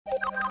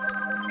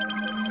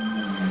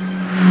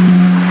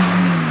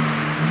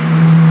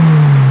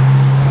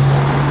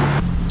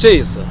这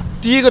一次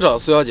第一个找到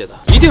苏小姐的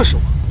一定是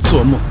我。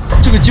做梦，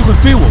这个机会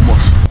非我莫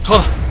属。撤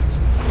了。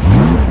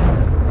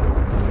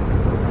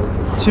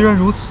既然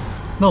如此，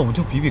那我们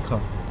就比比看。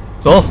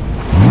走。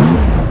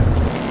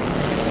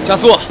加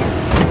速。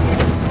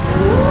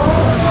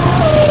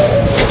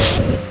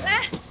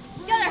来，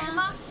要点什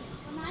么？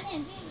我拿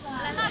点这个。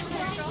来，那不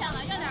用了，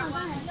要点什么？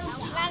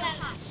来，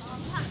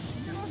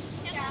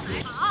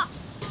好。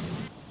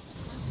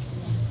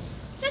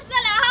下次再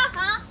聊哈。好。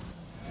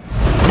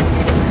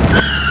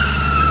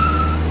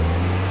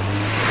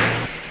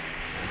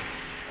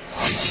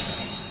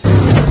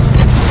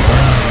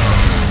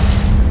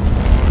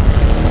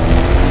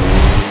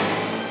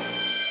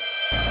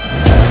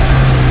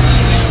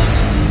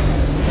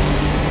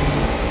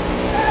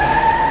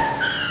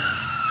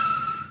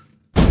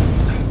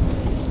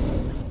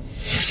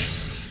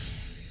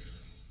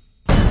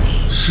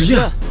实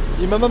验，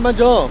你们慢慢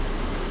争，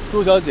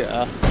苏小姐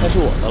那是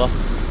我的了。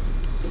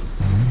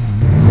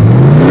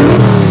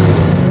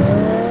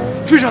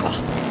追上他！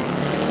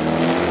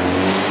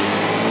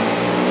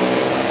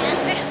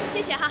哎，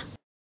谢谢哈。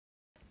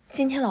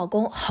今天老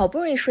公好不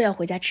容易说要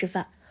回家吃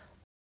饭，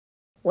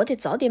我得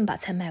早点把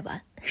菜卖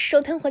完，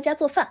收摊回家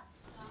做饭。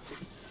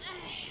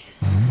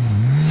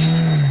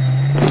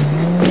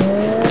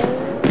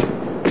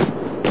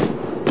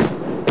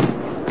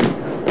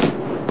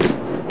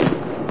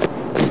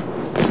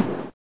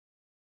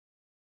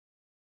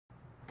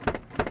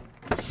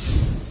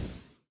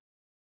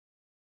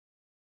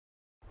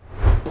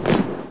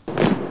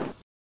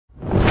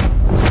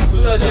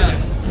苏小姐，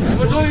我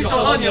们终于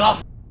找到你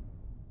了。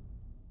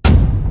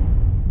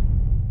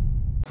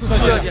苏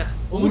小姐，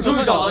我们终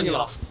于找到你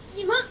了。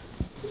你们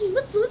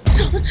怎么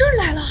找到这儿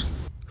来了？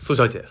苏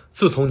小姐，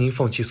自从您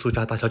放弃苏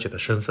家大小姐的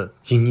身份，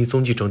隐匿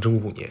踪迹整整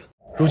5年，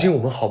如今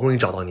我们好不容易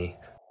找到您，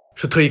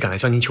是特意赶来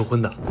向您求婚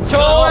的。求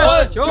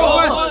婚！求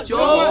婚！求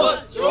婚！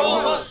求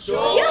婚！别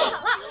喊了，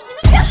你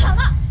们别喊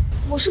了！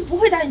我是不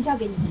会答应嫁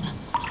给你们的，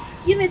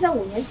因为在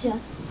5年前，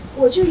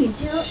我就已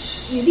经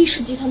与厉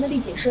氏集团的厉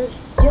景深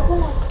结婚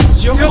了。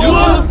结婚？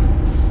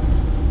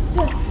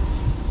对，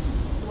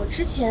我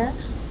之前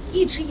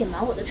一直隐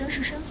瞒我的真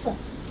实身份，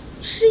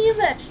是因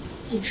为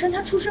景深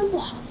他出身不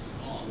好，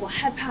我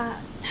害怕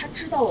他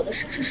知道我的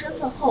真实身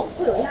份后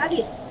会有压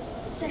力。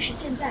但是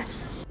现在，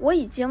我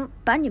已经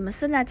把你们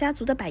3大家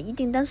族的100亿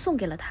订单送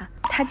给了他，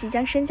他即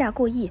将身价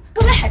过亿，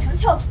成为海城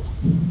翘楚，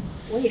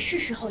我也是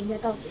时候应该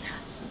告诉他，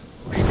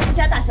我是苏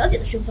家大小姐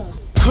的身份了。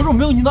可若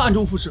没有您的暗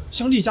中扶持，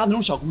像厉家那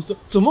种小公司，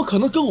怎么可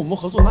能跟我们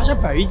合作拿下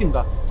100亿订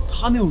单？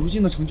他能有如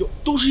今的成就，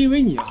都是因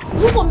为你啊！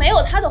如果没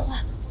有他的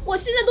话，我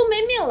现在都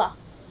没命了。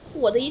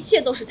我的一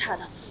切都是他的，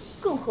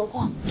更何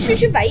况区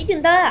100亿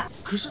订单啊！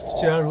可是，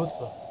既然如此，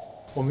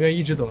我们愿意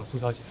一直等着苏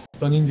小姐。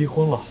等您离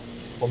婚了，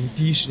我们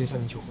第一时间向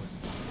您求婚。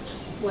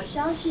我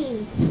相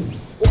信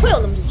不会有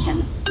那么一天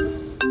的。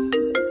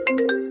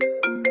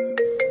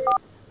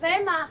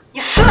喂，妈，你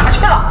死哪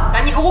去了？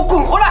赶紧给我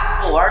滚回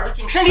来！我儿子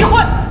景深离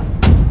婚。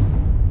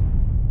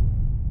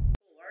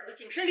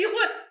景深离婚。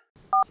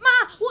妈，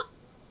我。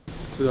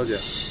苏小姐，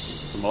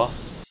怎么了？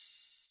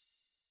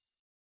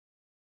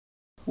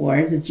我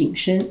儿子景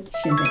深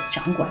现在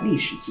掌管厉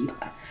氏集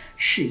团，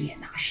事业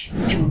那是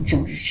蒸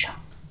蒸日上，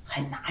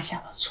还拿下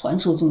了传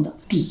说中的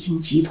丽晶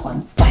集团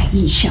100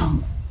亿项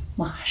目，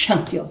马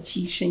上就要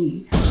跻身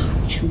于海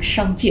城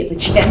商界的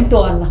前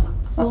端了。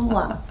嬷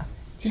嬷，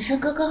景深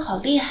哥哥好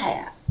厉害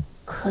呀，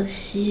可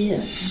惜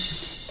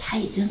他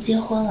已经结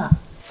婚了。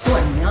苏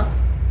婉宁，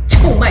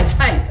臭卖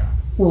菜的！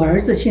我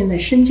儿子现在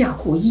身价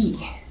过亿，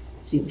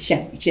只有像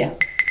你这样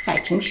海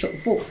城首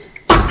富、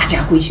大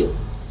家闺秀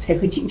才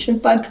和景深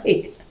般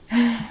配。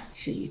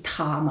至于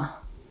他嘛，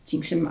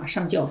景深马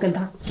上就要跟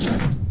他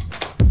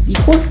离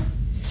婚。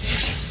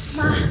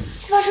妈，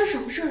发生什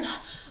么事了？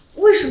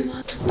为什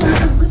么突然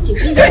让我跟景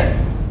深？闭嘴！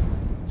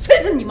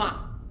谁是你妈？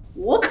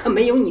我可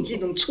没有你这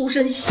种出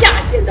身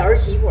下贱的儿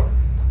媳妇。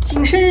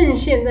景深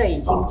现在已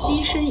经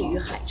跻身于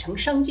海城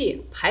商界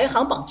排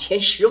行榜前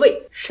10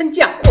位，身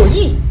价过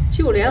亿，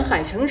就连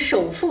海城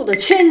首富的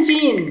千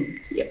金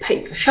也配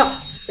不上。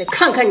再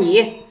看看你，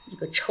一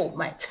个臭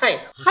卖菜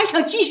的，还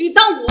想继续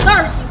当我的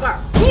儿媳妇儿？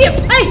你也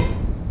配？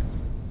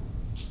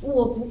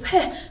我不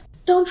配。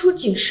当初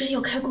景深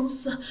要开公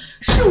司，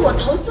是我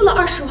投资了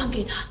20万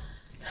给他。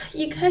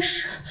一开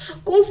始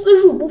公司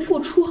入不敷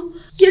出，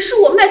也是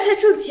我卖菜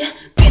挣钱，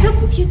给他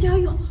补贴家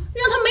用，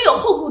让他没有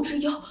后顾之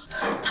忧，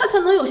他才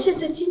能有现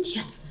在今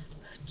天。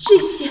这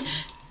些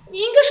你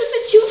应该是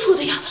最清楚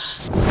的呀！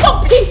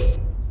放屁！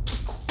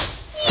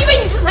你以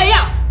为你是谁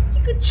呀？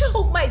一个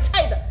臭卖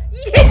菜的，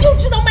一天就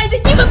知道卖这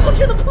一文不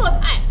值的破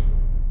菜，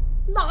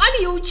哪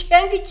里有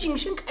钱给景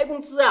深开公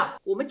司啊？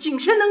我们景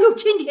深能有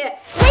今天，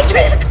完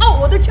全是靠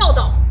我的教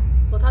导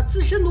和他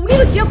自身努力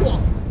的结果，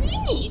与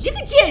你这个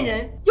贱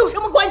人有什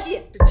么关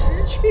系？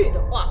知趣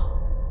的话，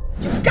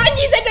就赶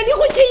紧在这离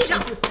婚协议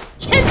上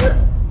签字，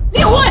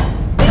离婚，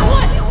离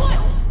婚，离婚。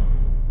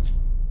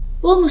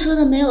伯母说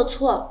的没有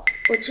错，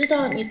我知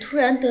道你突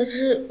然得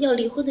知要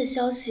离婚的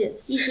消息，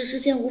一时之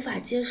间无法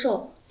接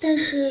受。但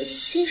是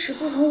今时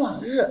不同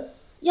往日，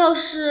要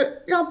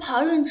是让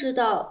旁人知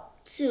道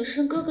景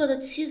深哥哥的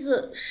妻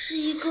子是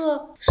一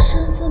个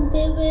身份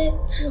卑微、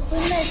只会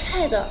卖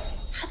菜的，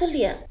他的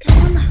脸该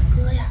往哪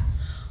搁呀？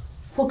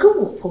我跟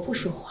我婆婆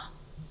说话，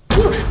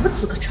你有什么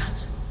资格插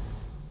嘴？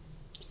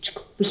你这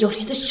个不要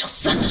脸的小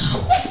三！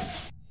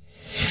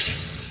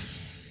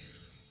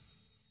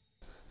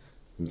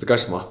你在干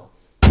什么？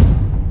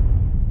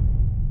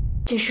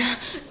景深，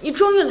你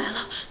终于来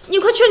了，你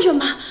快劝劝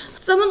妈，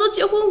咱们都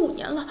结婚5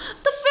年了，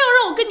她非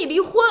要让我跟你离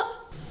婚。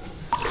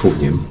5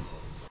年吗？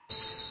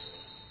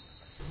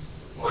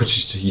我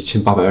只这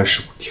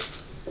1825天，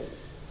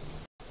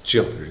这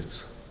样的日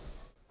子，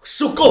我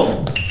受够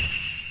了，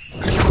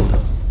离婚了。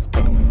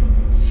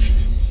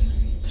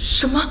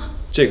什么？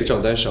这个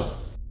账单上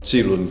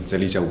记录了你在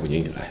厉家5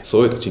年以来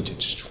所有的金钱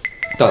支出，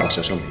大大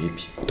小小每一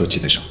笔我都记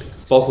在上面，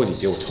包括你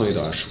给我创业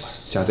的20万，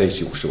加在一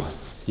起50万。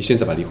你现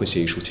在把离婚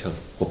协议书签了，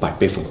我100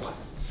倍奉还，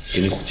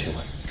给你5000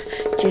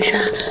万。景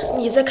深，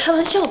你在开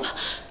玩笑吧？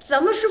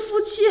咱们是夫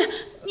妻，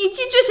你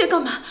记这些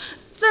干嘛？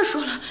再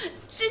说了，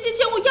这些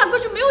钱我压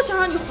根就没有想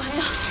让你还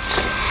呀。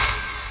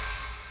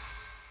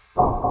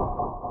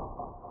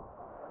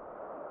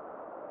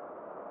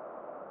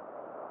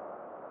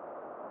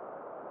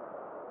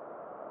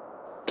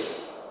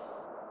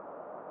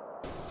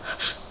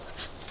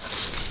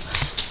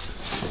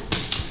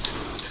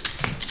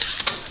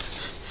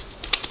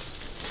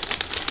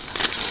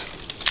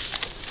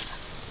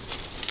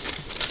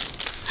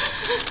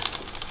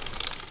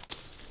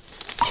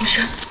景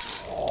深，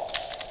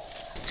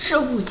这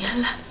5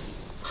年来，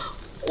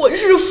我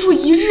日复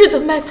一日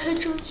的卖菜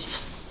挣钱，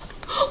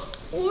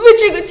我为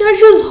这个家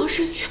任劳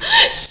任怨，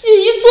洗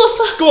衣做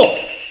饭。够！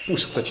不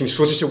想再听你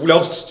说这些无聊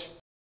的事情。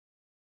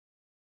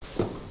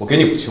我给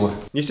你5000万，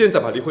你现在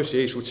把离婚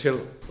协议书签了，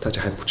大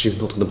家还不至于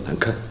弄得那么难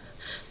看。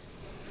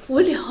无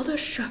聊的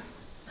事儿，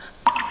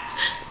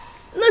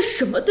那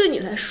什么对你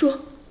来说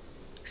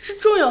是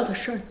重要的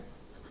事儿呢？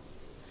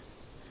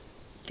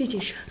厉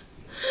景深，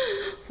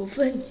我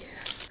问你，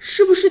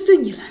是不是对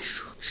你来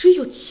说，只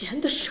有钱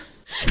的事儿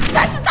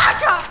才是大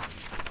事儿？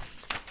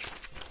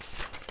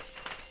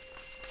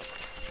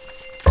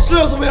这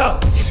又怎么样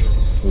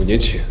？5年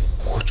前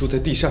我住在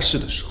地下室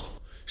的时候，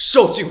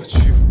受尽了屈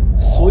辱，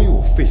所以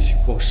我废寝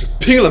忘食，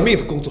拼了命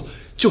的工作，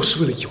就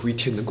是为了有一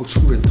天能够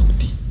出人头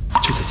地。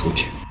就在昨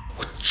天，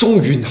我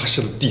终于拿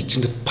下了地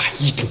精的100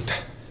亿订单，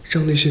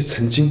让那些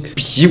曾经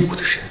鄙夷我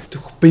的人对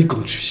我卑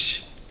躬屈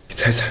膝。你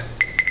猜猜，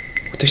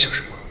我在想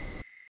什么？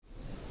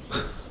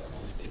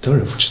你当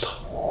然不知道，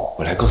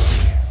我来告诉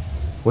你，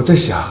我在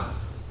想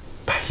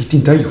，100亿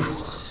订单又如何？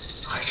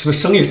海城的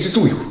商业支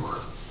柱又如何？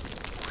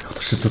我要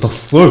的是得到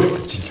所有人的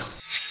敬仰，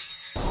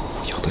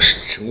我要的是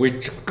成为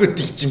整个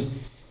地精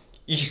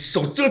一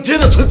手遮天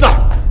的存在，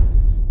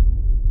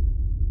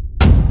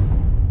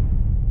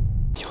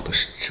要的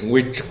是成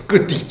为整个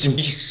地精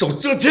一手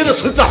遮天的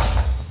存在。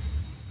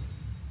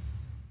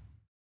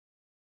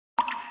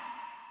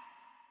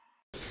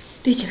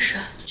厉景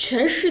深，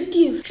权势、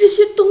地位这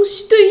些东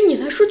西对于你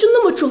来说就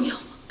那么重要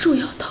吗？重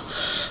要到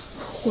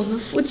我们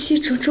夫妻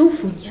整整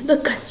5年的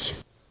感情，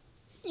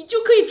你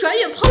就可以转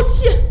眼抛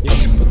弃？你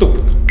什么都不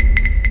懂。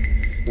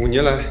5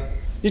年来，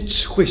你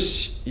只会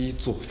洗衣、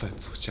做饭、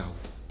做家务。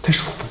但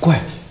是我不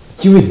怪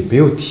你，因为你没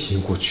有体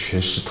验过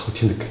权势滔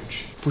天的感觉，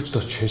不知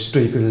道权势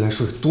对一个人来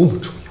说有多么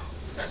重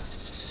要。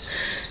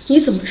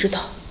你怎么知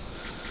道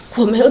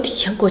我没有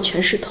体验过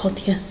权势滔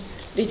天？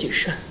厉景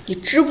深，你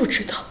知不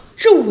知道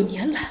这5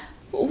年来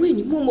我为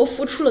你默默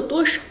付出了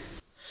多少？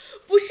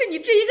不是你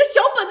这一个小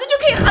本子就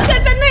可以涵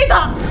盖在内的。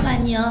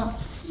婉宁，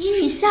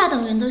以你下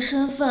等人的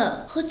身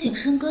份和景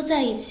深哥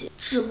在一起，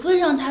只会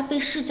让他被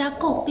世家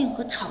诟病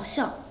和嘲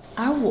笑。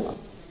而我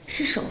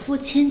是首富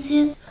千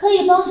金，可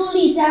以帮助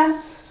厉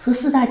家和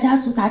4大家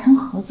族达成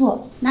合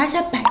作，拿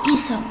下100亿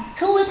项目，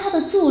成为他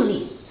的助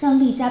理，让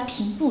厉家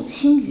平步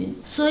青云。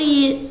所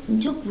以你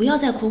就不要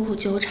再苦苦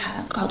纠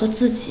缠，搞得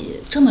自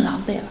己这么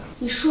狼狈了。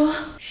你说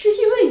是因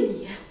为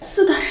你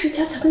4大世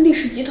家才跟厉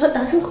氏集团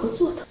达成合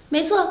作的？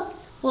没错，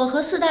我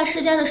和4大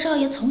世家的少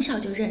爷从小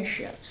就认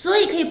识，所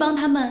以可以帮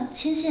他们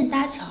牵线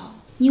搭桥。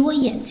你我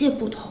眼界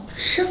不同，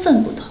身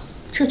份不同，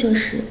这就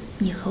是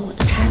你和我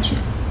的差距。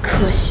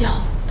可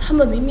笑，他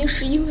们明明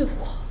是因为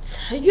我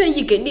才愿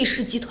意给厉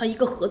氏集团一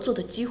个合作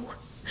的机会，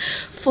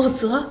否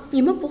则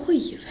你们不会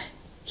以为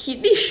以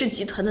厉氏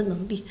集团的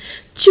能力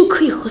就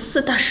可以和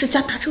4大世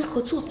家达成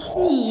合作吧？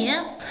你，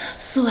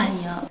苏婉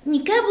宁，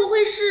你该不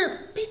会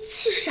是被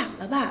气傻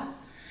了吧？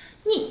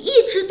你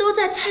一直都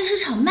在菜市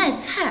场卖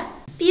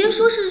菜，别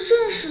说是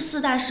认识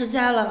4大世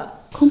家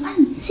了，恐怕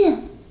你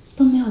见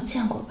都没有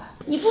见过吧？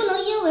你不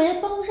能因为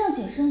帮不上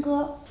景深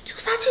哥就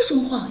撒这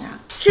种谎呀！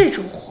这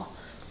种谎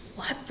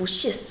我还不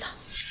屑撒。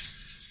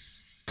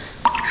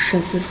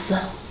沈思思，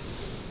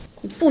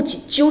你不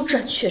仅鸠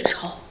占鹊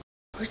巢，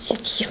而且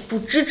恬不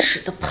知耻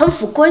的攀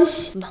附关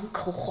系，满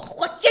口谎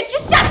话，简直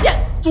下贱！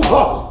住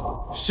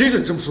口！谁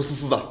准这么说思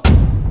思的？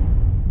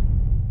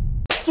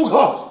住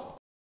口！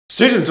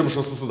谁准这么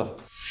说思思的？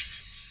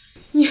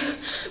你，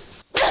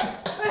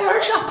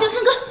儿子，景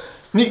深哥，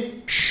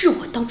你是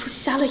我当初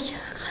瞎了眼，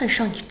看看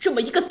上你这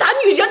么一个打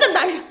女人的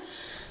男人，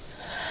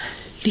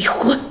离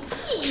婚！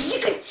你一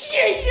个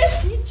贱人，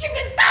你竟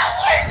敢打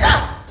我儿子！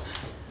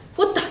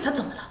我打他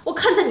怎么了？我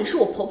看在你是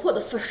我婆婆的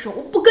份上，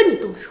我不跟你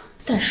动手。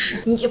但是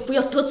你也不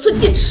要得寸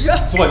进尺。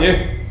苏婉宁，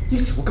你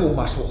怎么跟我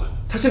妈说话？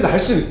她现在还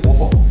是你婆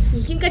婆。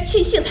你应该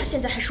庆幸她现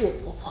在还是我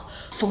婆婆，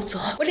否则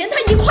我连她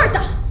一块儿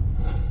打。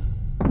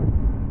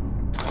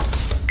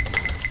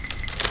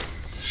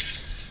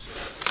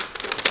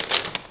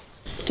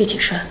厉景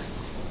深，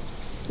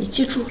你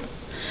记住了，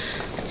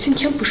今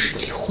天不是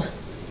离婚，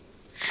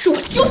是我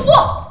修复。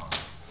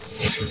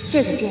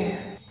这个贱人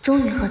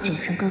终于和景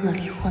深哥哥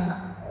离婚了。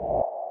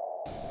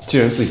既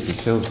然字已经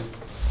签了，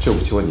这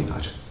5000万你拿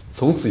着，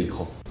从此以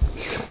后了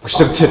不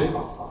生欠。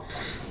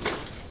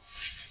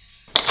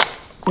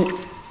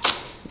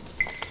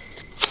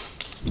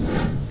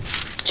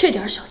这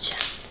点小钱，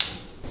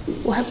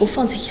我还不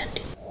放在眼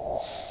里。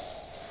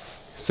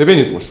随便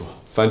你怎么说，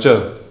反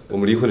正我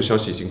们离婚的消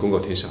息已经公告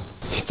天下了。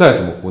你再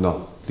怎么胡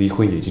闹，离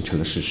婚也已经成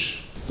了事实。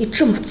你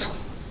这么做，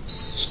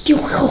一定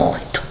会后悔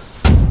的。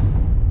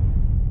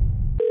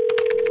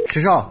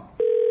池少、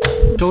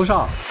周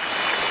少、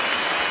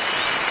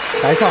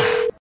白少、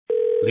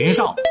林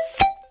少，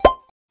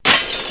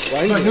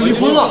婉宁离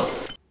婚了，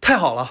太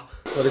好了，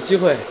我的机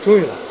会终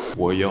于来了。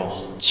我要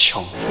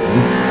抢人。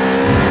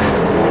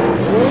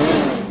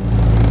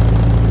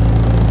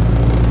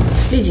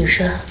厉景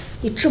深，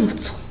你这么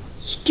做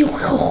一定会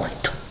后悔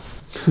的。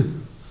哼，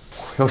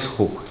我要是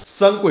后悔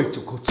，3跪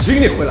9叩，请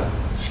你回来。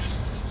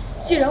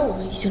既然我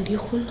们已经离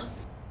婚了，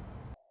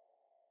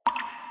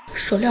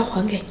手链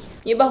还给你，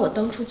你把我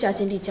当初嫁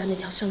进厉家那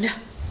条项链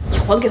也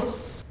还给我。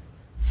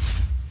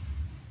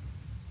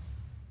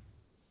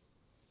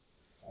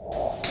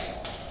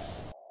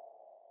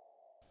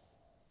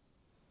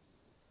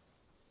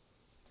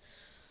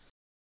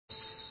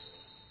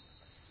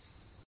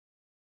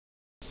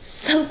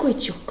3跪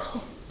9叩，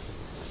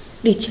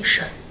厉景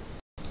深，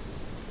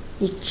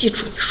你记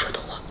住你说的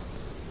话。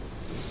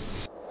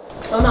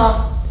等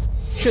等，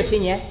这些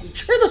年你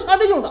吃的穿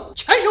的用的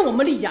全是我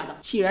们厉家的，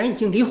既然已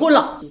经离婚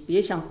了，你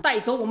别想带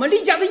走我们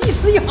厉家的一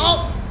丝一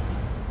毫。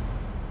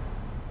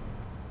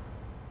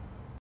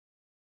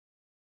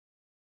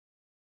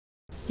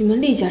你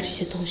们厉家这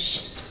些东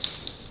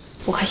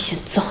西，我还嫌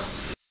脏。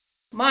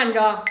慢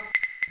着，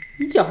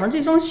你脚上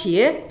这双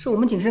鞋是我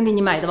们景深给你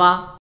买的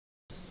吧？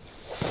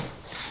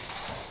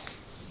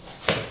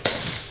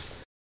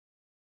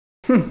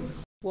哼，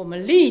我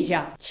们厉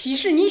家岂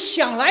是你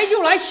想来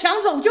就来、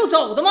想走就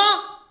走的吗？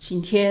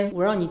今天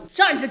我让你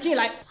站着进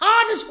来，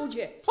趴着出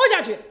去，拖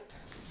下去！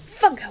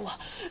放开我！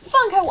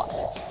放开我！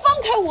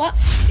放开我！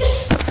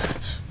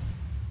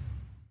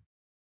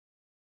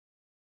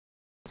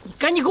你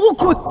赶紧给我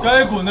滚！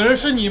该滚的人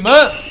是你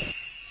们。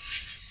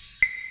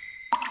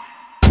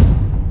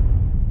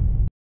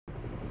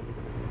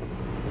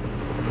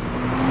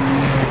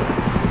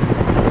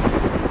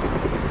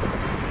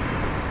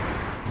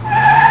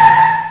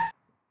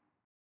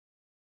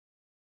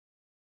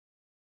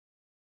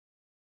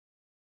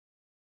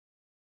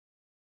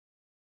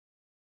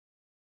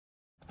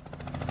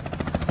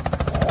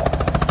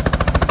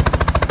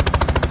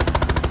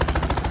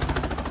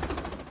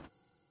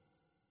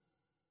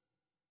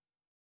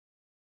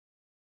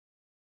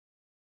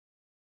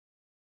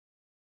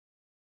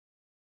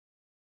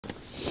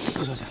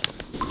苏小姐，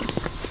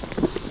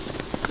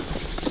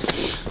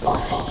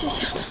谢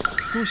谢。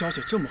苏小姐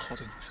这么好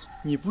的女人，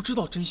你不知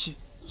道珍惜，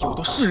有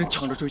的是人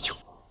抢着追求。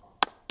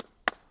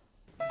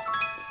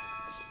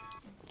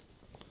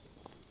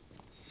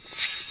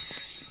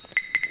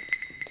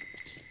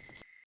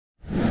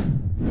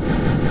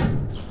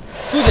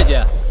苏姐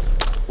姐，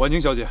婉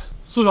宁小姐，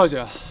苏小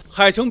姐，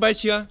海城白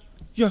齐安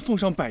愿奉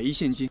上100亿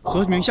现金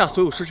和名下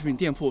所有奢侈品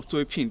店铺作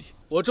为聘礼。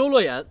我周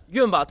乐言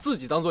愿把自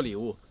己当做礼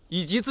物，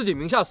以及自己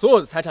名下所有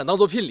的财产当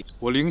做聘礼。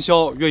我凌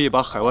霄愿意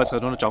把海外财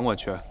团的掌管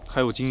权还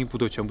有精英部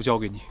队全部交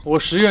给你。我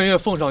石苑愿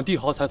奉上帝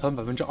豪财团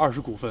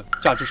20%股份，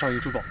价值上亿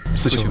珠宝，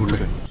自请入赘。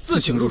自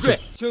请入赘，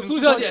请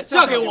苏小姐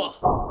嫁给我。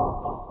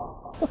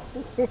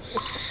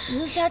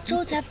石家、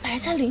周家、白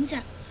家、林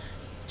家，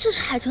这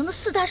是海城的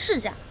4大世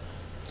家。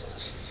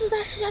4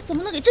大世家怎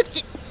么能给这个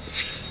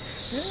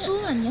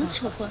苏婉宁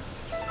求婚？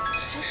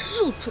还是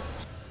入赘？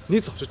你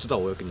早就知道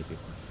我要跟你订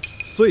婚，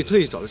所以特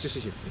意找了这些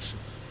人士。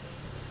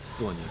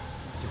苏婉宁，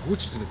你无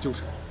止境的纠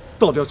缠，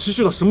到底要持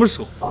续到什么时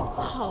候？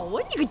好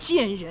啊，你个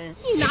贱人！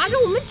你拿着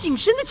我们景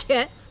深的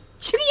钱，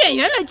请演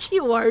员来气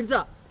我儿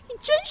子，你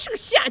真是个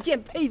下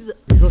贱胚子！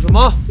你说什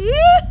么？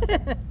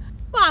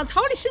马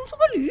槽里伸出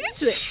个驴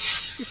嘴，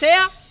你谁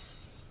呀？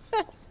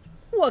哼，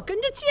我跟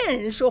这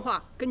贱人说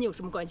话，跟你有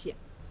什么关系？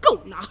狗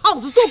拿耗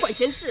子多管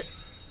闲事！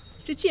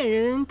这贱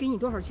人给你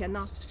多少钱呢？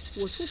我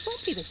出双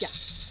倍的价，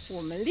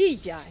我们厉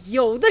家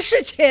有的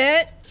是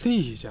钱。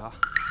厉家，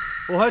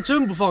我还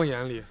真不放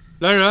眼里。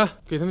来人，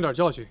给他们点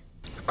教训。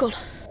够了，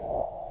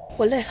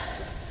我累了，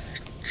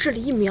这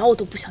里1秒我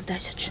都不想待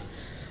下去。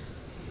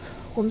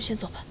我们先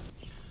走吧。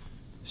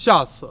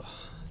下次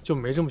就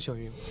没这么幸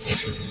运了。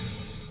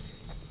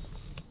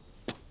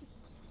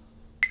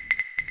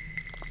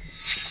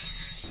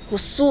我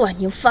苏婉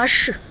宁发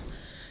誓，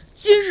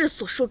今日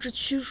所受之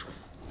屈辱，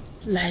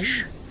来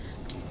日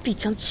必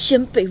将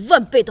千倍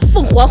万倍的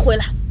奉还回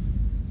来。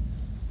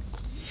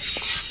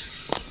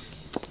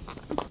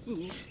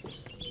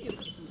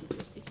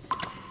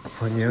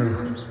婉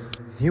宁，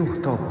你我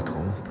道不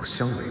同，不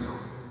相为谋。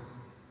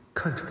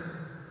看着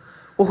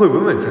我会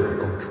稳稳站在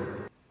高处。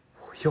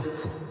我要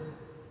做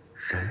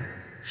人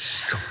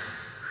上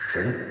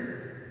人。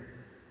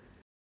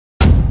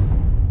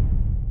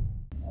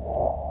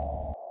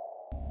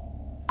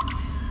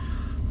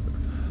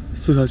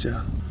苏小姐，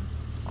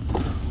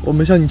我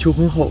们向你求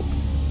婚后，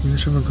您的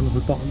身份可能会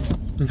暴露，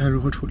您看如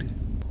何处理？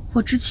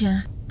我之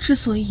前之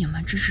所以隐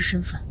瞒真实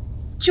身份，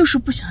就是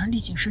不想让厉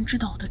景深知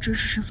道我的真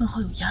实身份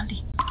和有压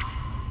力。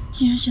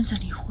既然现在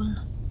离婚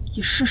了，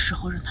也是时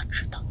候让他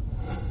知道，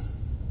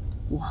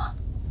我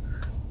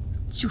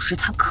就是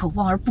他可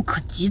望而不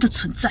可及的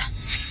存在。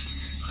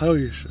还有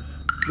一事，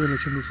为了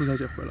庆祝苏小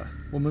姐回来，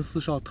我们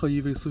四少特意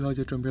为苏小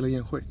姐准备了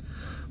宴会，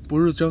不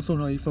日将送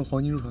上一份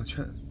黄金入场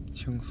券，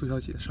请苏小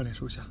姐上脸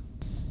收下。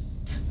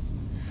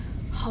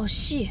好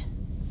戏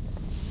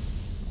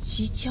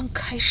即将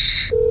开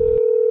始。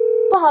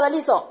不好了，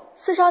厉总，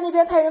四少那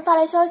边派人发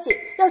来消息，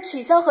要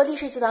取消和厉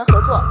氏集团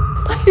合作。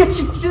哎呀，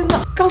景深呐，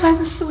刚才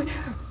那四位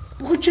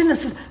不会真的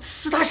是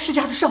四大世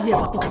家的少爷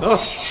吧？不可能，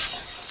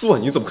苏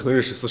婉宁怎么可能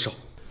认识四少？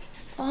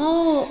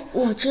哦，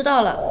我知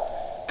道了，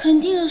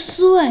肯定是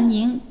苏婉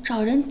宁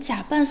找人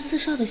假扮四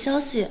少的消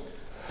息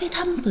被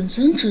他们本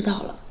尊知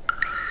道了，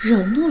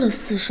惹怒了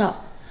四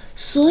少，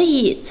所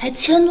以才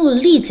迁怒了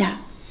厉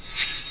家，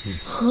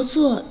合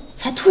作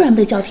才突然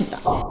被叫停的。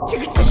这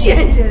个贱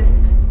人！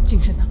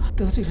景深呐，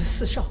得罪了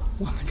四少，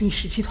我们厉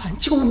氏集团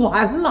就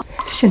完了。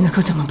现在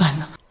可怎么办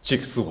呢？这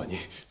个苏婉宁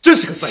真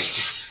是个灾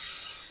星，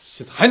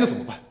现在还能怎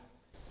么办？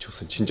就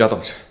算倾家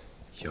荡产，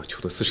也要求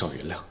得四少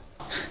原谅。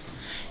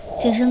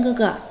景深哥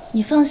哥，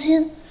你放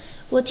心，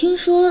我听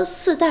说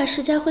四大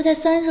世家会在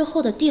3日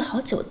后的帝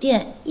豪酒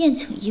店宴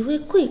请一位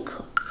贵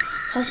客，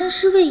好像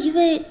是为一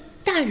位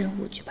大人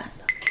物举办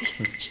的。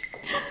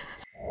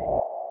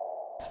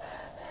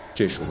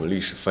这是我们厉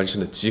氏翻身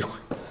的机会，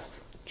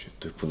绝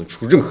对不能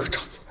出任何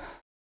差错。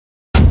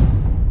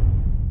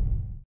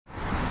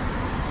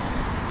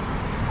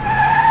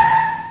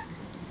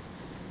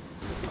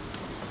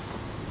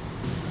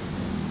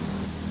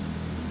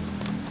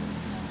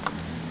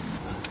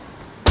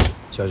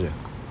小姐，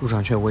入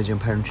场券我已经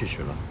派人去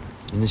取了，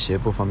您的鞋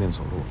不方便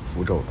走路，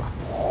扶着我吧。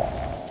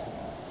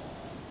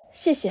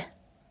谢谢。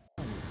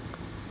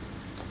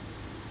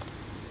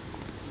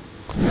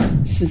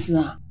思思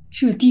啊，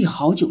这帝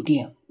豪酒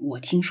店，我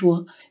听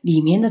说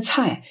里面的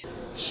菜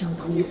相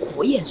当于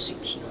国宴水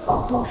平，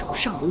多少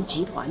上流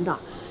集团的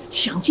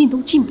想进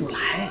都进不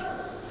来。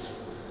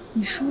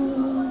你说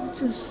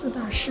这四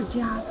大世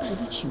家到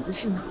底请的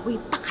是哪位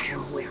大人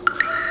物呀？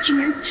竟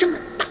然这么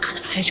大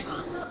的排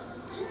场！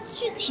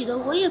具体的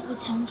我也不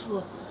清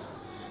楚，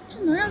这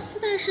能让四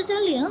大世家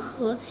联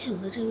合请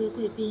的这位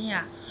贵宾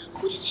呀，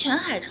估计全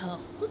海城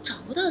都找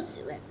不到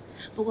几位。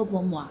不过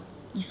伯母，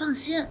你放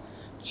心，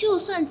就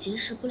算结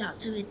识不了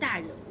这位大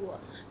人物，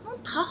能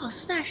讨好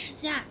四大世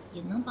家，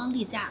也能帮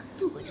厉家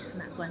度过这次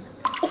难关的。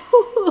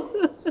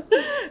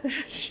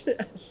是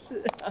啊，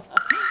是啊。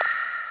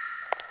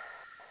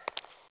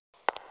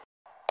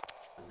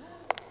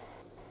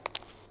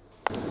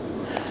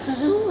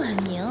苏婉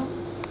宁，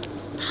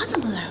她怎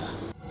么来了？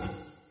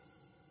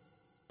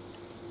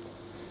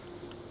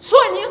苏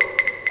婉宁，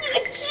你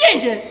个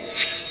贱人！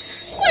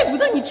怪不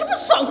得你这么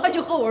爽快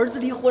就和我儿子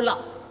离婚了，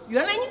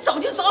原来你早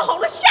就找好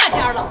了下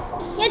家了。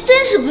你还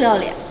真是不要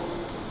脸！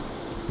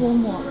伯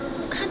母，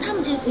看他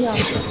们这副样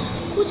子，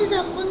估计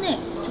在婚内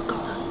就搞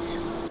到一起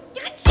了。你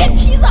个贱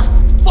蹄子！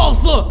放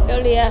肆！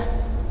琉璃，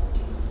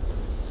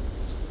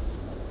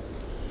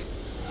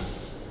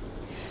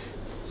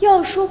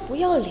要说不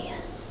要脸，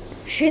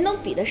谁能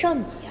比得上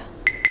你呀？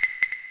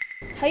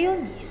还有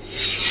你，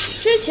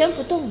之前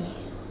不动你，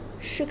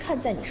是看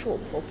在你是我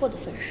婆婆的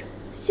份上。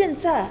现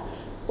在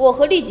我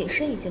和厉景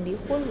深已经离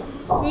婚了，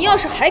你要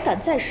是还敢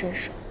再伸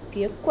手，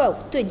别怪我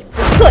对你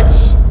不客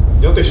气。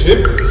你要对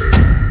谁不客气？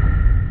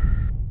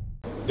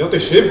你要对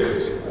谁不客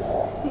气？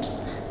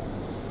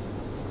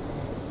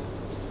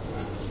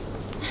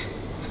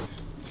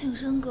景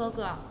深哥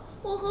哥，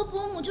我和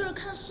伯母就是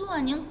看苏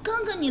婉宁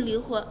刚跟你离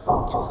婚，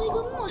就和一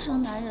个陌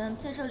生男人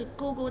在这里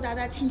勾勾搭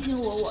搭、卿卿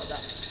我我的，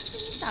被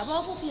你打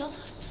抱不平，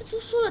才多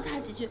说了他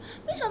几句。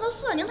没想到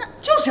苏婉宁她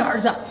就是儿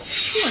子，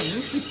苏婉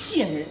宁是个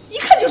贱人，一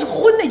看就是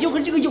婚内就和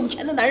这个有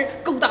钱的男人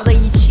勾搭在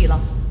一起了。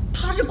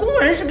他是公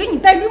然是给你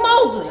戴绿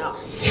帽子呀！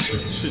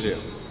是这样。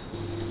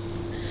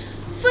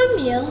分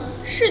明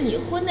是你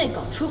婚内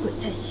搞出轨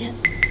在先，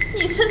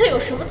你现在有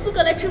什么资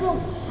格来质问我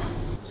呀？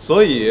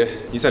所以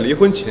你在离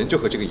婚前就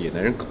和这个野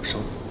男人搞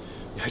上了，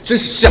你还真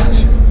是下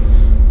贱！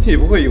你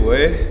不会以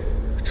为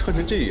穿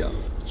成这样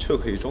就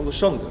可以装得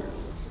上的人？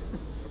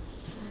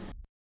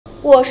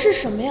我是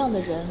什么样的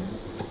人，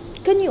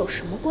跟你有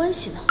什么关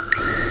系呢？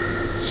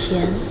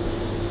前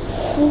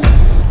夫。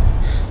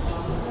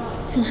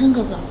景深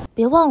哥哥，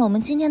别忘了我们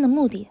今天的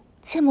目的，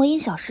切莫因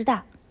小失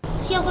大。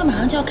宴会马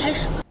上就要开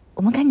始了，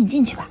我们赶紧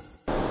进去吧。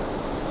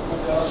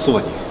苏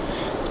婉宁，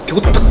给我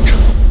等着！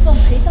奉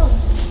陪到底。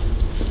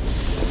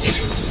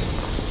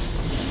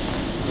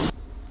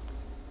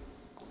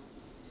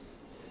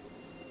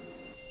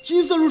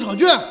金色入场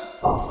券，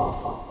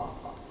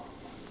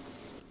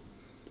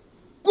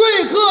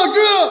贵客至，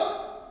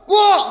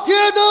挂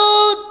天灯；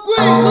贵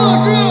客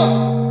至，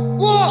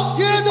挂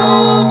天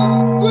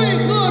灯；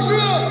贵客至，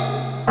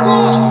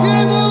挂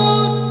天灯。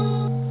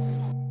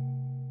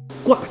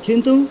挂天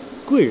灯，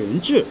贵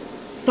人至，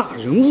大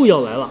人物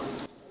要来了。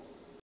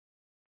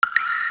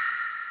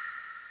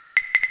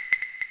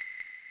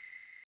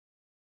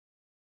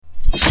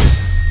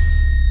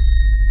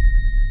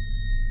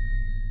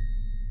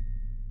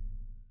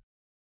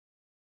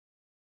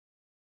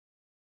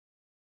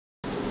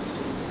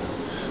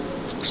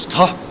是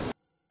他？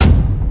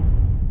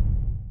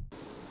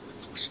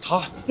怎么是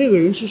他？那个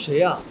人是谁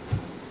呀？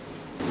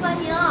婉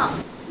宁，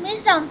没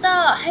想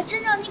到还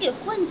真让你给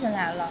混进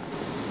来了。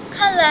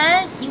看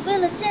来你为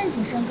了见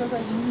景深哥哥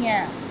一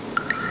面，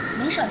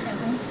没少下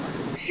功夫啊。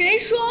谁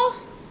说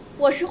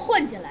我是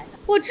混进来的？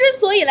我之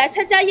所以来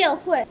参加宴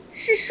会，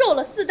是受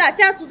了4大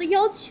家族的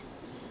邀请，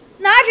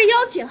拿着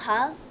邀请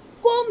函，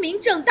光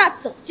明正大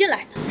走进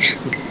来的。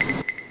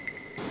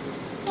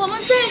我们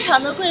在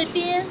场的贵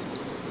宾，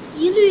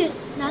一律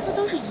拿的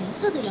都是银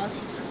色的邀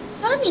请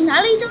函，而你拿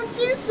了一张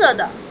金色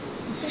的，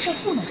你在这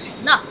糊弄谁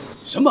呢？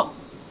什么？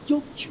邀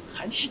请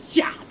函是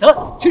假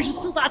的？这是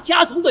4大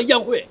家族的宴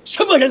会，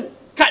什么人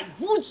敢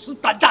如此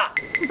胆大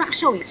？4大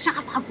少爷杀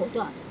伐果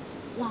断，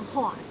往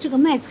后啊，这个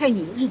卖菜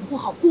女的日子不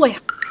好过呀。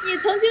你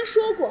曾经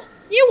说过，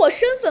你我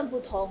身份不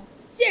同，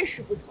见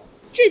识不同，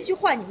这句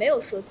话你没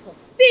有说错。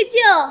毕竟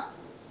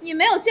你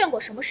没有见过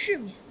什么世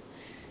面，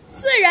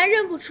自然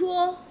认不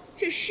出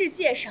这世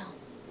界上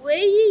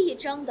唯一一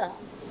张的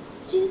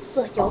金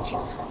色邀请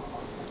函。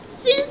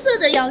金色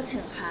的邀请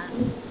函，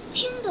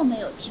听都没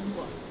有听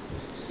过。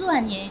苏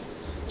婉宁，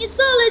你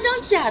造了一张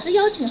假的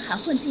邀请函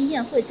混进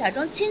宴会，假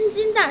装千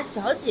金大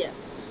小姐，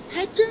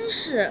还真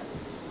是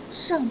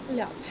上不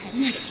了台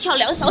面的跳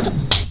梁小丑。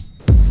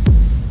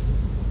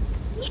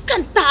你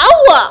敢打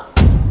我？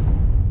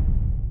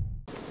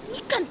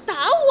你敢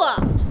打我？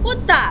我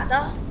打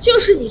的就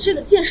是你这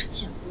个见识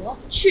浅薄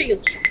却又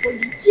挑拨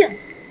离间的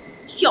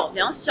跳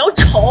梁小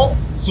丑。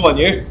苏婉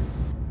宁，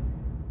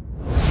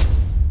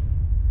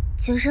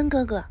景深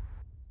哥哥，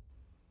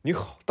你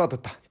好大的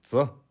胆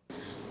子！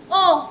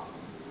哦，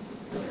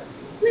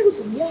那个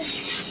怎么样？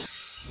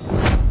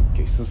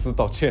给思思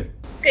道歉。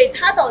给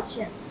他道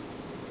歉，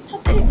他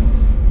配。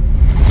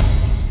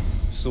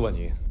苏婉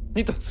宁，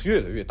你胆子越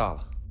来越大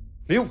了，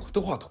连我的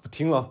话都不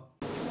听了。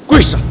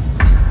跪下！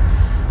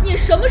你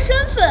什么身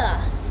份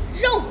啊？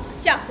让我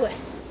下跪？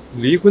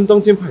离婚当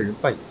天派人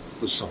扮演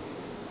4少，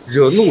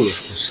惹怒了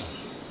4少，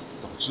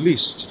导致厉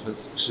氏集团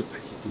损失100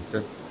亿订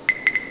单。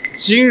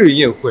今日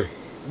宴会，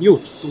你又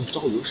主动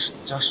招惹沈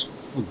家首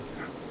富女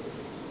儿，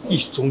一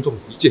桩桩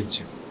一件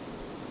件，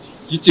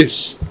第一件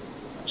事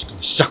就对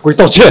你下跪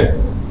道歉。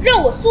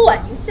让我苏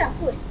婉宁下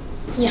跪，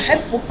你还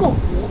不够格。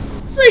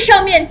4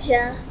少面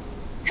前，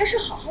还是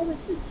好好为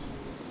自己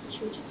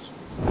求求情。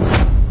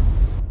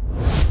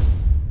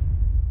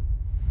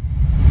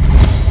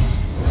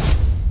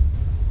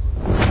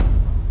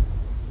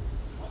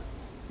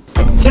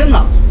天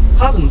哪，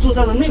他怎么坐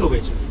在了那个位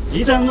置？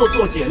一旦落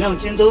座点亮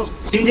天灯，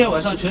今天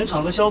晚上全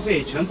场的消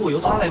费全部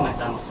由他来买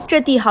单了。这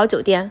帝豪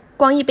酒店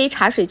光一杯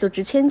茶水就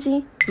值1000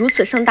金，如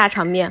此盛大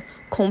场面，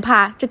恐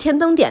怕这天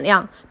灯点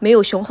亮，没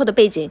有雄厚的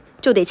背景，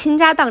就得倾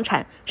家荡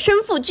产，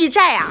身负巨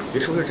债啊！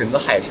别说是整个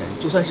海城，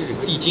就算是整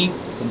个帝京，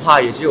恐怕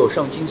也只有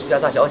上京苏家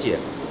大小姐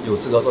有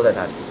资格坐在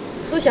那里。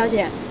苏小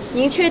姐，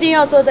您确定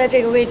要坐在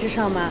这个位置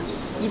上吗？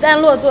一旦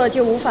落座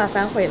就无法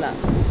反悔了。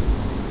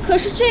可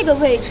是这个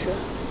位置，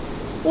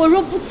我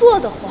若不坐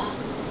的话，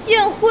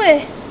宴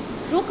会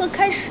如何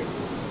开始？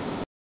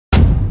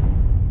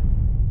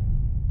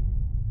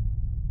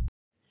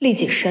厉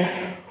景深，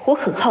我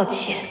很好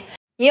奇，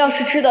你要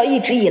是知道一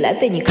直以来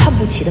被你看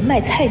不起的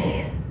卖菜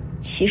女，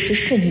其实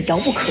是你遥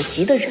不可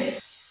及的人，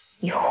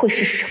你会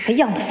是什么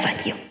样的反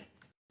应？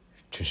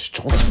真是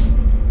找死！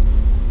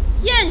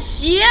宴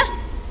席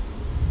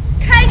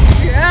开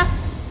始。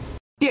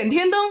点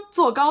天灯，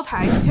坐高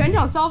台，全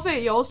场消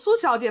费由苏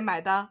小姐买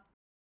单。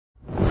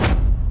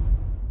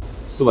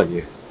苏婉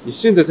宁，你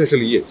现在在这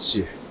里演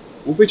戏，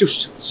无非就是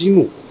想激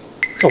怒我，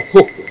让我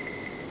后悔。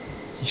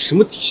你什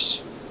么底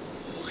细，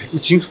我还不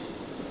清楚。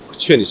我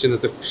劝你现在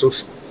最好收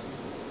手，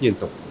念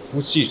在我们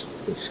夫妻上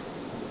的份上，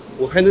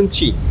我还能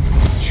替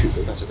你取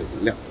得大家的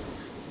原谅。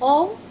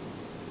哦，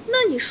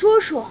那你说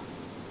说，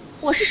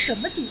我是什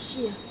么底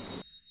细啊？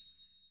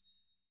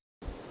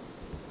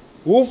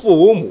无父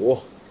无母，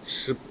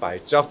吃百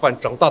家饭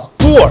长大的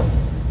孤儿。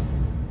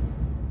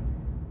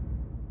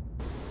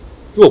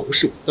若不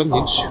是我当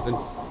年娶了你，你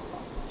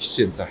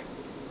现在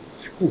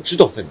还不知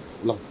道在哪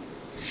流浪。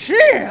是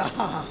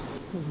啊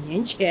，5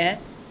年前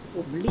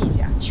我们厉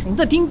家穷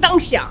得叮当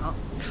响，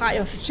他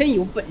要是真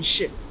有本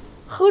事，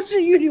何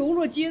至于流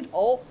落街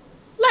头，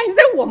赖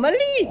在我们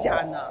厉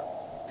家呢？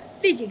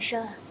厉景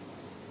深，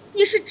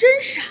你是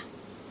真傻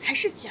还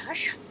是假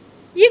傻？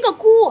一个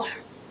孤儿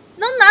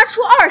能拿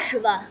出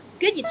20万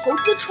给你投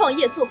资创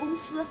业做公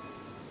司，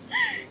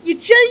你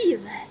真以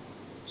为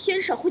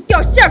天上会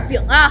掉馅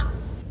饼啊？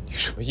你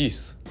什么意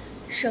思？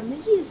什么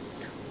意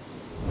思？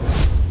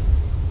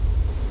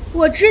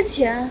我之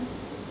前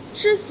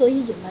之所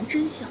以隐瞒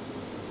真相，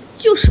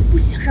就是不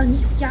想让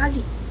你有压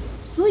力，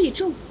所以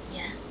这5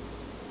年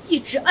一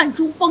直暗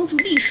中帮助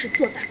厉氏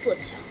做大做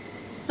强。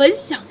本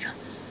想着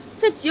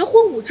在结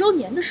婚5周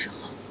年的时候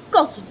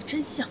告诉你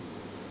真相，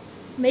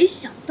没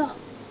想到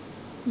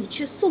你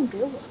却送给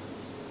我了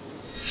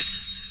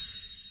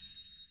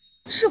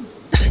这么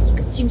大一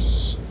个惊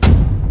喜。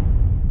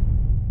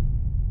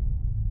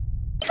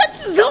你敢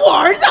指责我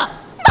儿子？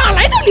哪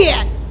来的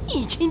脸？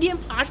你今天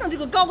爬上这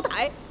个高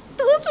台，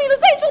得罪了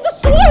在座的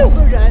所有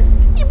的人，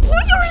你不就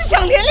是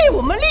想连累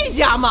我们厉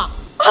家吗？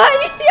哎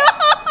呀，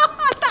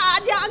大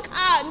家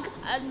看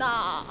看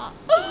呐，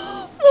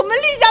我们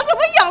厉家怎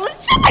么养了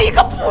这么一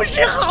个不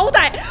识好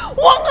歹、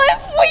忘恩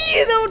负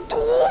义的毒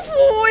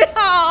妇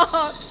呀？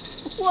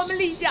我们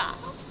厉家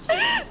可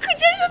真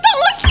是倒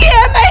了血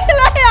霉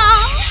了呀！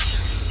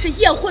这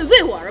宴会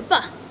为我而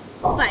办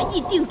，100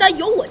亿订单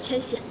由我牵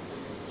线，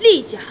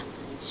厉家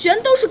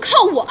全都是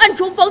靠我暗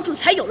中帮助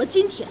才有了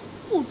今天。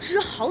不知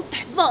好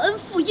歹、忘恩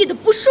负义的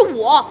不是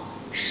我，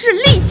是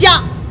厉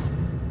家。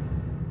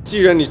既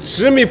然你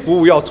执迷不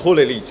悟要拖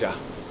累厉家，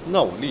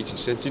那我厉景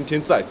深今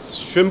天在此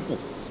宣布，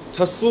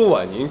他苏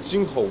婉宁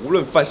今后无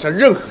论犯下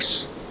任何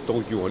事，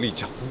都与我厉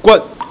家无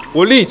关。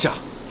我厉家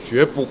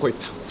绝不会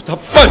袒护他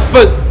半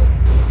分。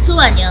苏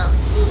婉宁，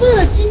你为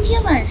了今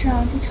天晚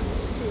上这场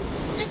戏，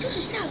还真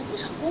是下了不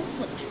少功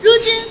夫呢。如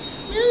今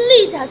连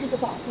厉家这个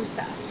保护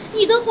伞，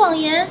你的谎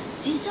言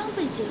即将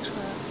被揭穿，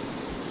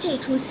这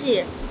出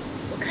戏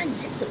我看你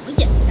还怎么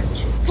演下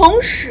去？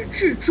从始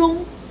至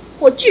终，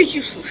我句句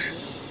属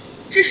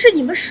实，只是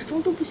你们始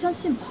终都不相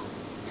信吧？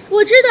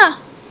我知道，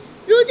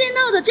如今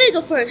闹到这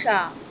个份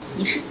上，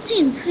你是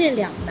进退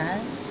两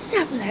难，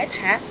下不来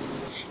台。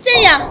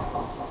这样，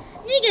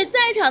你给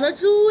在场的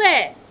诸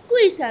位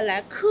跪下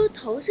来磕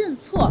头认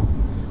错。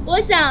我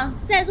想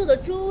在座的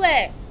诸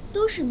位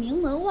都是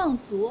名门望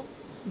族，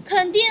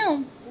肯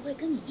定不会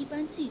跟你一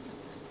般计较的，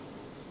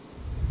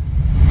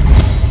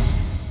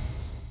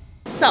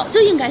早就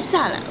应该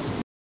下来了。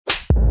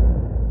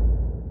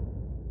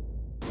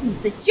你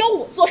在教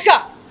我做事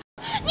儿？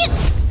你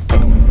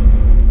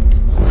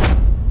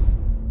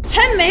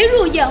还没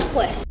入宴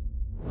会，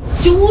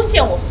就诬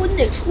陷我婚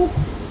内出轨，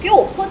给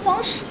我泼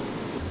脏水，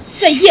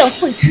在宴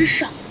会之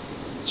上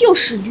又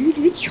是屡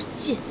屡挑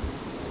衅。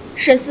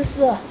沈思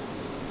思，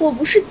我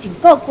不是警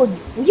告过你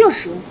不要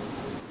惹我，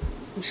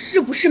你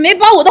是不是没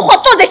把我的话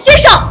放在心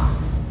上？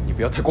你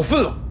不要太过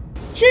分了！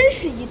真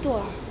是一对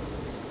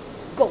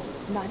狗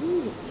男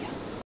女呀！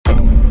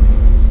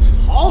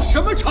吵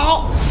什么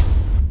吵？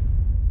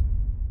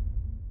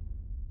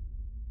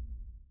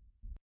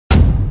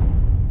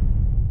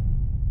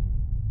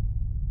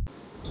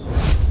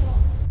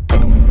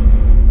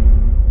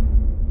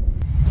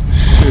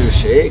是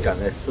谁敢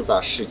在4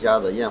大世家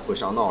的宴会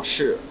上闹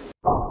事？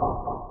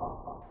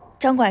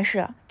张管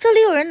事，这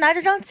里有人拿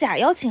着张假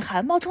邀请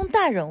函冒充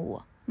大人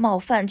物，冒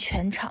犯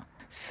全场。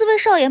4位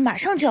少爷马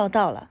上就要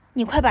到了，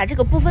你快把这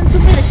个不分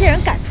尊卑的贱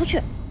人赶出去。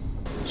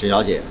沈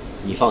小姐，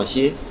你放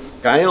心，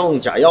敢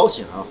用假邀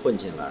请函混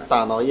进来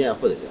大闹宴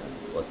会的人，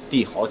我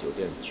帝豪酒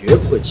店绝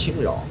不会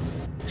轻饶。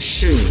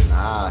是你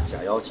拿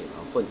假邀请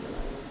函混进来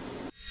的，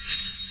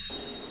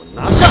我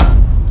拿下！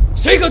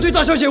谁敢对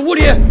大小姐无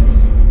礼？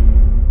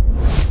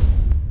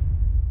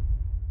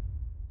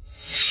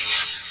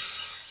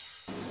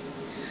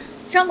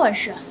张管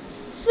事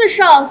，4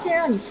少既然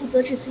让你负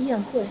责这次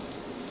宴会，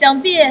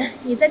想必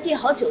你在帝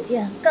豪酒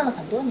店干了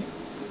很多年，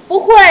不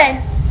会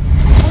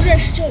不认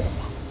识这个吧？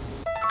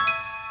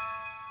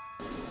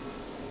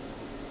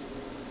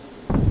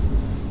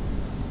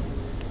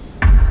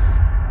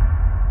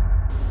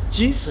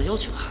金色邀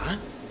请函？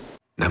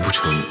难不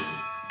成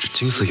这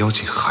金色邀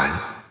请函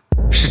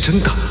是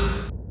真的？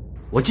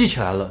我记起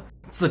来了，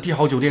自帝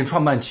豪酒店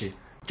创办起，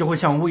就会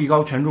向位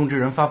高权重之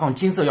人发放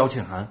金色邀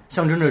请函，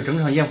象征着整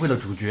场宴会的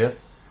主角。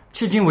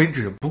迄今为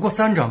止不过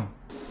3张。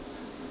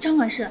张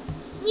管事，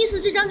你意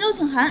思这张邀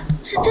请函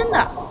是真的？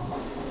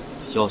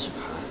邀请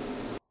函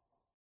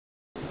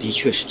的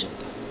确是真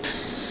的。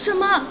什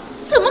么？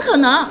怎么可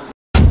能？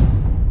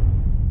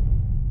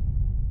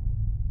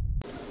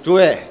诸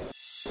位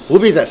不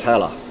必再猜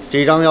了，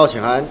这张邀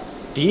请函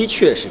的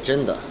确是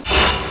真的。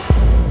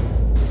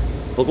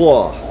不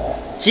过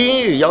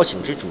今日邀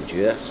请之主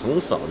角，横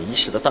扫一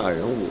世的大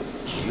人物，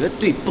绝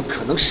对不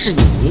可能是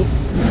你。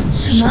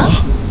什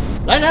么？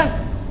来人，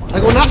把他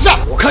给我拿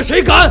下！我看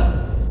谁敢！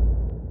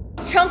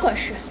张管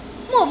事，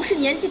莫不是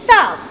年纪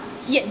大了，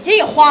眼睛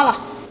也花了？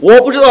我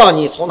不知道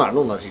你从哪儿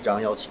弄到这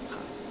张邀请函，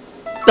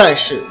但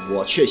是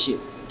我确信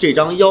这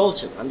张邀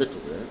请函的主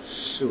人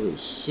是位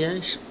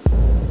先生，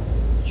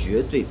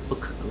绝对不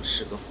可能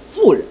是个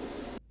妇人。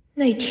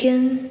那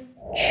天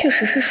确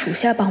实是属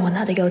下帮我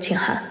拿的邀请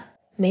函，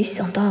没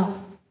想到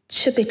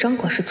却被张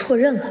管事错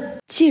认了。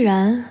既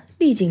然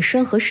厉景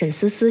深和沈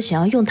思思想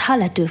要用他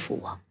来对付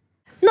我，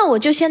那我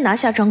就先拿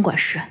下张管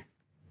事，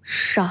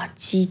杀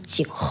鸡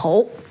儆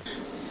猴。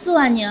苏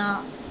婉宁，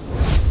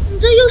你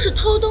这又是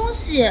偷东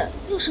西，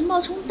又是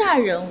冒充大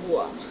人物，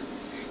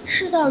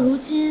事到如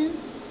今，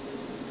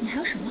你还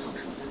有什么好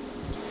说的？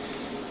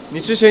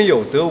你之前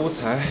有德无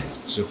才，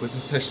只会在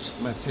菜市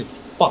场卖菜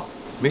罢了。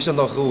没想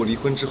到和我离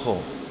婚之后，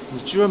你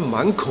居然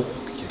满口谎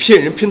言，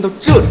骗人骗到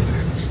这里来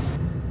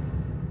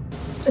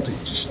了。对你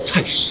真是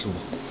太失望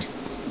了。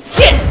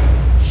贱人！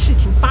事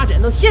情发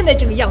展到现在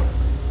这个样子，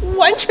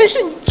完全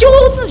是你咎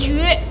由自取。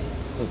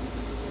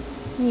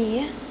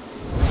你，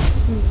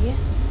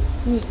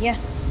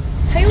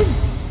还有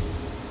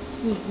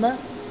你们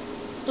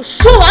都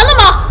说完了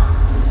吗？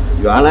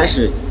原来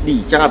是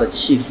厉家的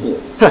弃妇，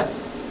哼，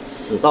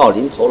死到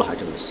临头了还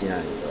这么心安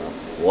理得，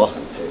我很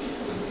佩服。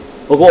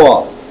不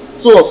过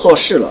做错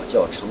事了就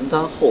要承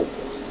担后果，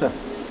哼，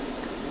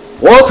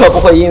我可不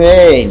会因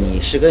为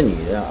你是个女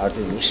人而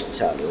对你手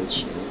下留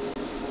情。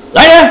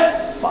来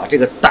人，把这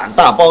个胆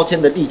大包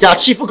天的厉家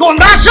弃妇给我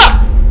拿下！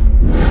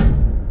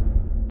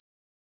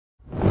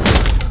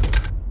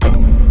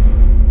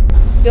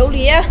琉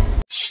璃，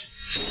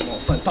冒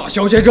犯大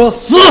小姐者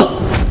死！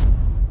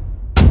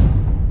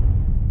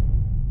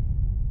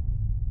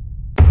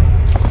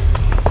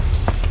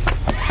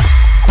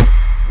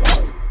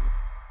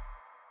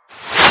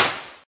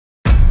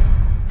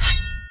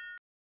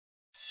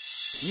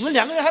你们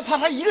2个人还怕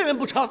他一个人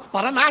不成？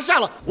把他拿下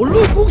了，我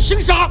论功行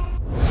赏。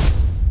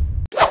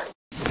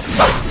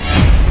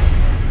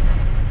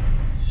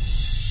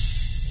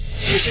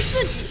你是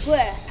自己跪，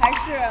还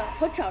是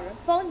我找人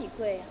帮你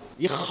跪呀？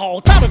你好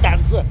大的胆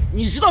子！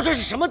你知道这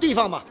是什么地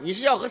方吗？你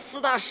是要和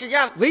4大世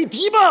家为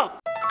敌吗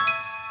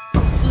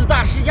？4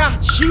大世家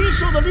禽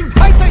兽的令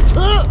牌在此。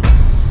4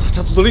大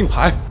家族的令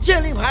牌，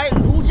见令牌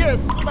如见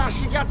4大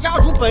世家家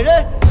主本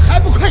人，还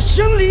不快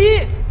行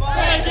礼！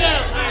拜见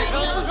海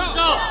城四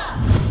少！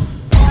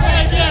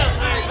拜见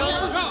海城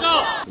四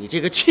少！你这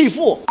个弃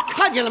妇，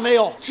看见了没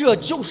有？这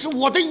就是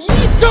我的遗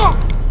诏。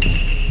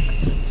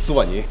苏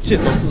婉宁见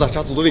到4大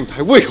家族的令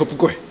牌，为何不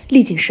跪？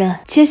厉景深，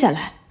接下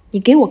来你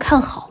给我看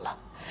好了，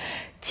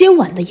今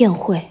晚的宴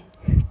会，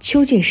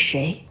究竟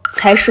谁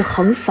才是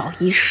横扫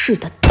一世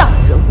的大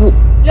人物？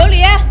琉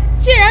璃，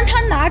既然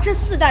他拿着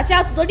4大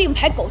家族的令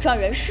牌狗仗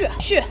人势，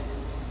去，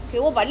给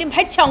我把令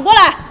牌抢过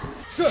来！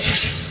是。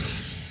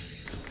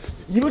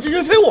你们这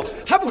群废物，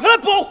还不快来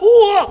保护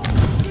我！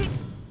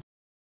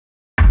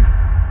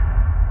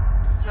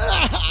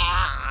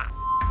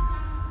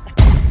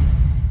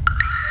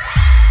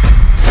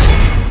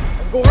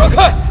给我让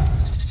开！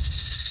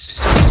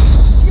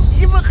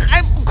你们还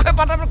不快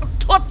把他们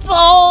拖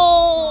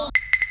走！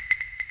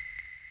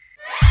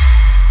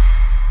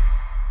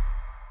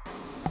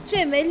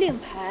这枚令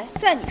牌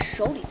在你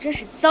手里真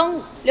是脏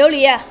了，琉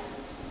璃，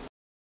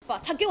把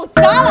它给我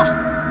砸了！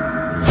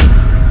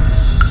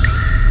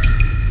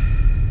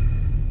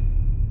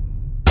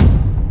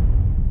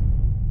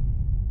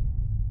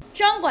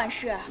张管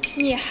事，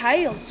你还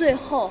有最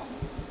后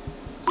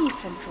1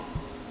分钟。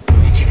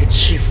你这个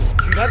欺负，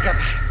居然敢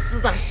把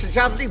4大世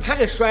家的令牌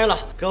给摔了！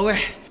各位，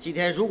今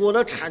天如果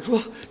能铲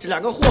除这2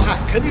个祸害，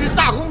肯定是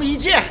大功一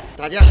件。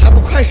大家还不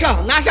快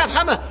上，拿下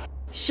他们，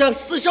向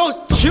4少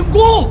请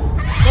功！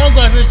张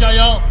管事下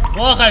央，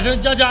王海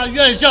生家家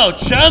愿效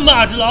犬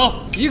马之劳。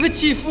一个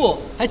弃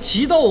妇还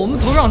骑到我们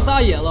头上撒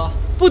野了，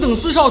不等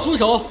4少出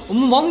手，我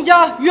们王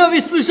家愿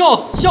为4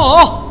少效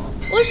劳。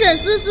我沈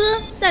思思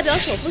代表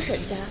首富沈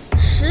家，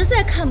实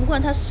在看不惯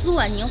他苏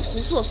婉宁胡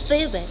作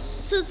非为，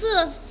此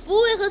次不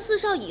为和4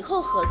少以后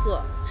合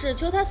作，只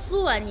求他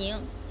苏婉宁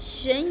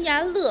悬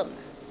崖勒马，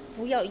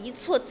不要一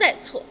错再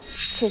错。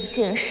这个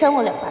贱人扇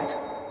我2巴掌，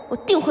我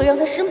定会让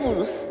他生不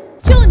如死。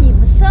就你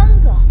们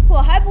3个，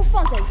我还不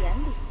放在眼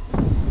里，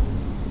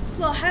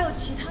可还有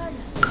其他人。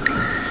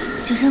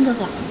景深哥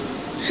哥，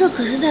这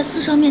可是在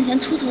4少面前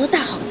出头的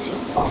大好机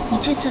会，你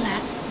这次来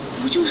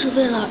不就是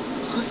为了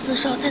和4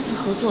少再次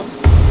合作？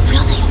不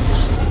要再犹豫了。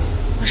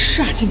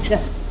是啊，景深，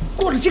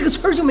过了这个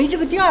村就没这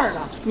个店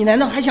了。你难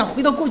道还想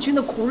回到过去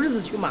那苦日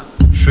子去吗？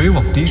水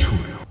往低处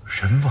流，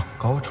人往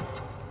高处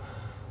走。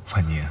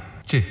婉宁，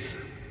这次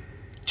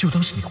就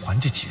当是你还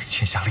这几日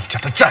欠下厉家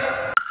的债。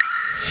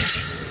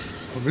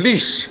我们历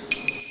史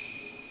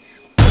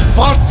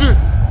法治，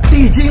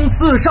地经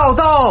4少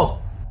到。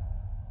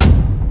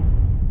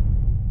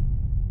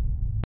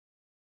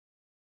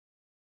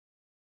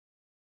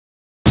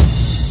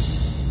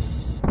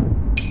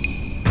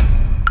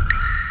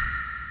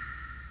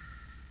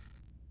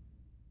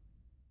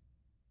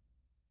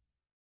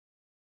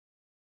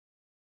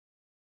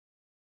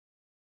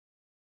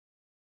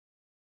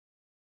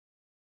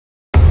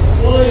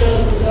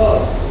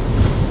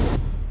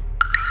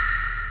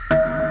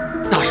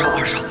大少、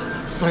2少、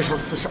3少、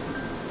4少。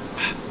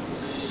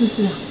思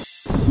思，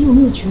你有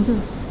没有觉得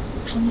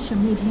他们像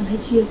那天来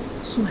接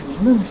苏婉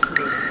宁的那4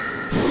个人？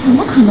怎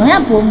么可能呀，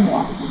伯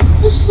母？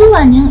这苏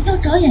婉宁要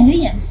找演员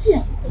演戏，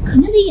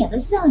肯定得演得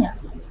像呀，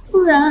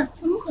不然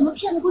怎么可能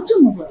骗得过这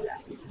么多人？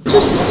这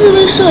4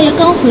位少爷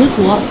刚回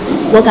国，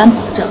我敢保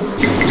证，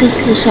这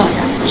4少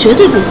呀绝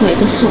对不会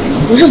跟苏婉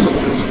宁有任何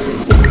关系。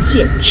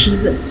贱梯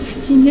子，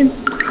今天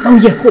大闹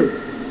宴会，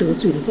得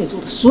罪了在座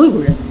的所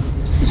有人，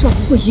四少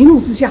不会一怒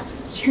之下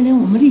牵连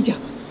我们厉家。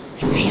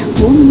哎呀，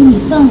伯母你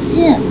放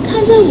心，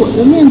看在我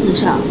的面子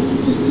上，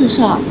这四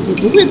少也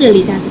不会对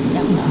厉家怎么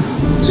样的。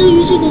至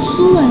于这个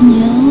苏婉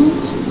宁，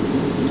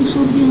就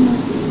说不定了。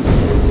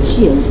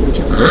贱人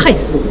想害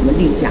死我们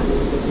厉家，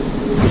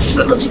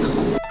死了最好。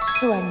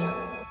苏婉宁，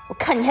我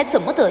看你还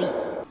怎么得意？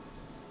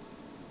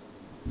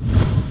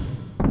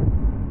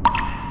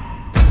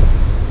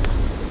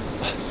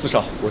四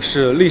少，我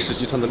是厉氏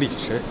集团的厉景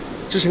深，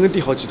之前跟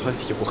帝豪集团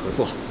有过合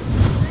作。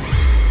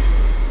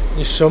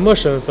你什么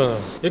身份啊？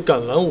也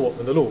敢拦我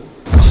们的路？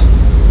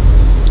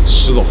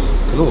石总，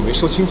可能我没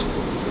说清楚，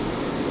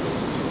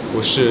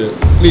我是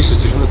厉氏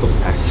集团的总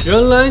裁。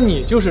原来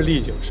你就是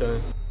厉景深。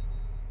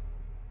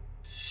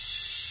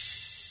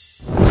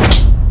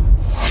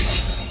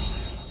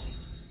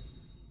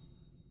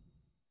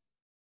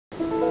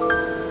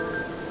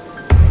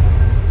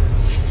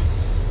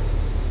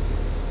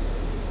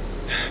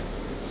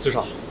四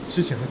少，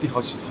之前和帝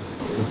豪集团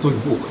我们都有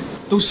误会，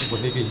都是我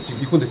那个已经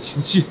离婚的前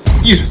妻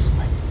一人所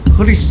为，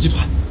和厉氏集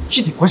团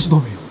一点关系都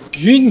没有。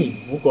与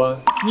你无关，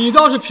你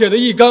倒是撇得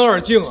一干二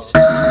净啊！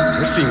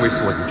全是因为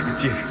苏婉宁这个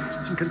贱人，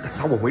竟敢逮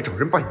拿我为找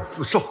人扮演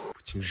四少，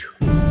不仅惹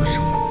怒四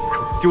少，让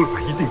我丢了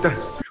100亿订单，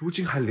如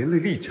今还连累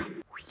厉家。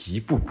我一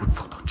步步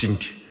走到今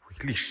天，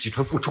为厉氏集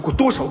团付出过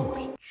多少努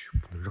力，绝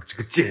不能让这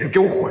个贱人给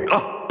我毁了！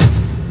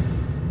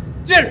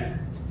贱人，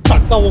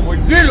胆大妄为，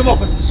连人冒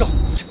犯四少，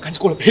还不赶紧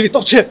过来赔礼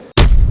道歉！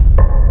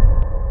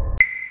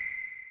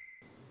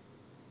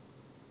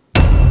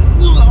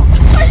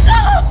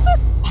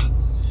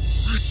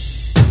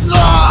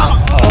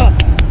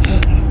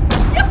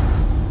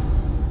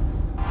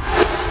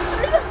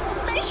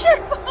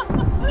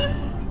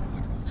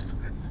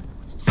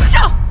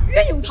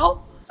冤有头，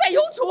债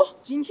有主。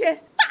今天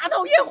大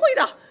闹宴会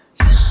的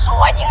是苏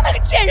婉宁那个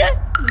贱人，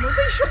你们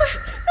为什么要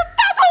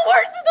打断我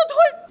儿子的腿？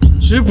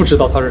你知不知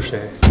道他是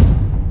谁？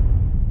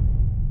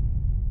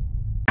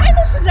还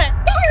能是谁？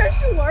当然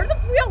是我儿子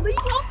不要的一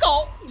条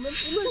狗。你们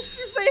不论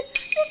是非，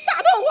就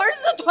打断我儿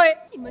子的腿。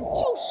你们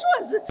就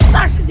算是四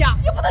大世家，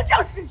也不能仗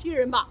势欺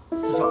人吧？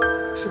四少，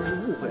是不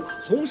是误会了？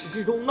从始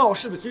至终闹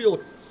事的只有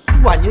苏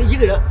婉宁一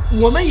个人，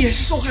我们也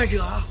是受害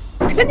者啊！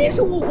肯定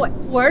是误会，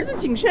我儿子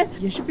景深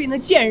也是被那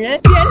贱人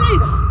连累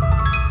的。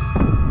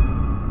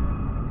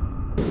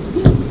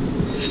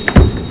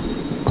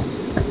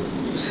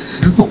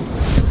石总，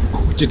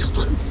我这条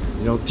腿，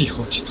你让帝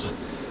豪集团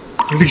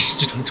和厉氏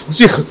集团重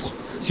新合作，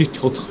这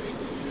条腿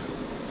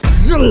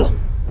认了。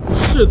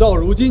事到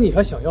如今你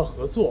还想要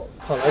合作，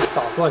看来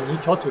打断你一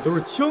条腿都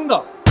是轻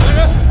的。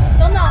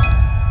等等，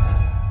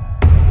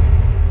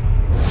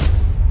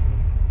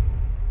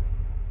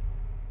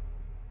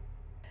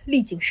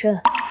厉景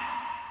深。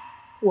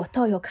我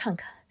倒要看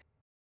看，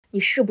你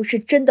是不是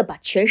真的把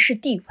权势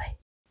地位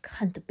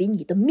看得比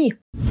你的命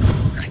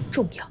还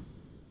重要。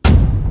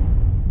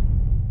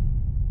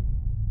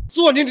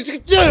苏婉宁，你这个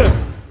贱人！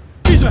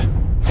闭嘴！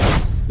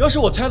要是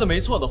我猜的没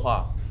错的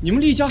话，你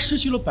们厉家失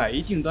去了100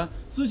亿订单，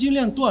资金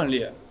链断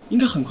裂，应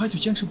该很快就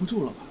坚持不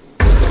住了吧？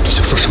你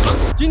想说什么？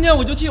今天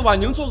我就替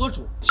婉宁做个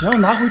主，想要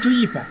拿回这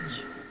100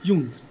亿，用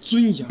你的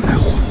尊严来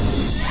换。皇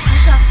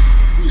上，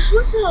你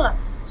说笑了，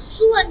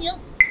苏婉宁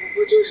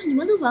不就是你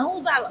们的玩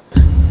物罢了。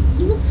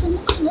你们怎么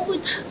可能为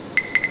他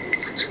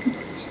花这么多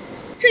钱？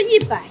这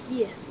100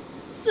亿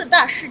，4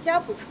大世家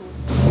不出，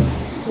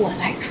我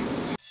来出。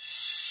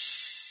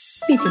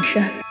厉景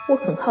深，我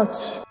很好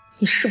奇，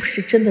你是不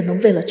是真的能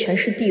为了权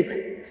势地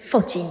位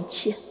放弃一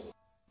切，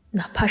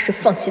哪怕是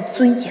放弃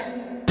尊严？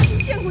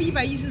你见过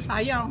100亿是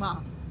啥样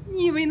吗？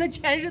你以为那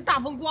钱是大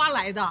风刮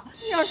来的？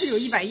你要是有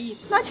100亿，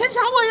拿钱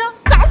砸我呀，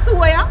砸死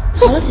我呀！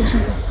好了，景深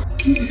哥，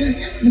你不在这，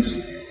我们走。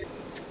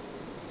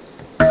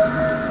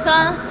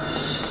3、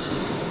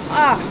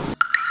2、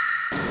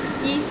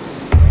1，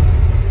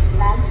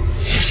来！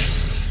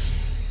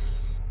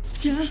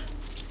钱，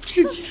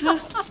是钱，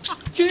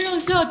钱让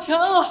下钱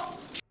啊！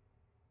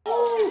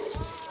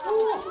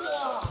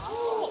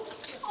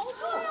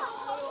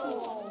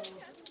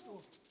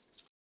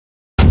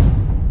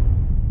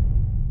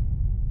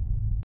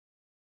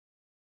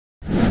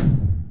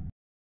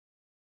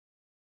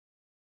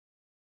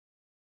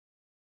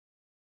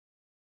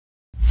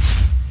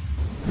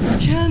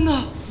天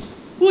哪！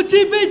我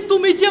这辈子都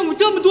没见过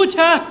这么多钱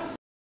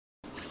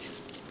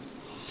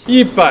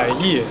！100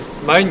亿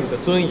买你的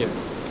尊严，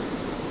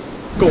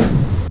够了。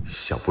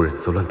小不忍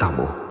则乱大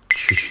谋，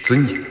区区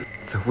尊严，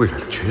在未来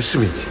的权势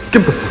面前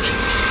根本不值一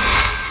提。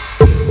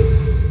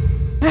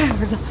哎，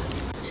儿子，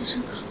景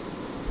深哥，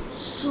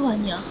苏婉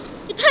宁，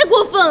你太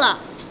过分了！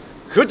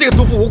和这个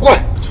毒妇无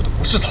关，我救的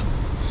不是他，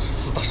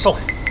是4大少爷。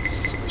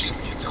4位少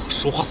爷最好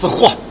说话算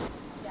话。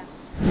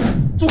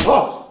住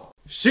口！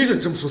谁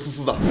准这么说思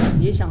思的？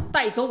别想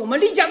带走我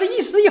们厉家的一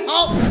丝一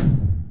毫。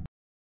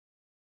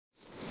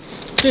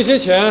这些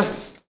钱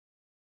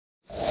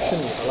是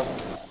你的了。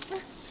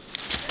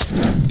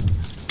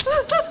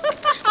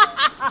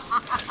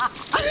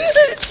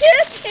谢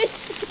谢。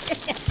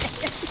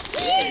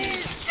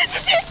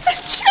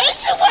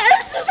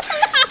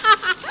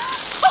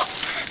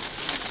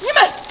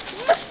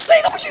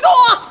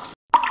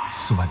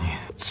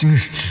今日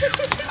之辱，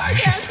来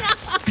日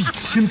必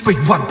千倍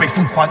万倍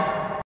奉还。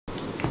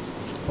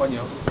婉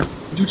宁，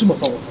你就这么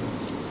放我他们？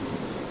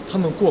他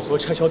们过河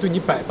拆桥，对你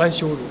百般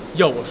羞辱，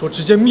要我说，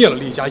直接灭了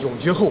厉家，永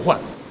绝后患。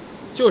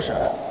就是，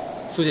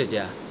苏姐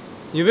姐，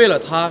你为了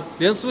他，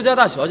连苏家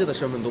大小姐的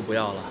身份都不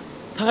要了，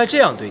他还这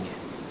样对你，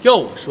要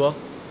我说，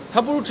还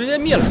不如直接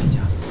灭了厉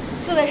家。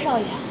四位少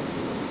爷，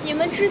你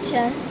们之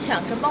前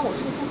抢着帮我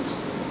出风头，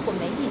我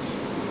没意见。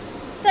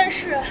但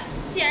是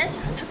既然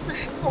想让他自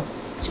食恶果，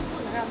就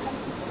不能让他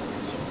死得那么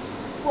轻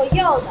易。我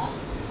要的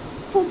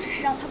不只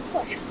是让他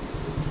破产，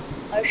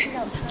而是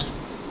让他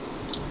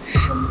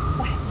身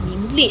败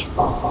名裂。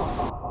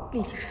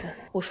厉景深，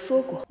我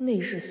说过，那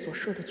日所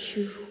受的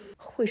屈辱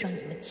会让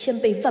你们千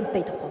倍万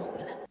倍的还回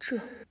来，这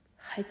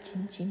还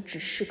仅仅只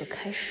是个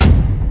开始。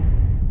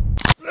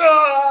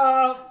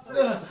儿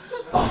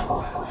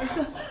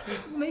子，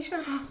没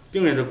事吧？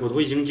病人的骨头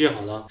已经接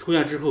好了，出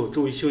院之后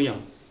注意休养。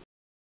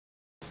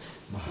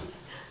妈，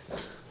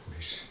没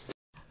事。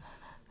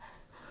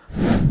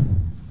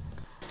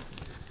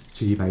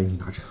这100亿你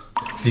拿着，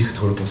立刻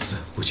投入公司，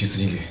补齐资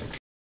金链。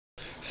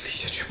厉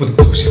家绝不能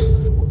倒下。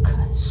我看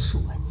苏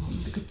婉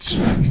宁那个贱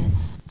人，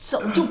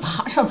早就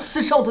爬上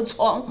四少的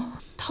床，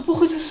她不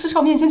会在四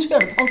少面前吹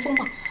耳旁风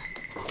吧？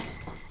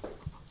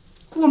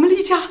我们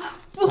厉家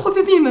不会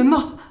被灭门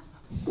吗？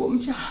我们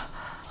家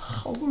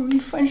好不容易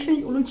翻身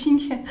有了今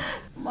天，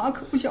妈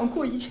可不想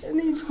过以前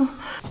那种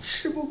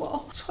吃不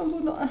饱穿不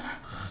暖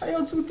还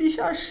要住地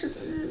下室的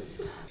日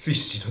子。厉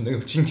氏集团能有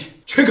今天，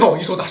全靠我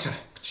一手打下来，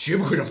绝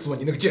不会让苏婉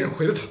宁那个贱人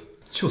毁了他。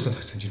就算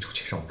他曾经出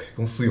钱让我开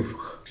公司又如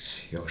何？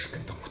谁要是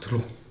敢挡我的路，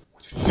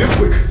我就绝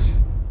不会客气。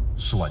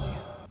苏婉宁，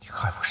你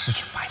害我失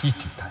去100亿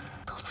订单，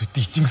得罪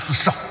帝京4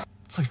少，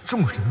在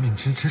众人面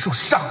前承受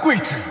下跪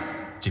之辱，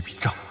这笔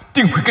账我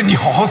定会跟你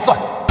好好算。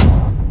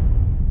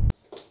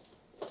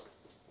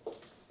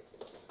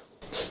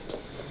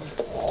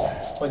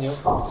婉宁，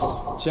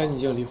既然你已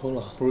经离婚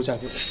了，不如嫁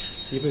给我，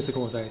一辈子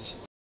跟我在一起，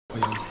我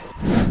养你。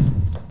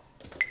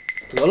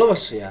得了吧，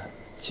石岩，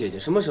姐姐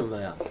什么身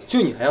份呀？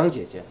就你还养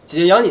姐姐，姐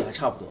姐养你还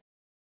差不多。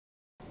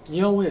你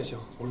养我也行，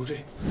我入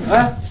赘。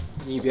哎，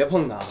你别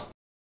碰她。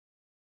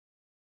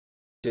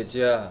姐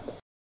姐，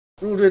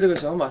入赘这个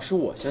想法是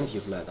我先提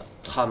出来的，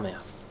他们呀，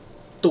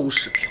都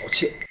是剽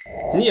窃。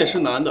你也是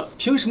男的，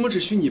凭什么只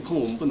许你碰，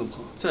我们不能碰？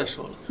再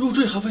说了，入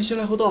赘还分先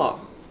来后到啊！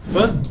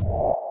滚！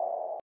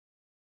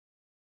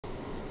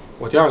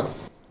我第二个，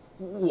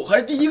我还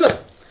是第一个。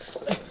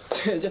哎，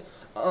姐姐，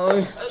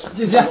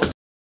姐姐，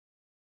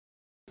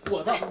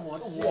我的，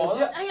姐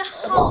姐。哎呀，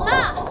好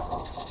了。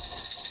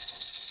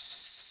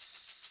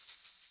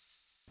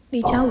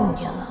离家5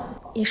年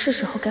了，也是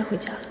时候该回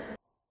家了。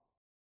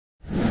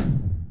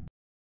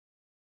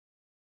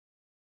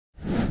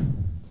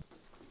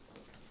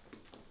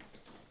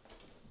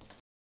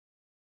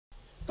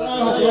大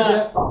家好，谢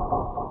谢。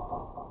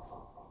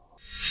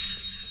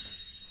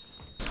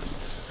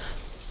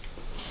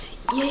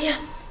爷爷，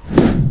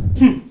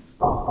哼，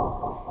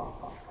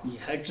你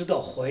还知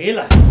道回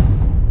来？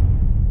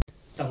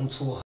当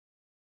初啊，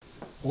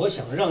我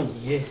想让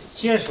你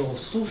接手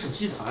苏氏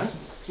集团，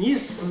你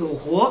死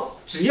活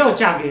只要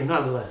嫁给那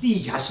个厉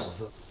家小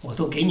子，我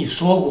都给你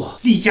说过，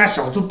厉家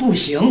小子不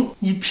行，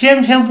你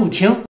偏偏不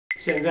听。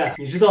现在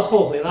你知道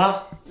后悔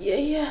了？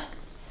爷爷，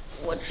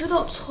我知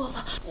道错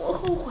了，我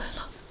后悔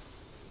了。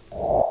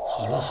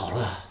好了好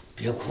了，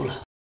别哭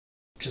了，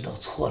知道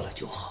错了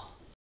就好。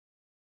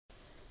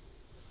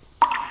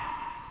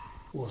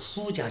我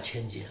苏家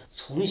千金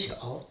从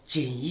小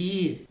锦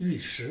衣玉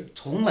食，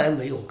从来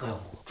没有干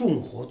过重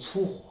活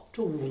粗活。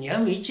这5年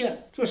没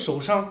见，这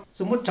手上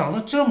怎么长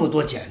了这么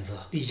多茧子？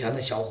厉家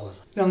那小伙子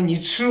让你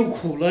吃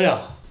苦了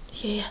呀！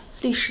爷爷，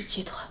厉氏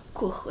集团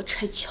过河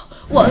拆桥，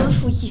忘恩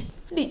负义，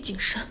厉景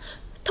深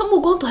他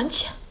目光短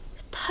浅，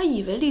他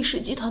以为厉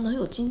氏集团能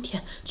有今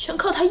天，全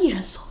靠他一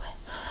人所为。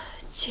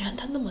既然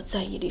他那么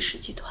在意厉氏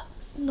集团，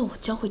那我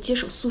将会接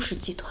手苏氏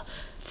集团，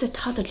在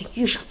他的领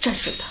域上战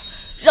胜他，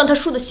让他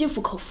输得心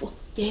服口服。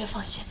爷爷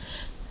放心，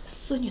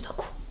孙女的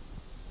苦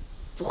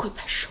不会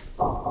白受。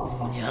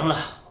 5年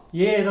了，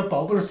爷爷的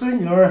宝贝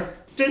孙女儿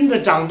真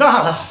的长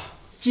大了。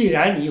既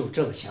然你有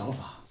这个想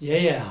法，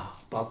爷爷啊，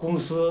把公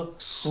司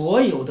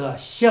所有的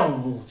项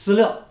目资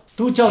料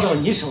都交到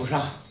你手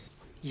上。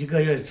1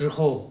个月之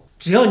后，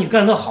只要你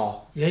干得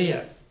好，爷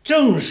爷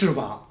正式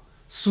把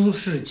苏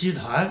氏集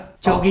团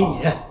交给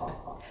你。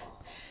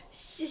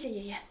谢谢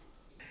爷爷。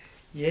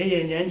爷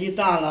爷年纪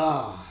大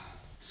了，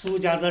苏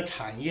家的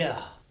产业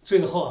啊，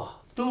最后啊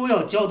都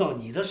要交到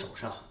你的手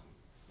上。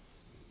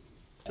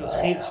这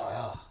黑卡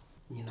呀，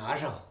你拿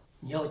上，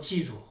你要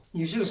记住，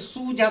你是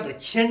苏家的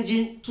千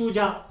金，苏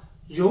家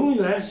永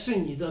远是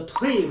你的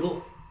退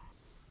路。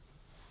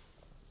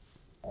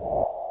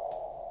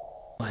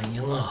婉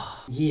宁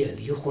啊，你也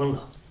离婚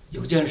了，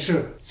有件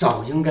事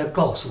早应该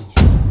告诉你。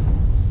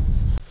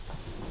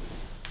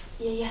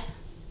爷爷，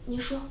您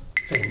说。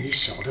 在你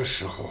小的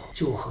时候，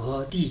就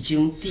和帝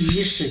京第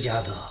1世家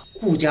的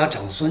顾家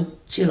长孙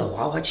结了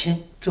娃娃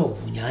亲。这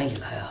5年以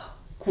来啊，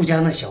顾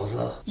家那小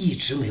子一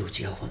直没有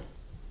结婚，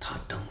他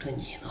等着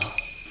你呢。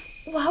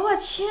娃娃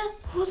亲，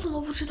我怎么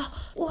不知道？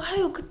我还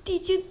有个帝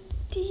京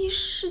第一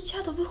世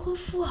家的未婚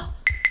夫啊！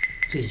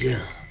最近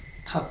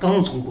他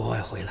刚从国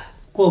外回来，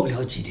过不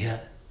了几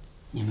天，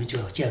你们就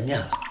要见面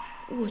了。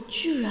我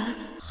居然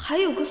还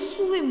有个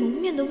素未谋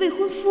面的未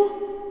婚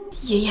夫！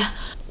爷爷，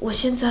我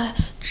现在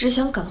只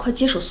想赶快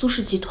接手苏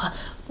氏集团，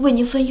为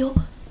您分忧，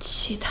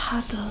其他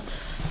的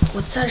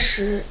我暂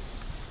时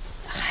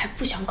还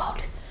不想考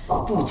虑。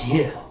不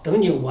急，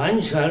等你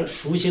完全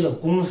熟悉了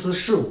公司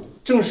事务，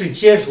正式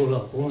接手了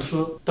公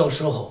司，到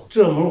时候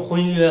这门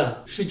婚约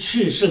是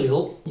去是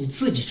留，你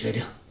自己决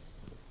定。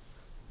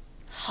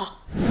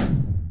好。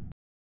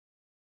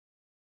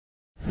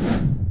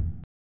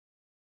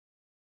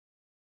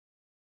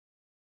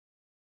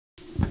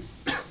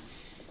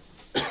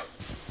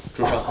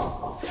主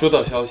上，收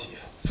到消息，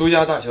苏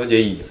家大小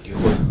姐已经离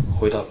婚，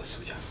回到了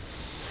苏家。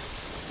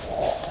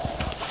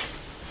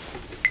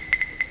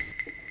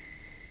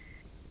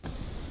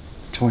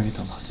终于等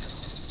到你了，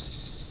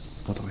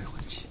我的未婚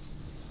妻。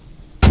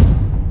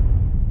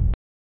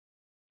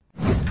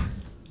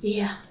爷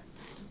爷，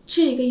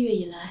这个月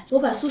以来，我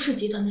把苏氏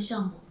集团的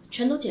项目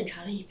全都检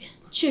查了一遍，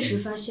确实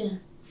发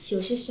现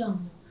有些项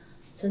目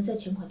存在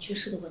钱款缺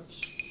失的问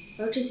题，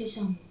而这些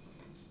项目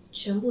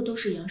全部都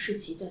是杨世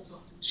奇在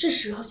做，是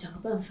时候想个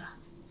办法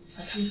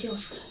把他们调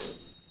出来。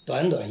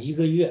短短1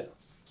个月，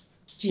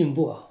进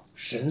步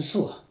神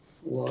速啊！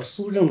我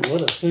苏振国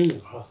的孙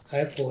女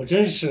还果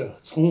真是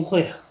聪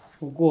慧啊。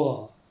不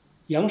过，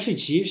杨世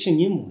奇是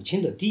你母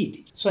亲的弟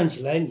弟，算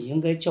起来你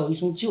应该叫一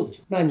声舅舅。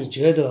那你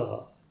觉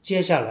得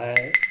接下来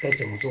该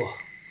怎么做？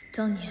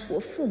当年我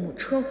父母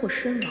车祸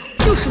身亡，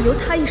就是由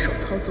他一手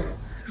操纵。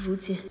如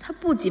今他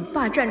不仅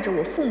霸占着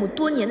我父母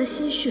多年的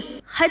心血，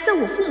还在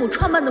我父母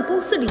创办的公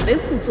司里为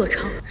虎作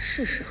伥，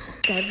是时候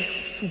该为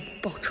我父母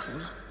报仇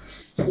了。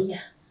爷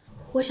爷，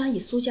我想以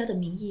苏家的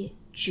名义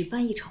举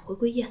办一场回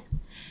归宴，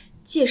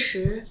届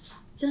时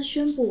将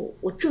宣布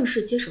我正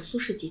式接手苏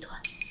氏集团。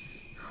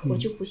我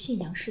就不信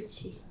杨世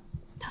奇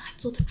他还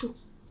坐得住。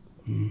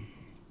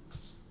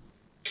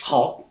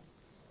好，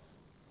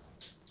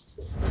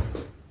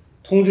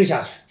通知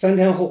下去，3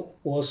天后，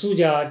我苏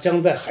家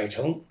将在海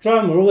城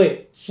专门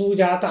为苏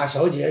家大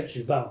小姐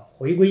举办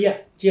回归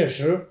宴。届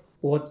时，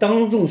我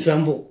当众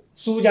宣布，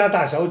苏家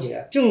大小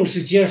姐正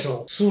式接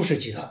手苏氏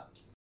集团。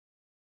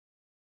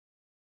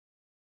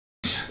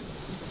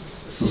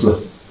思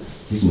思，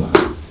你怎么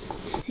来了？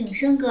景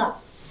深哥，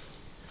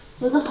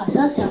我有个好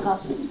消息要告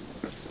诉你。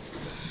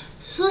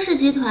苏氏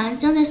集团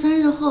将在3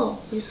日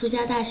后为苏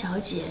家大小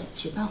姐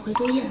举办回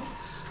归宴，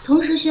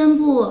同时宣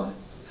布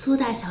苏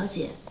大小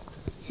姐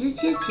直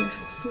接接手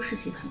苏氏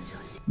集团的消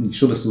息。你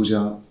说的苏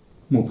家，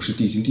莫不是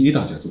帝京第一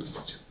大家族的苏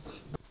家？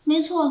没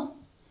错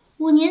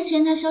，5年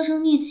前她销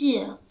声匿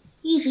迹，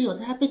一直有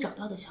她被找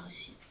到的消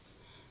息，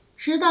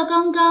直到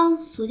刚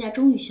刚苏家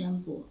终于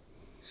宣布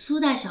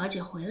苏大小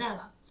姐回来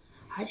了，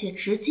而且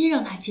直接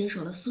让她接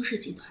手了苏氏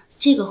集团。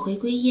这个回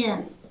归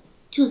宴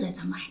就在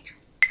咱们海城。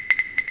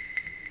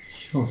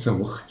要在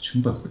我海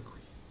城办回归？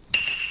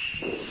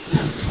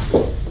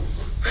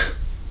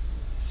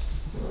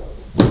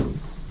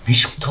没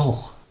想到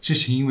啊，之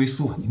前因为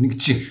苏婉宁那个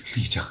贱人，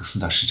厉家和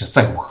4大世家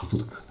再无合作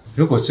的可能。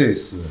如果这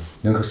次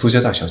能和苏家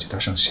大小姐搭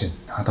上线，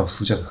拿到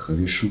苏家的合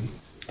约书，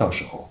到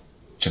时候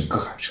整个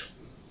海城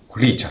我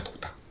厉家独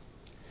大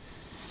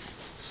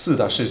，4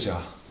大世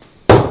家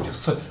就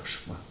算得了什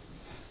么？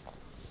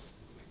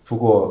不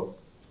过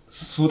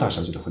苏大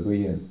小姐的回归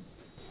宴，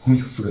我们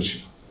有资格去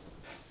吗？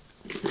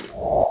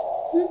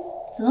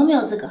怎么没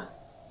有资格？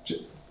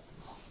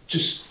这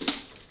是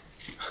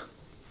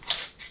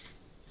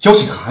邀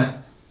请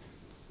函，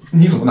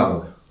你怎么拿到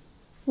的？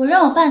我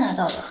让我爸拿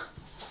到的。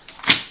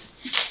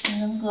景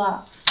深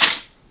哥，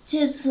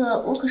这次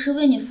我可是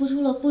为你付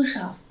出了不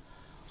少。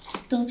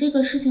等这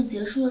个事情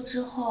结束了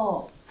之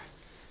后，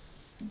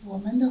我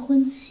们的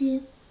婚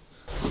期……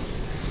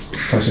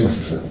放心吧，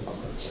思思，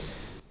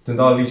等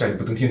到厉家一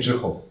步登天之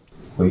后，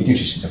我一定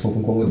是沈家风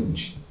风光光的迎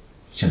娶，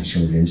让你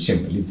成为人人羡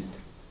慕的厉子。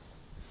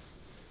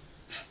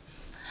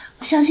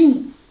我相信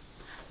你。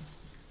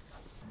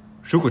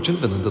如果真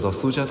的能得到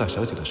苏家大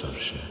小姐的赏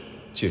识，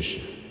届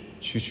时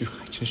区区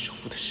海城首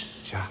富的沈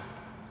家，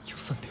又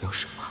算得了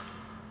什么？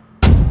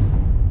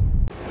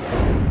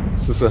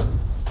思思，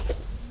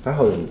还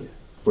好有你，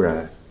不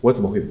然我怎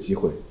么会有机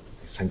会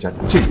参加这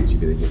种级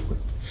别的宴会？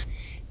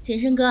景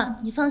深哥，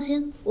你放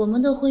心，我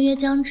们的婚约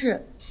将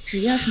至，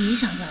只要是你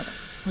想要的，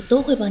我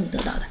都会帮你得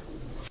到的。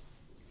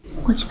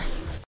过去吧。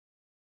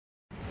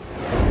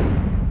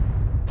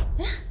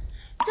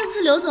这不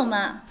是刘总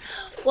吗？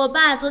我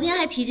爸昨天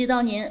还提及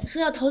到您，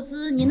说要投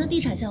资您的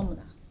地产项目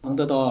呢。能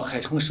得到海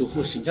城首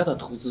富沈家的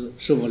投资，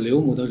是我刘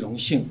母的荣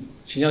幸。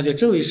沈小姐，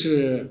这位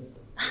是？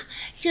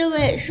这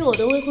位是我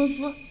的未婚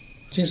夫。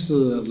真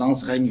是郎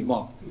才女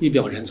貌，一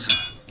表人才。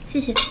谢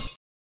谢。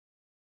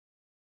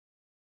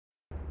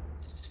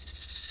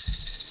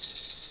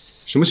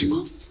什么情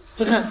况？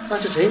快看，那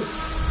是谁？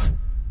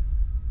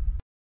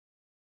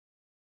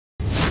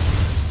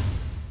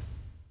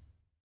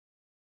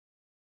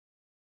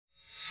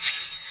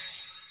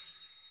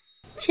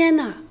天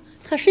哪，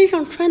他身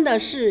上穿的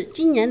是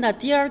今年的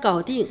第2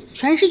搞定，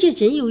全世界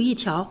仅有1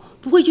条，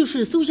不会就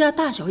是苏家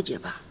大小姐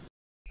吧？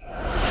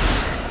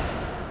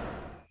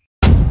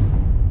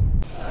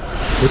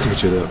我怎么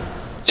觉得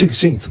这个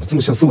身影怎么这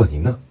么像苏婉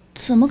宁呢？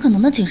怎么可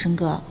能呢，景深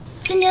哥？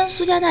今天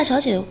苏家大小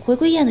姐回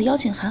归宴的邀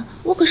请函，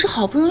我可是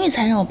好不容易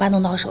才让我搬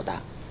弄到手的，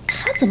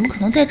她怎么可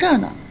能在这儿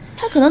呢？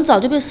她可能早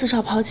就被4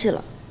少抛弃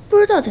了，不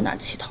知道在哪儿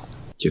乞讨呢。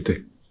也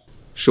对，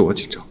是我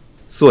紧张。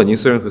苏婉宁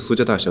虽然和苏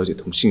家大小姐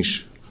同姓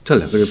氏，但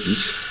2个人比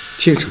起来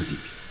天差地别。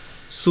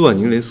苏婉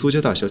宁连苏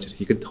家大小姐的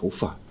一根头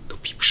发都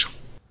比不上。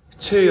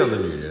这样的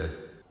女人，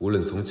无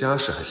论从家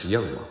世还是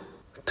样貌，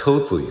都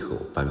足以和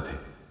我般配。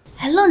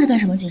还愣着干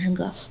什么，景深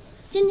哥？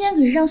今天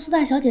可是让苏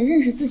大小姐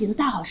认识自己的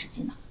大好时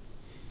机呢。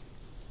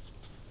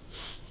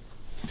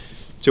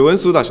久闻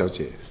苏大小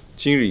姐，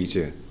今日一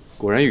见，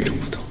果然与众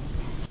不同。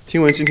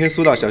听闻今天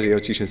苏大小姐要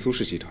继承苏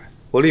氏集团，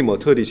我厉某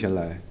特地前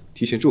来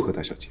提前祝贺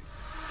大小姐。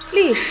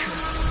厉氏，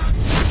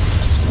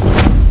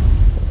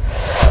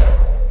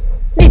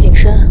厉景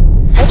深，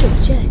好久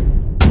不见呀！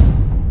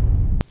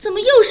怎么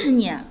又是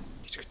你？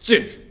你这个贱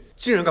人，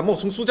竟然敢冒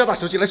充苏家大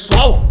小姐来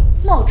耍我！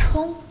冒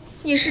充？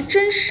你是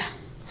真傻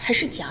还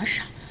是假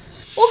傻？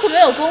我可没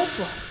有功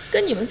夫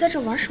跟你们在这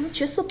玩什么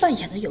角色扮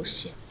演的游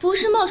戏。不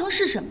是冒充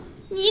是什么？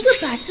你一个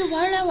把戏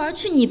玩来玩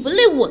去，你不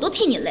累我都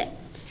替你累。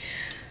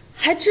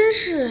还真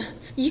是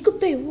一个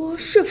被窝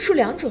睡不出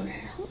2种人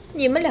啊！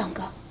你们2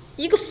个，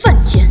一个犯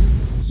贱，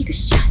一个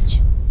下贱。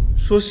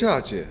说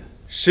下贱，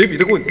谁比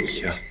得过你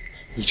呀？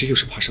你这又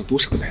是爬上多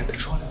少个男人的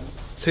床，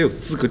才有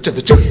资格站在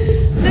这儿？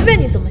随便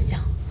你怎么想，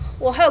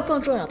我还有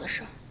更重要的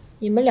事儿。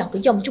你们2个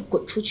要么就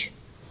滚出去，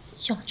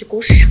要么就给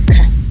我闪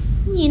开。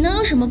你能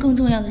有什么更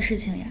重要的事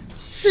情呀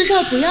？4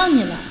少不要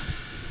你了，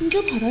你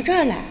就跑到这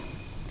儿来，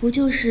不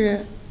就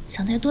是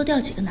想再多钓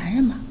几个男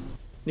人吗？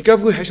你该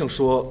不会还想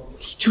说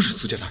你就是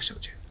苏家大小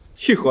姐？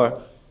一会儿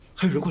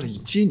还有人过来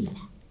迎接你吗？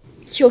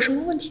有什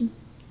么问题吗？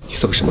你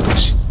算个什么东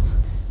西？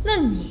那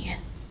你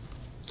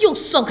又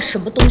算个什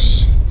么东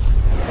西？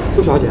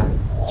苏小姐，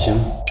请。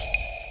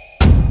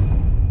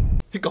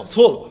你搞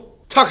错了吧？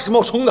她可是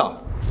冒充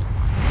的。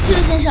这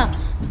位先生，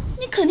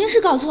你肯定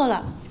是搞错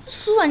了。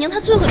苏婉宁她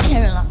最会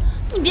骗人了，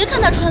你别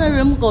看她穿的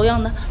人模狗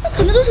样的，那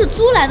肯定都是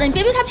租来的，你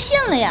别被她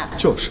骗了呀。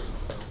就是。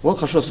我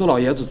可是苏老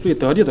爷子最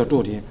得力的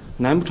助理，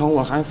难不成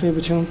我还分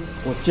不清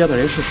我接的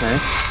人是谁？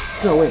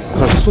这位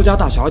可是苏家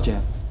大小姐，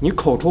你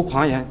口出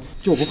狂言，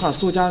就不怕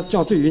苏家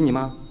降罪于你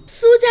吗？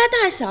苏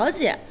家大小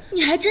姐，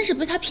你还真是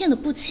被她骗得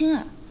不轻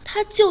啊！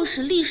她就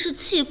是厉氏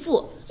弃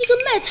妇，一个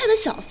卖菜的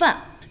小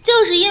贩，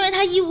就是因为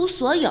她一无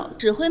所有，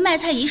只会卖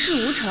菜一事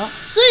无成，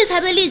所以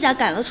才被厉家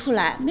赶了出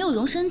来，没有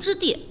容身之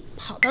地，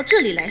跑到这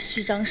里来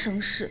虚张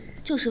声势，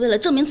就是为了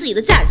证明自己的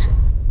价值。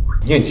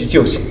我念及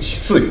旧情，喜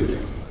似原谅。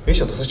没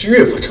想到他却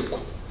越发猖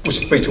狂，不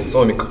仅背着我在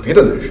外面搞别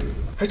的男人，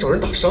还找人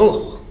打伤了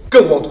我，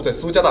更妄图在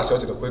苏家大小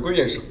姐的回归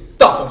宴上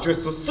大放厥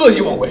词，肆意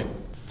妄为。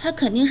他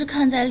肯定是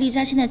看在厉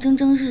家现在蒸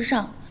蒸日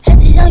上，还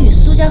即将与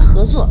苏家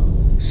合作，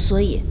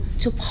所以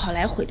就跑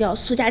来毁掉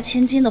苏家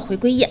千金的回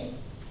归宴。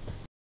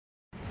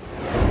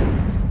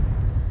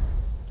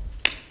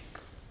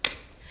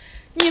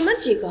你们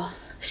几个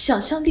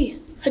想象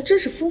力还真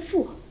是丰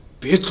富啊！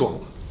别装了，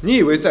你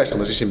以为在场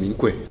的这些名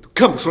贵都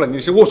看不出来你那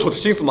些龌龊的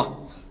心思吗？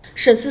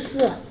沈思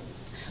思，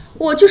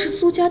我就是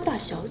苏家大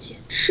小姐，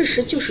事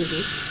实就是如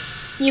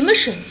此。你们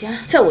沈家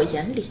在我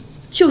眼里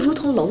就如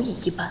同蝼蚁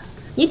一般，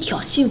你挑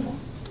衅我，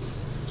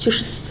就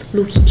是死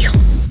路一条。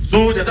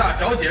苏家大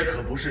小姐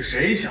可不是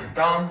谁想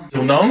当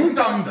就能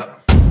当的。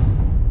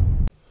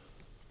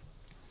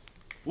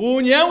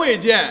5年未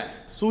见，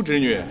苏侄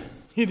女，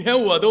你连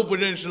我都不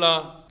认识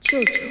了？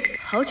舅舅，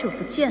好久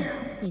不见啊！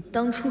你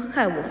当初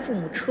害我父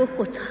母车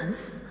祸惨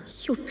死，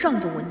又仗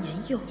着我年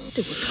幼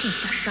对我痛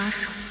下杀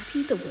手，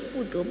逼得我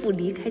不得不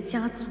离开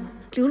家族，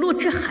流落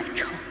至海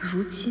城。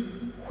如今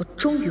我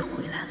终于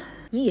回来了，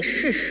你也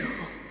是时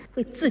候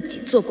为自己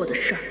做过的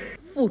事儿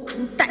付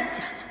出代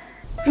价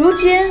了。如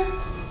今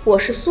我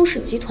是苏氏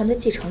集团的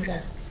继承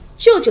人，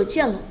舅舅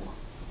见了我，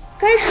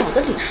该少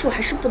的礼数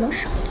还是不能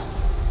少的，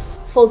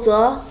否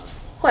则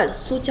坏了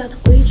苏家的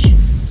规矩。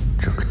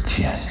这个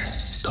贱人，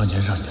当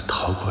年让你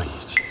逃过一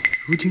劫，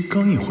如今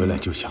刚一回来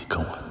就想跟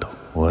我斗，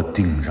我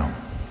定让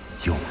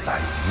有来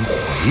无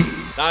回。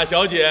大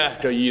小姐，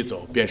这一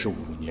走便是5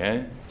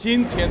年，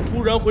今天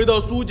突然回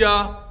到苏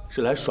家，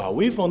是来耍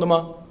威风的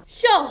吗？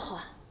笑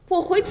话，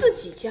我回自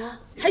己家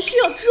还需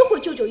要知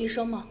会舅舅一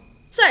声吗？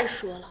再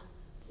说了，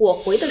我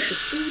回的是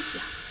苏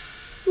家，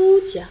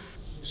苏家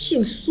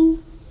姓苏，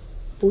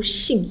不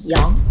姓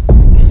杨。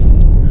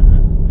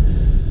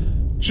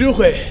知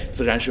会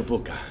自然是不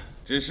敢，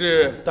只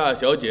是大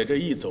小姐这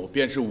一走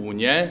便是5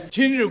年，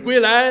今日归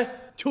来，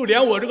就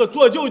连我这个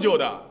做舅舅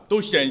的都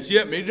险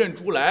些没认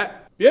出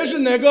来，别是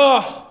哪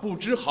个不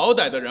知好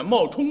歹的人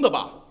冒充的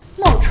吧？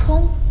冒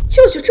充？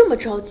舅舅这么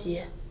着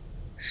急，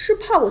是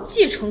怕我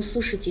继承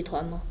苏氏集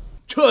团吗？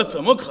这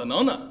怎么可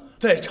能呢？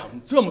在场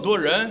这么多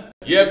人，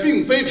也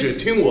并非只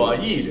听我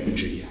一人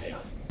之言呀。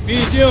毕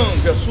竟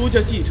这苏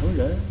家继承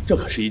人，这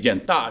可是一件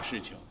大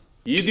事情，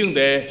一定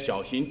得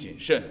小心谨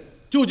慎。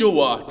救救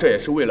我，这也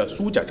是为了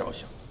苏家着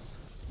想。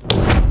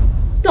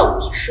到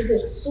底是为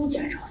了苏家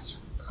着想，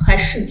还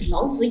是你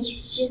狼子野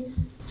心，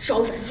招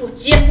软若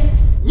奸？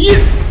你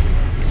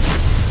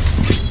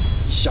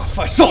下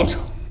犯上者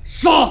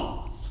杀！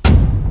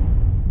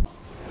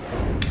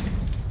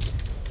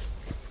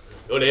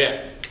琉璃，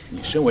你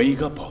身为一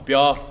个保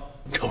镖，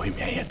这未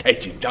免也太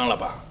紧张了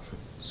吧？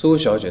苏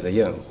小姐的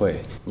宴会，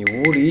你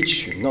无理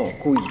取闹，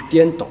故意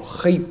颠倒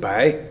黑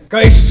白，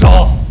该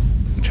杀！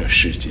这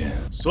世间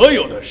所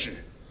有的事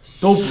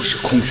都不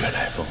是空穴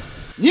来风。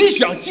你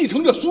想继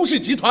承这苏氏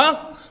集团，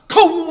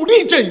靠武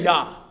力镇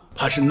压，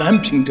怕是难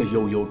平这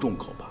悠悠众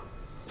口吧？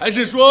还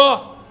是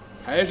说，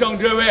台上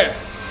这位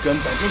根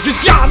本就是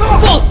假的？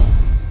放肆！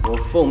我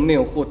奉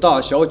命护大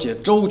小姐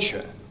周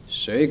全，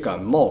谁敢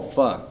冒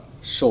犯，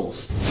受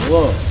死！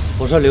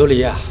我说琉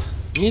璃啊，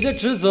你的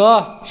职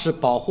责是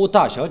保护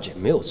大小姐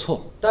没有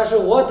错，但是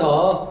我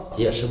等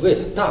也是为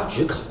了大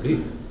局考虑，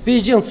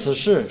毕竟此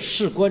事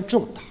事关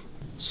重大，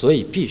所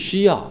以必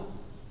须要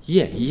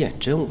验一验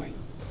真伪。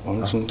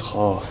王宗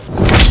涛，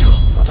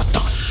我的大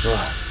哥，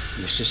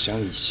你是想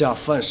以下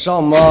犯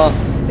上吗？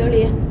琉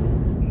璃，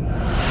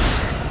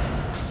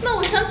那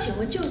我想请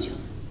问舅舅，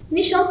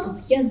你想怎么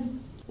验呢？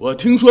我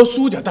听说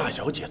苏家大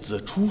小姐自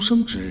出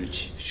生之日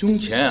起，胸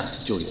前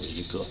就有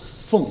一个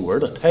凤纹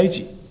的胎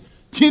记，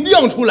你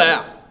亮出来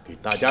啊，给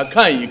大家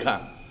看一看，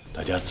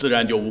大家自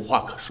然就无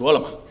话可说了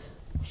嘛。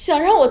想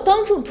让我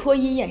当众脱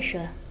衣验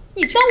身，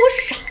你当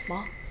我傻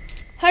吗？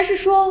还是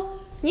说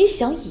你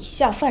想以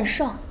下犯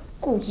上，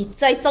故意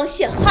栽赃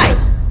陷害呢？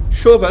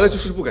说白了就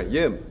是不敢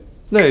验嘛，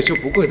那也就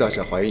不怪大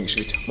家怀疑你是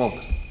个假冒的，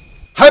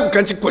还不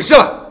赶紧滚下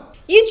来！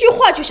一句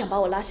话就想把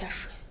我拉下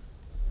水，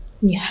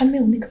你还没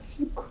有那个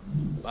资格。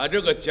把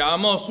这个假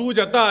冒苏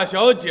家大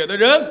小姐的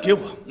人给我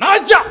拿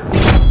下！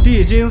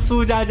帝君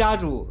苏家家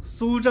主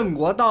苏正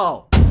国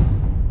到。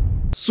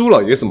苏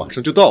老爷子马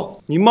上就到了，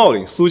你冒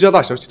领苏家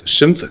大小姐的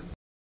身份，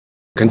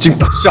赶紧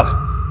打下来，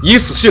以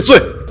死谢罪。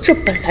这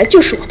本来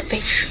就是我的位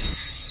置，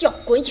要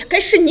滚也该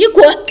是你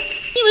滚。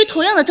因为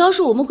同样的招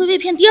数我们会被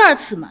骗第二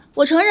次嘛。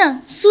我承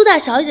认苏大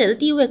小姐的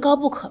地位高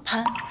不可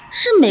攀，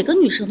是每个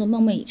女生都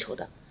梦寐以求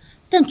的，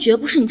但绝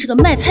不是你这个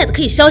卖菜的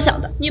可以肖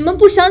想的。你们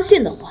不相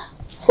信的话，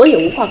我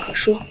也无话可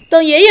说。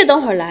等爷爷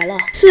等会儿来了，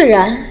自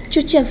然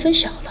就见分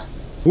晓了。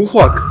无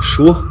话可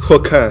说，我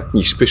看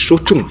你是被说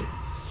中了，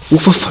无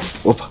法反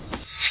驳吧。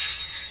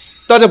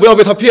大家不要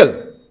被他骗了，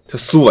他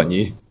苏婉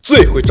宁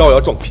最会招摇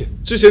撞骗，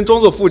之前装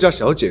作富家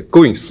小姐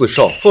勾引四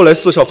少，后来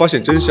四少发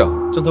现真相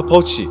将她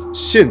抛弃，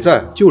现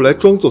在又来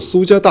装作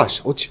苏家大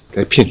小姐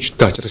来骗取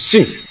大家的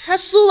信任。她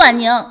苏婉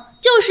宁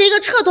就是一个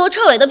彻头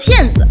彻尾的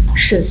骗子。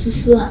沈思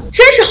思，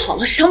真是好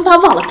了伤疤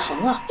忘了疼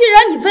啊！既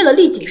然你为了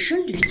厉景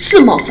深屡次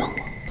冒犯我，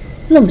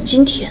那么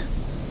今天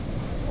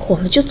我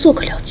们就做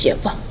个了结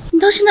吧。你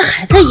到现在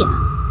还在演？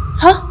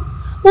好，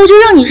我就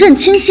让你认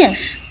清现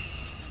实。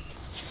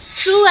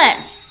诸位，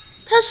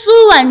她苏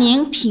婉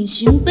宁品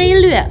行卑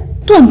劣，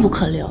断不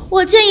可留。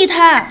我建议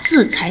她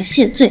自裁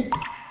谢罪。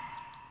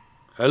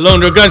还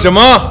愣着干什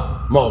么？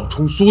冒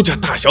充苏家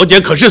大小姐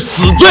可是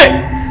死罪，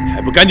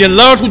还不赶紧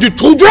拉出去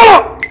处决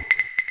了！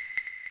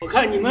我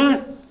看你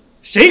们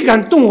谁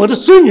敢动我的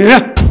孙女？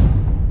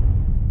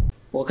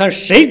我看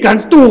谁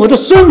敢动我的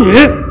孙女！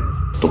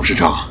董事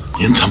长，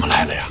您怎么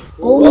来了呀？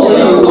恭喜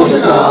董事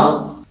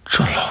长！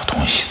这老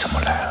东西怎么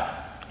来了？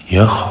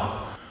也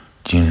好，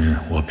今日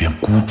我便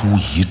孤注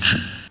一掷，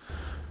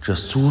这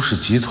苏氏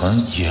集团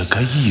也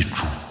该易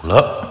主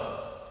了。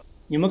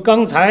你们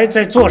刚才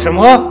在做什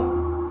么？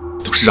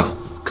董事长，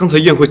刚才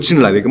宴会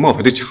进来了一个冒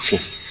牌的假货，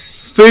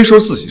非说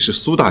自己是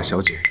苏大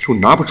小姐，又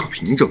拿不出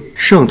凭证，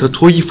让她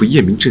脱衣服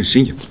验明正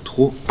身也不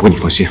脱。不过你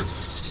放心，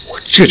我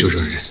这就让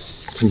人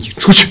把她撵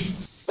出去。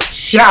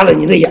瞎了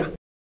你的眼！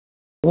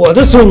我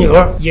的孙女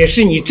儿也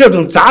是你这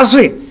种杂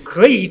碎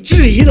可以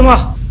质疑的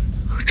吗？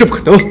这不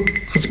可能，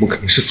她怎么可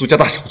能是苏家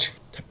大小姐？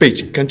她背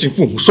井干净，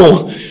父母双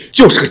亡，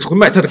就是个只会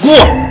卖菜的孤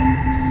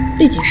儿。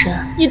厉景深，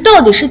你到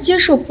底是接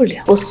受不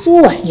了我苏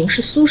婉宁是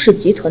苏氏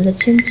集团的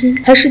千金，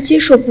还是接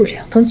受不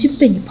了曾经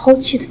被你抛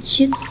弃的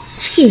妻子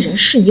竟然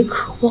是你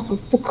可望而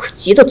不可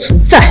及的存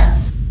在？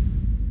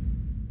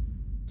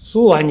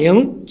苏婉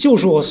宁就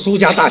是我苏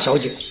家大小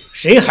姐，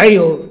谁还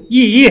有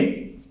异议？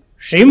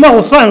谁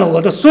冒犯了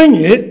我的孙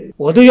女，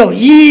我都要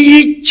一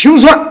一清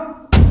算。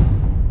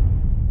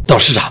董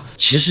事长，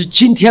其实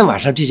今天晚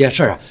上这件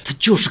事啊，它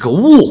就是个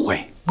误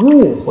会。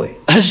误会？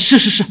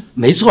是，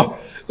没错。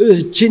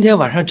今天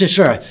晚上这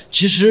事儿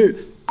其实，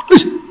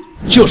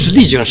就是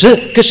厉景深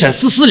跟沈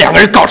思思两个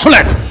人搞出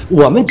来的，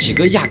我们几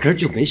个压根儿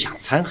就没想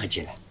掺和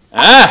进来。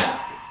哎，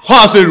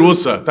话虽如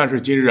此，但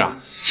是今日啊，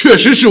确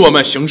实是我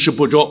们行事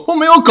不周，我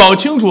没有搞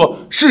清楚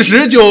事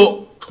实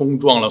就冲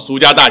撞了苏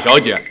家大小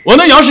姐。我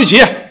呢，杨世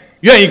奇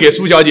愿意给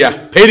苏小姐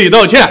赔礼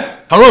道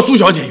歉。倘若苏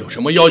小姐有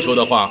什么要求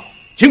的话，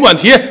尽管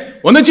提，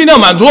我能尽量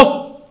满足，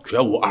绝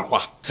无二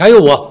话。还有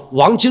我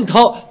王京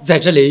涛在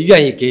这里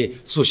愿意给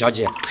苏小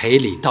姐赔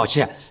礼道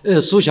歉。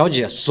苏小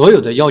姐所有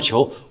的要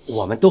求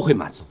我们都会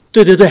满足。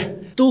对，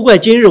都怪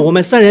今日我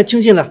们3人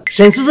听信了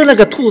沈思思那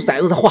个兔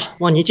崽子的话，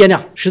望您见谅，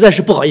实在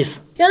是不好意思。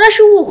原来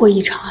是误会一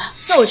场啊，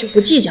那我就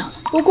不计较了。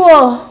不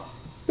过，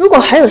如果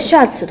还有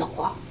下次的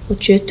话，我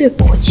绝对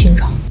不会轻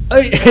饶。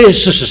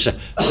是。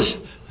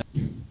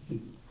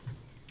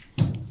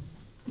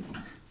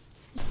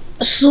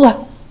苏婉，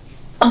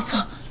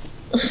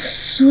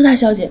苏大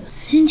小姐，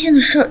今天的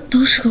事儿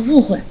都是个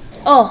误会。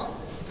哦，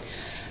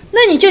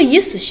那你就以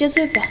死谢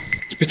罪吧。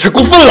你别太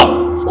过分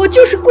了！我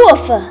就是过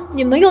分，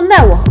你们又奈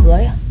我何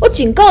呀？我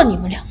警告你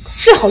们2个，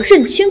最好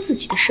认清自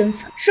己的身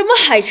份。什么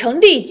海城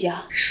厉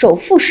家、首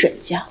富沈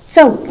家，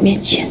在我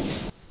面前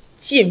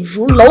尽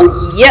如蝼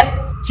蚁。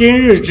今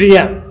日之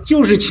宴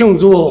就是庆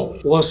祝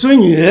我孙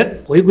女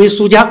回归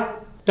苏家，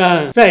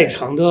但在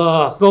场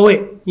的各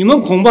位，你们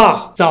恐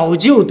怕早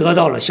就得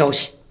到了消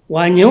息。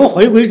婉宁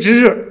回归之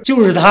日，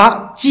就是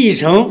她继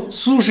承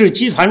苏氏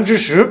集团之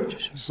时，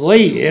所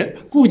以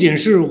不仅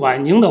是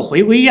婉宁的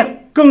回归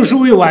宴，更是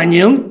为婉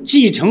宁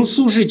继承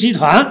苏氏集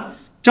团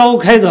召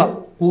开的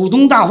股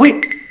东大会。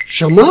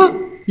什么？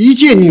一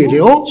介女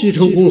流继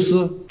承公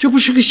司，这不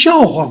是个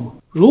笑话吗？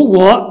如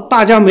果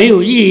大家没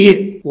有异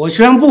议，我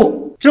宣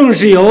布正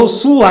式由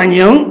苏婉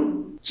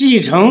宁继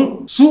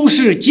承苏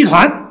氏集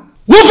团。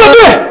我反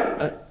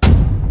对！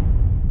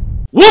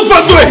我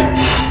反对！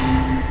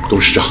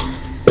董事长，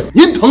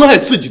您疼爱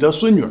自己的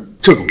孙女儿，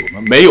这个我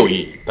们没有异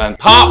议，但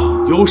她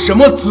有什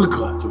么资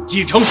格就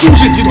继承苏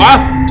氏集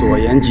团？所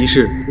言极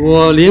是。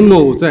我林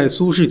某在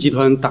苏氏集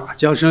团打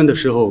江山的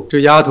时候，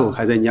这丫头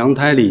还在娘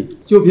胎里，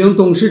就凭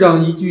董事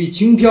长一句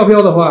轻飘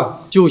飘的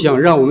话，就想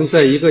让我们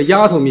在一个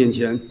丫头面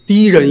前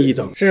低人一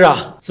等。是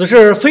啊，此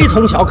事非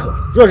同小可。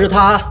若是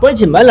她关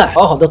起门来，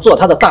好好的做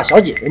她的大小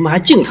姐，我们还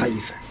敬她一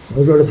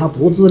分。若是她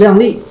不自量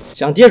力，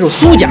想接手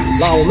苏家，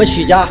那我们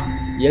许家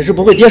也是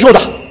不会接受的。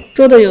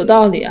说的有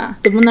道理啊，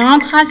怎么能让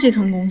他继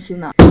承公司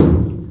呢？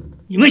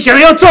你们想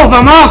要造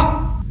反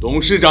吗？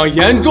董事长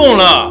言重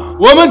了，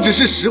我们只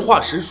是实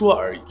话实说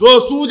而已。做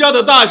苏家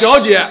的大小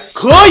姐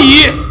可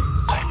以，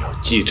但要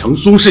继承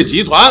苏氏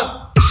集团，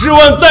试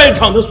问在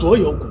场的所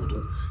有股东，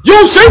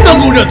有谁能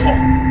够认同？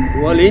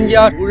我林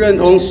家不认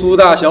同苏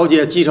大小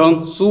姐继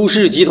承苏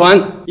氏集团。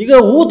一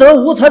个无德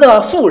无才的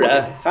妇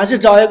人，还是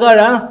找一个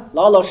人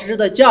老老实实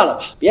的嫁了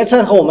吧，别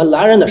掺和我们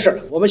男人的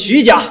事。我们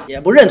徐家也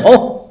不认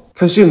同。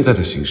看现在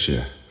的形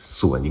势，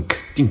苏婉宁肯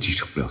定继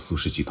承不了苏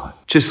氏集团。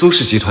这苏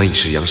氏集团已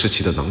是杨世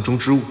奇的囊中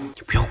之物，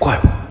你不要怪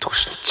我，都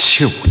是你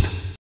欠我的。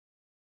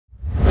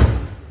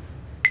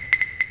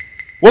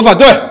我反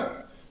对，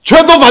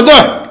全都反对，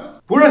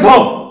不认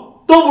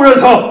同，都不认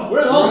同，不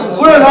认同，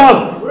不认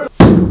同。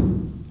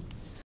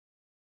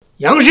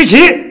杨世奇，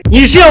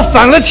你是要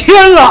反了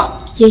天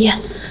了！爷爷，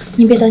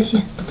您别担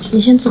心，你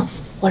先坐，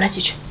我来解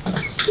决。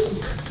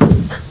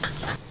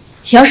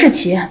杨世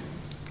奇，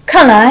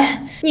看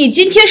来你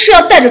今天是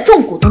要带着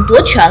众股东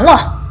夺权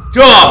了。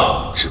这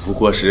只不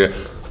过是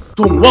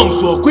众望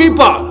所归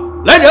罢了。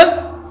来人！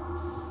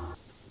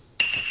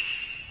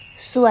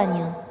苏婉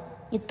宁，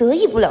你得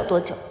意不了多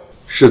久。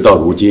事到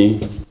如今，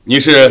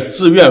你是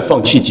自愿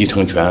放弃继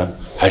承权，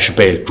还是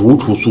被逐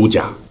出苏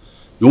家，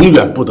永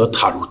远不得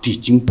踏入帝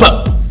京半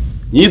步？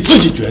你自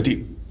己决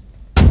定。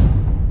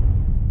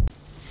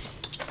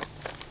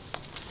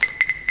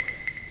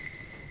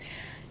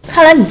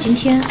看来你今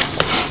天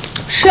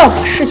是要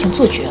把事情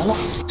做绝了。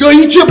这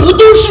一切不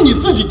都是你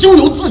自己咎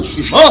由自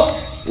取吗？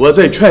我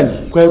再劝你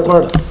乖乖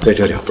的在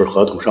这2份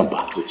合同上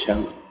把字签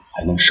了，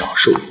还能少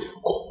受一点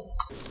苦。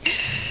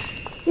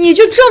你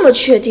就这么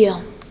确定？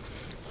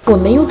我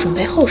没有准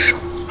备后手。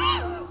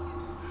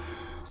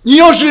你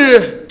要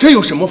是真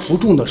有什么服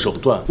众的手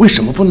段，为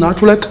什么不拿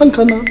出来看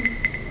看呢？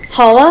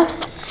好啊，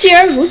既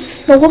然如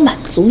此，那我满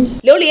足你。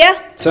琉璃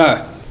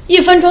在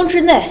，1分钟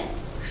之内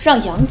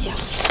让杨家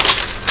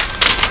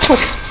破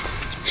产。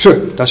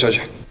是大小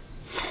姐。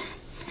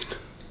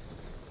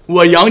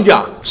我杨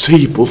家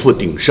虽不复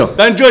鼎盛，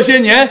但这些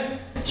年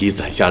积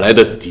攒下来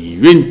的底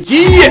蕴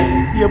基业，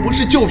也不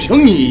是就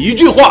凭你一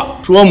句话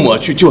说抹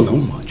去就能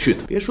抹去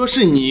的。别说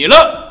是你了，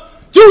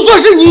就算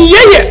是你爷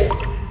爷，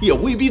也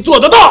未必做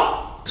得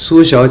到。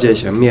苏小姐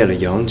想灭了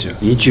杨家，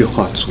一句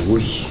话足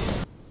矣。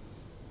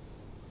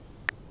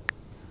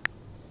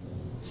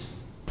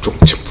装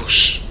腔作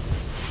势，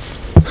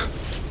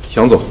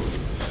杨总，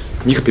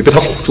你可别被他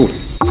唬住了。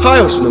他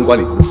要是能管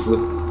理公司，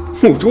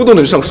母猪都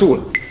能上树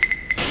了。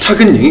他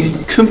跟您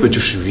根本就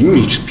是云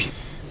泥之别，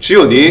只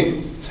有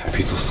您才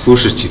配做苏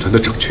氏集团的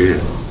掌权人。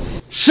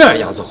是啊，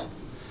杨总，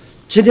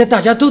今天大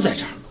家都在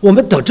这儿，我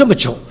们等这么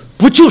久，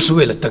不就是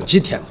为了等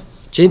今天吗？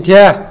今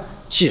天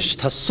既是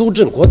他苏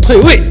振国退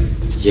位，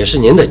也是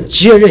您的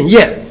接任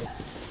宴，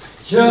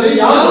请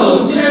杨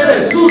总接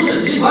任苏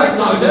氏集团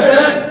掌权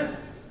人。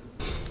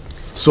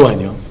苏婉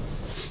宁，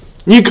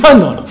你看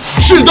到了，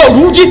事到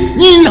如今，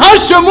你拿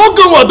什么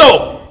跟我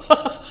斗？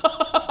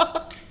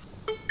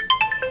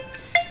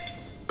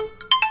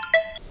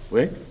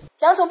喂，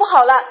杨总不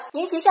好了，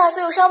您旗下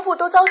所有商铺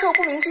都遭受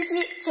不明狙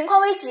击，情况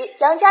危急，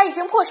杨家已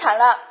经破产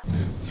了。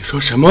你说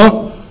什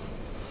么？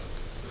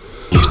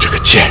你这个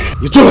贱人，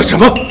你做了什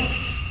么？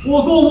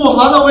我顾慕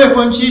寒的未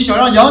婚妻想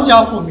让杨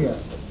家覆灭，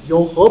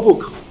有何不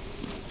可？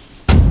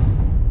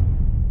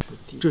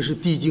这是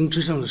帝京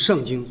之上的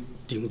上京，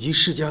顶级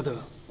世家的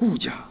顾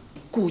家。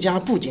顾家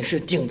不仅是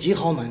顶级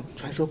豪门，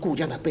传说顾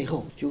家的背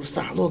后有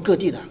洒落各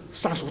地的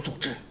杀手组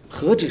织，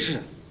何止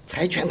是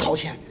财权掏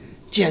钱，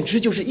简直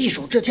就是一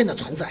手遮天的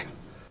存在。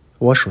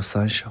我数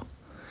3声，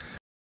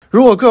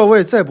如果各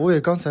位再不为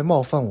刚才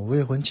冒犯我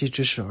未婚妻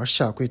之事而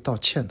下跪道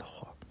歉的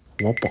话，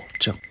我保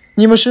证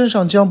你们身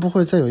上将不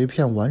会再有一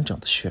片完整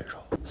的血肉。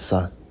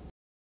3、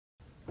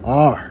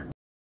2。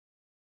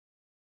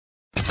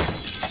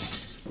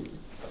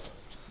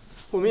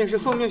我们也是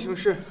奉命行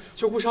事，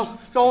求顾少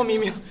饶我冥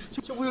冥，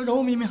求顾少饶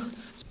我冥冥。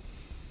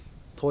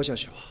拖下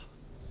去吧，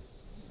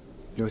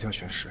留条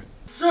悬尸。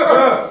是。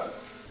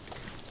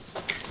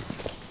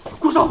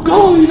顾少饶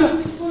我冥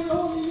冥，饶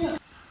我冥冥。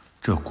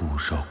这顾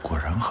少果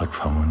然和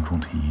传闻中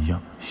的一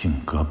样，性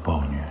格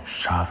暴虐，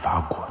杀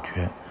伐果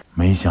决。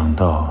没想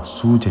到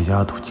苏家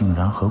丫头竟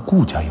然和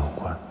顾家有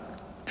关，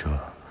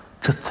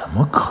这怎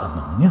么可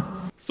能呀？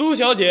苏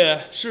小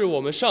姐是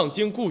我们上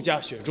京顾家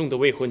选中的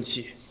未婚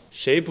妻。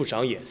谁不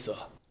长眼色，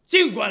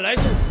尽管来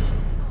送死！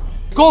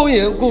勾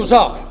引顾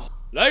少，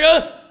来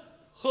人，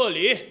贺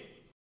礼！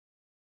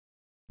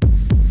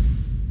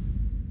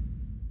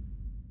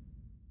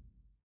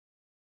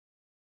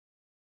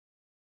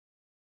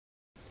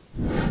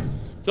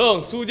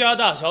赠苏家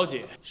大小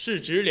姐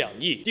市值2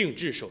亿定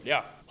制手链，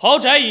豪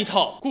宅1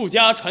套，顾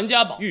家传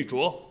家宝玉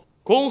镯。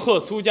恭贺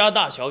苏家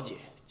大小姐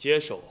接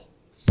手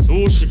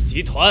苏氏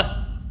集团。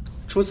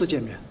初次见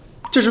面，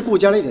这是顾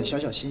家的一点小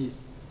小心意。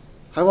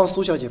还望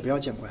苏小姐不要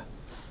见怪，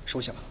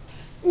收下吧。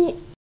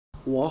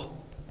我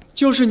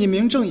就是你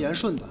名正言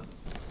顺的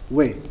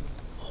未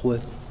婚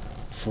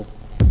夫。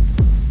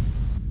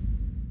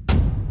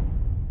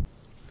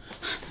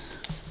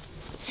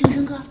景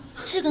深哥，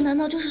这个难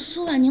道就是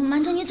苏婉宁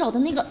瞒着你找的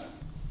那个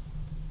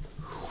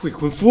未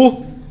婚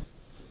夫？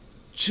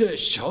这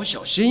小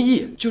小心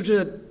意，就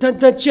这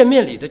单见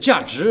面礼的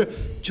价值，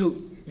就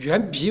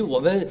远比我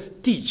们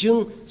帝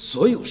京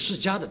所有世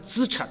家的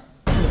资产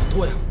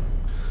多呀！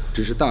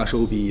只是大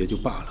手笔也就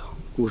罢了，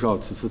顾少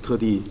此次特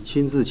地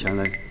亲自前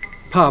来，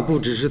怕不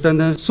只是单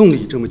单送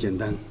礼这么简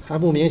单。还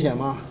不明显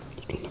吗？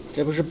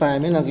这不是摆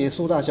明了给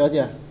苏大小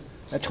姐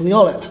来撑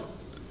腰来了。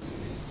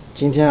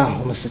今天啊，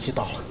我们死期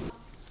到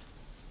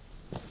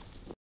了。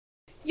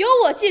由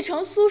我继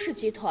承苏氏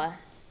集团，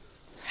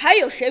还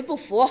有谁不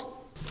服？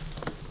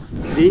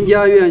林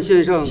家院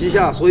线上旗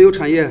下所有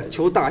产业，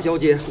求大小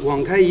姐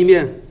网开一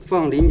面，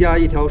放林家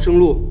一条生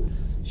路。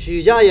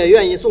许家也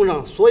愿意送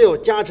上所有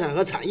家产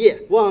和产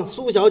业，望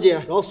苏小姐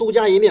饶苏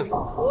家一命。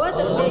我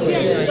等也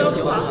愿意交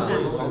出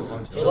房产，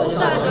求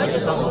大小姐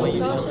放我一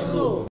条生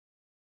路。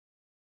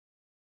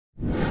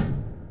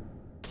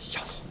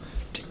丫头，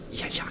这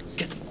眼下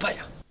该怎么办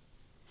呀？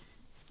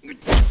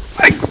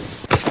哎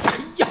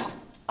呀，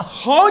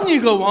好你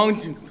个王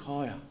景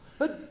涛呀！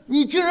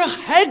你竟然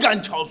还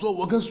敢挑唆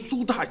我跟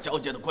苏大小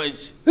姐的关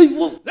系！哎，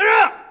来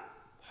人，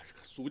把这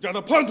个苏家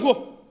的叛徒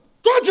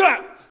抓起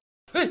来！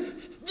哎，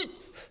你。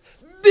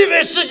别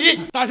为是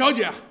你，大小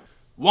姐，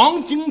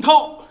王景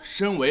涛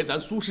身为咱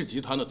苏氏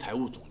集团的财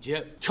务总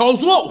监，挑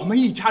唆我们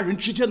一家人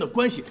之间的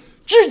关系，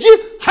至今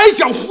还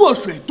想祸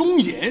水东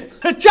引，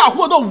还嫁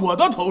祸到我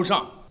的头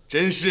上，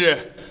真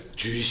是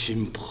居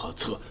心叵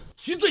测，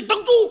其罪当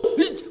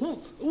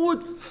诛。我，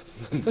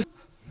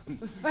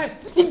哎，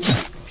你，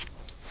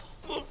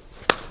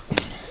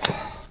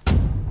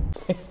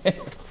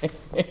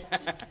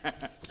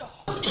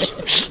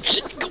是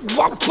这个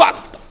王八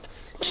蛋！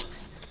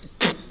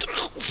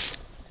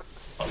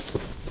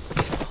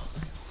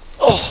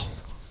哦，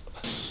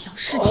杨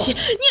世奇，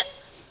你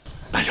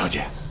大小姐，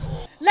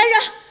来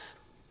人，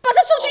把他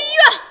送去医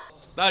院。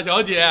大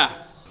小姐，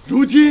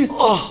如今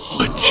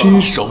我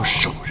亲手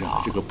手刃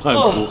这个叛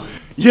徒，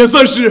也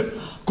算是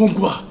功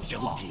过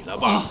相抵了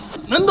吧？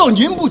难道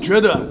您不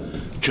觉得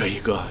这一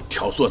个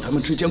挑唆他们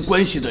之间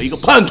关系的一个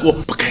叛徒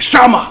不该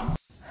杀吗？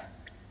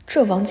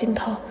这王景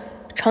涛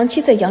长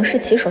期在杨世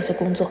奇手下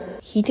工作，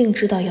一定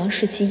知道杨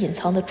世奇隐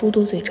藏的诸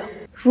多罪证，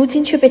如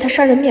今却被他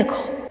杀人灭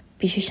口。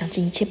必须想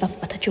尽一切办法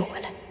把他救回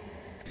来。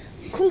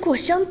功过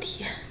相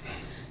抵，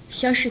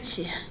杨世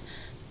奇，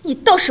你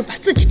倒是把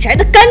自己摘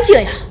得干净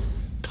呀！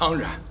当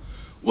然，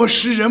我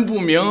识人不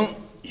明，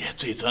也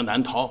罪责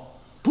难逃。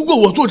不过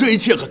我做这一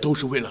切可都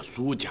是为了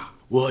苏家，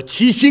我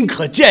其心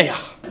可见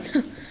呀。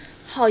哼，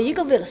好一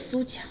个为了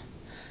苏家！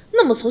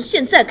那么从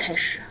现在开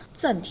始，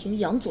暂停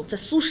杨总在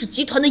苏氏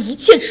集团的一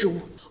切职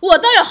务，我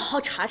倒要好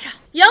好查查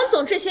杨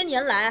总这些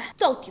年来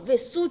到底为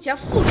苏家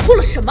付出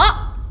了什么。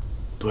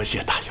多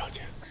谢大小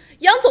姐。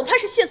杨总怕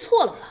是谢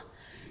错了吧？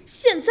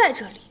现在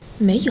这里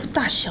没有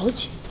大小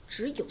姐，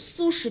只有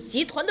苏氏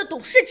集团的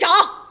董事长。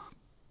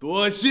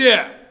多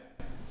谢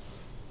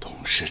董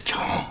事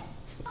长。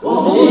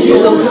恭喜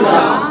董事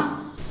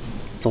长。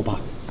走吧。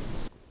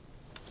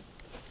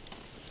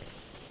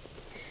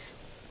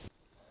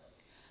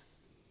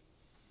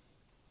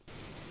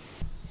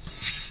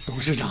董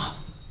事长，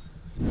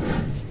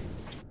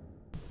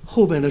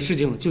后边的事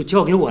情就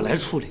交给我来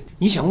处理。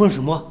你想问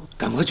什么，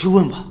赶快去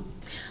问吧。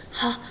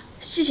好，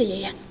谢谢爷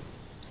爷。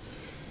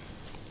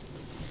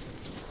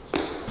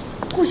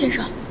顾先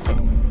生，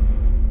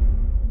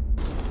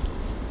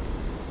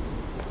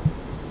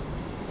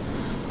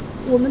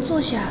我们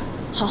坐下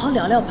好好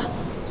聊聊吧。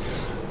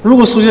如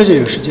果苏小姐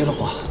有时间的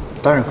话，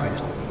当然可以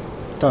了，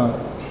但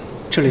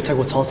这里太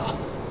过嘈杂，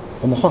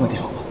我们换个地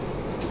方吧。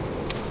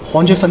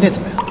皇军饭店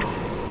怎么样？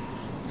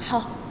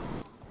好。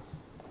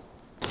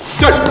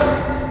站住！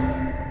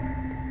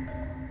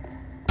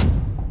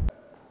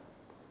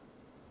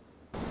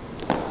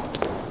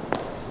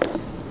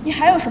你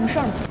还有什么事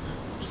儿吗？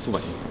苏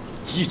婉宁，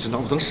你一直拿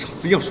我当傻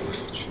子一样说来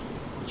说去，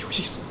有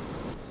意思吗？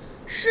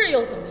是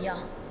又怎么样？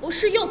不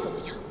是又怎么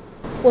样？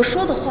我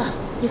说的话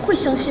你会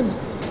相信吗？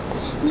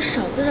你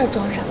少在这儿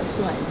装傻了，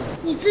苏婉宁。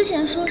你之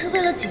前说是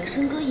为了景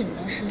深哥隐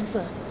瞒身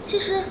份，其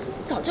实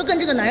早就跟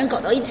这个男人搞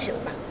到一起了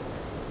吧？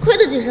亏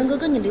得景深哥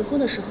跟你离婚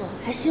的时候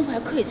还心怀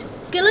愧疚，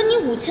给了你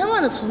5000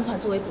万的存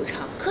款作为补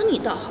偿。可你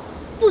倒好，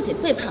不仅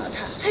背叛了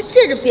他，还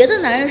借着别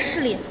的男人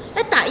势力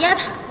来打压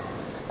他。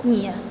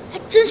你还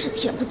真是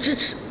恬不知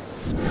耻！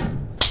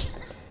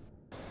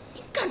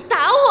你敢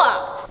打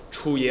我？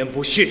出言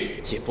不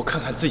逊，也不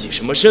看看自己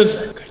什么身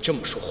份，敢这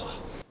么说话？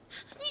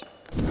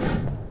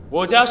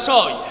我家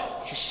少爷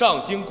是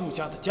上京顾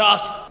家的家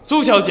主，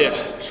苏小姐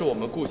是我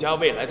们顾家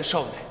未来的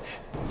少奶奶。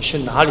你是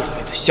哪里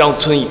来的乡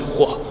村野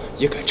货，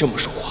也敢这么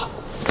说话？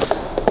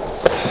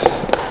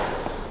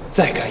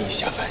再干一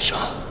下反生，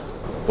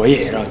我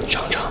也让你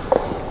尝尝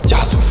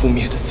家族覆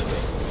灭的滋味。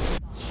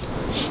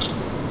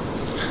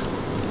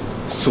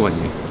苏婉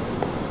宁，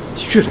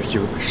你越来越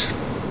有本事了。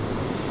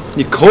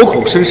你口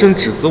口声声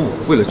指责我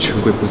为了权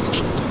贵不择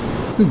手段，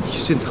那你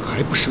现在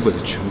还不是为了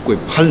权贵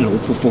攀龙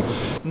附凤？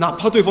哪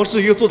怕对方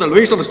是一个坐在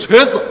轮椅上的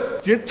瘸子，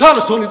连他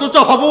的手你都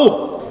照怕不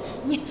误。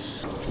你，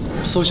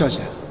苏小姐，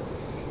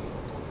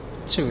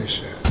这位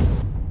是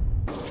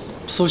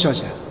苏小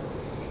姐，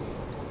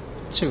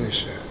这位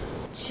是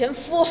前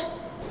夫。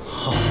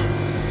好，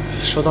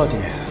说到底，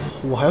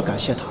我还要感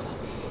谢他呢。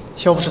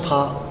要不是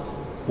他，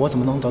我怎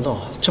么能得到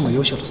这么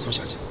优秀的苏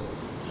小姐？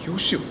优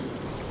秀？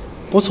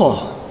不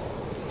错，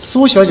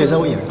苏小姐在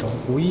我眼中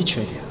无一缺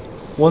点。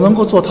我能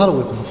够做她的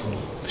未婚夫，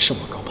是我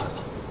高攀了。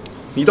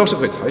你倒是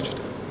会抬举她。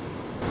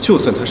就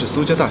算她是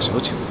苏家大小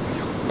姐怎么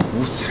样？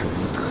无才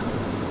无德，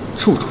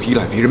处处依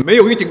赖别人，没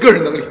有一点个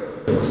人能力。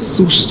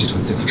苏氏集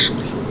团在她手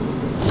里，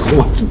早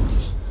晚覆没。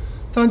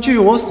但据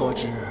我所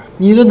知，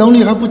你的能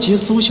力还不及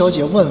苏小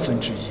姐万分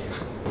之一，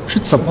是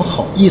怎么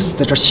好意思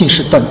在这信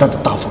誓旦旦的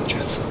大放厥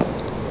词？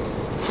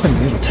问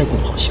你有点太过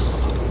好笑了吧？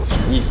什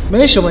么意思？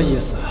没什么意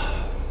思，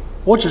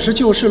我只是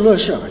就事论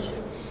事而已。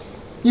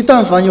你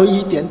但凡有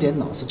一点点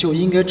脑子，就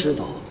应该知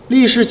道，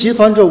厉氏集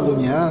团这5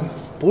年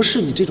不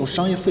是你这种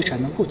商业废柴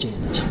能够经营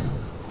得起的。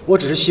我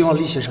只是希望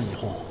厉先生以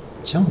后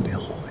千万别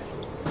后悔了。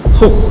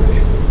后悔？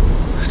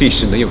厉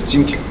氏能有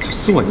今天，他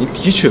苏婉宁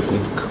的确功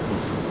不可没，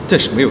但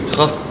是没有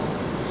他，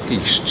厉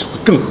氏只会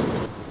更后悔。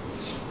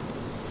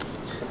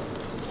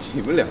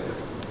你们两个，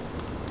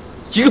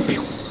一个废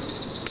物，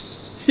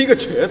一个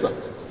瘸子，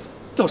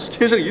倒是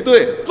天生一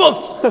对。放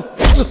肆！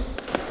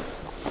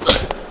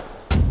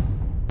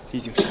厉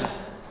景深，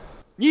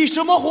你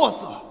什么货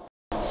色，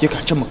也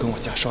敢这么跟我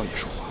家少爷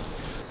说话？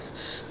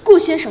顾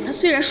先生他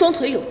虽然双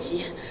腿有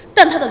疾，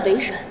但他的为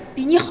人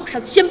比你好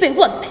上1000倍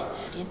万倍，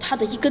连他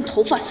的一根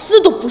头发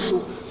丝都不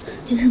如。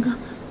景深哥，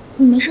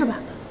你没事吧？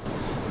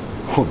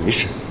我没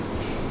事，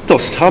倒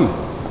是他们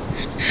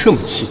这么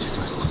气急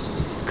败坏，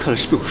看来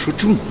是被我说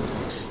中了。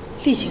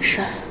厉景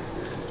深，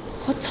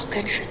我早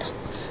该知道，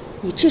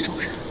你这种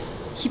人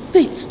一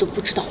辈子都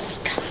不知道悔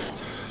改。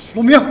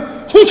陆明，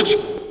轰出去！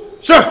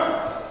是。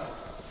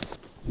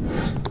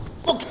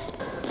放开！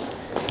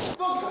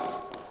放开！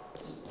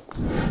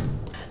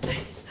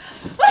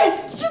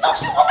哎，这都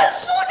是我们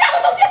苏家的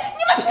东西，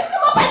你们凭什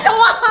么搬走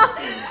啊？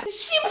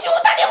信不信我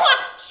打电话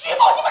举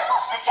报你们入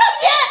室抢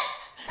劫？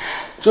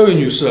这位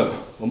女士，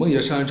我们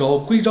也是按照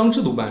规章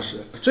制度办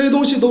事，这些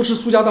东西都是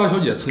苏家大小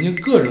姐曾经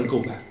个人购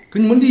买，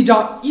跟你们厉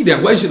家一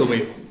点关系都没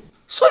有。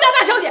苏家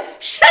大小姐？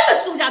什么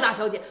苏家大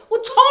小姐？我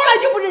从来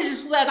就不认识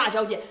苏家大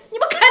小姐，你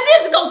们肯定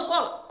是搞错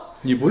了。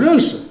你不认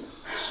识？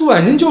苏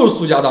婉宁就是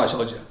苏家大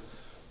小姐，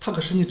她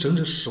可是你整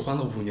整使唤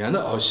了5年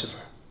的儿媳妇。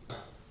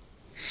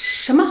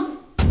什么？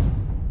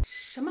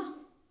什么？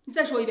你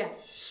再说一遍。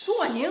苏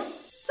婉宁怎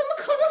么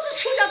可能是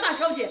苏家大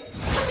小姐？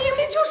她明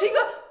明就是一个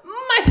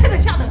卖菜的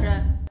下等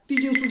人。帝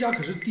京苏家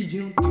可是帝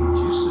京顶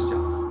级世家，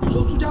你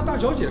说苏家大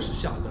小姐是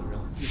下等人，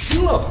你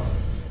听了吧。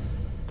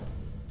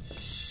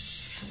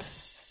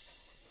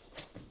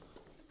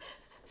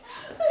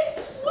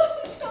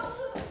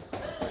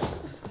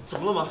怎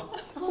么了妈？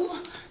嬷嬷，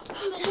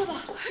你没事吧？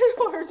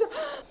我儿子，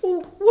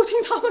我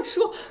听他们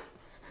说，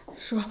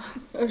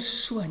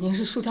苏婉宁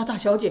是苏家大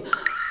小姐，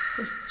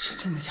是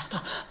真的假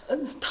的？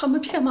他们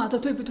骗妈的，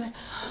对不对？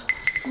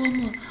嬷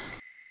嬷，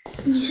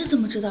你是怎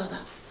么知道的？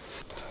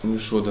他们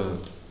说的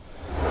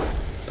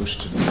都是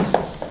真的。你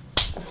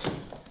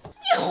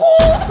糊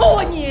涂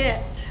啊你！你会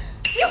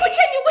你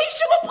为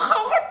什么不好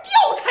好调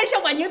查一下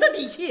婉宁的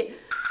底气？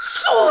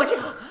苏家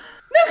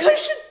那可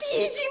是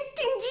帝京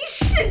顶级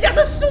世家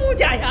的苏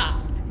家呀，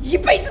一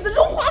辈子的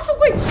荣华富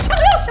贵，想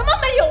要什么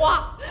没有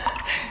啊？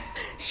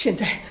现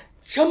在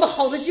这么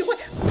好的机会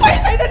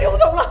白白的溜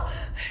走了。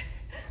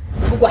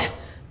不管，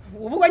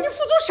我不管你付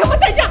出什么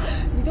代价，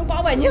你都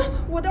把婉宁，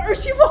我的儿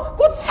媳妇，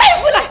给我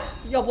带回来，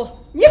要不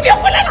你也别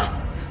回来了。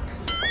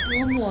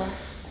伯母，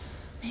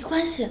没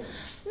关系，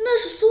那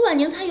是苏婉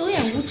宁她有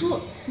眼无珠，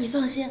你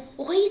放心，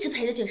我会一直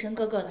陪着景深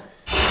哥哥的。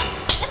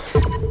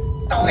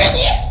都是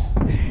你，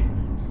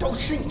都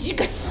是你这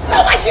个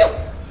扫把星，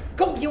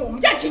勾引我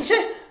们家景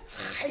深，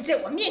还在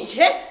我面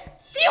前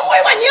诋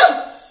毁婉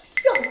宁。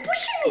要不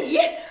是你，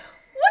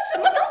我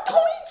怎么能同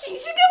意景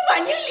深跟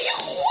婉宁离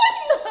婚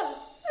呢？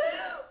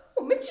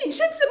我们景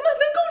深怎么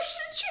能够失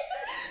去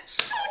苏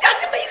家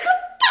这么一棵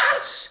大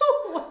树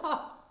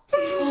啊？伯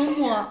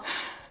母，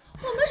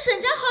我们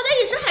沈家好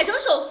歹也是海城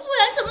首富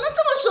呀，你怎么能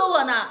这么说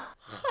我呢？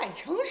海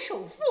城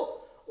首富，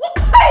我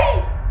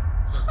呸！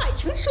海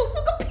城首富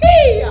个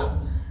屁呀！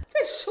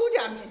在苏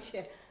家面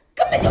前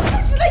根本就不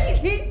值得一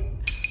提。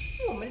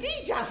我们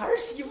厉家儿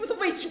媳妇的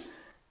位置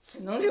只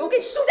能留给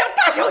苏家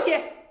大小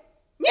姐。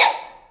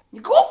你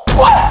给我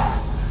滚！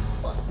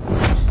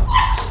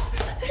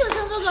景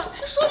深哥哥，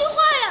你说句话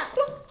呀！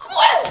滚！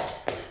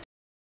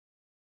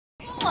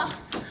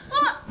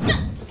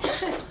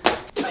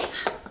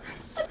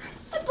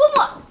伯母，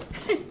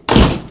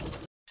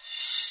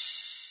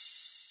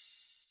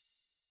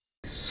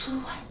苏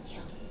婉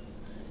宁，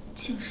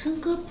景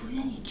深哥不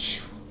愿意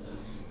娶我，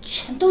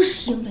全都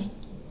是因为你，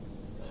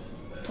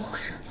不会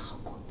让你好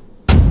过。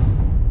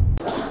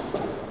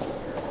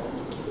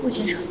顾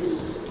先生，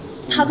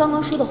他刚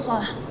刚说的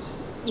话，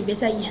你别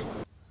在意。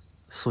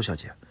苏小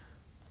姐，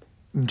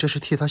你这是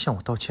替他向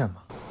我道歉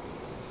吗？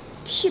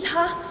替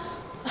他？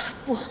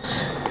不，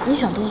你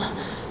想多了。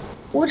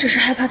我只是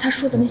害怕他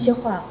说的那些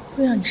话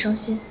会让你伤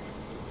心，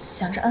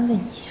想着安慰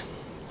你一下。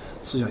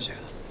苏小姐，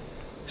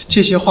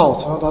这些话我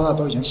从小到大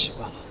都已经习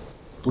惯了，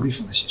不必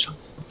放在心上。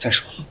再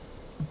说了，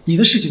你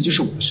的事情就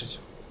是我的事情，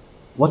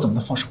我怎么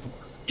能放手不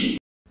管？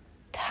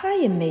他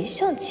也没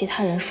像其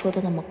他人说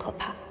的那么可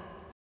怕，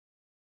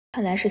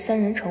看来是三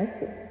人成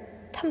虎，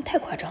他们太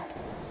夸张了。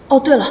哦，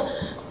对了，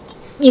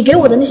你给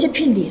我的那些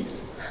聘礼，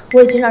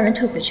我已经让人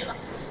退回去了。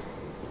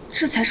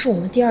这才是我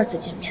们第2次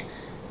见面，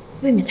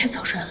未免太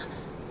草率了。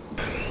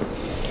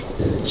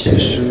其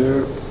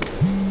实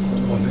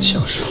我们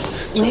想是……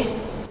喂，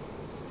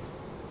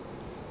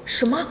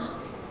什么？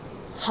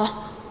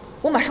好，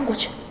我马上过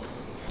去。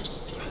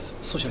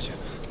苏小姐，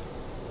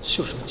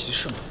是有什么急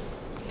事吗？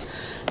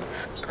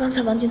刚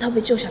才王金涛被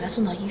救下来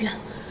送到医院，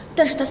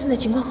但是他现在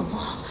情况很不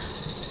好，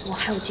我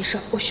还有急事，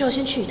我需要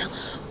先去一趟。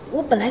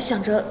我本来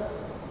想着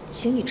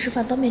请你吃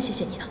饭当面谢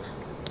谢你的，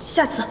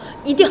下次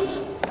一定。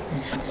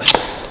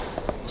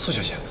苏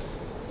小姐，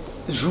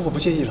如果不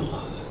介意的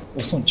话，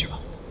我送你去吧。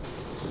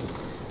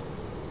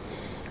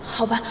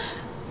好吧，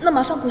那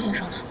麻烦顾先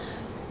生了，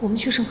我们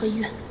去盛和医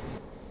院。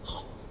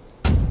好。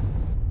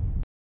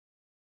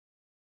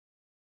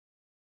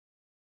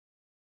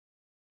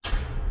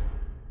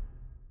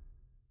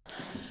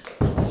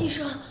医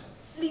生，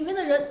里面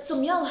的人怎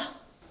么样了？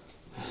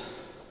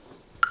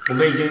我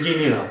们已经尽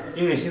力了，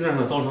病人心脏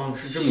上的刀伤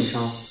是致命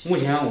伤，目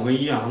前我们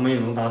医院还没有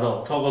能达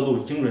到超高度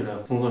精准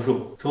的缝合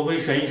术，除非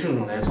神医圣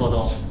手来操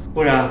刀，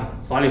不然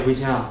法理回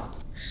天啊！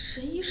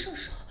神医圣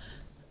手？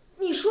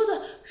你说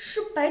的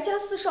是白家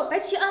四少白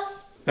其安？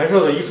白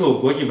少的医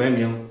术国际闻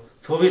名，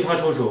除非他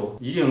出手，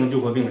一定能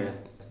救活病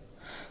人。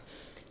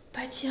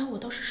白其安我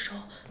倒是熟，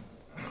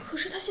可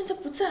是他现在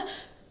不在，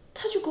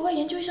他去国外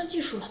研究一项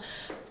技术了，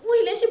我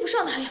也联系不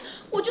上他呀。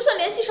我就算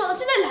联系上了，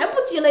现在来不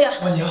及了呀。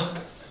婉宁，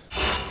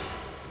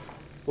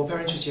我派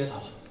人去接他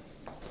了，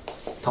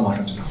他马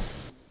上就到。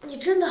你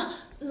真的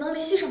能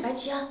联系上白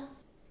其安？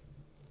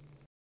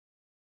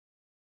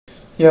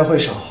宴会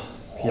上，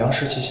杨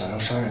世奇想要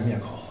杀人灭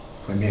口，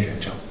毁灭人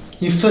证，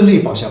你奋力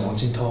保下王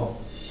金涛，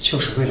就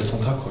是为了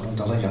从他口中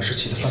得到杨世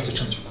奇的犯罪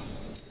证据吧？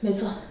没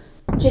错，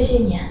这些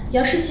年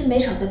杨世奇没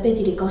少在背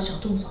地里搞小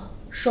动作，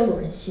收拢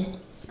人心。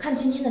看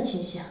今天的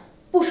情形，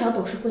不少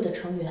董事会的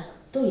成员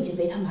都已经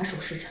为他马首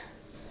是瞻。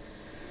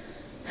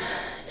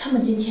他们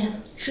今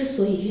天之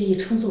所以愿意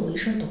称作为一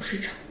声董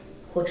事长，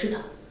我知道，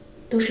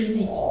都是因为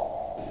你。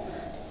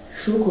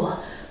如果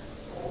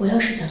我要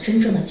是想真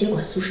正的接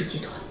管苏氏集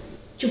团，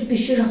就必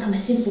须让他们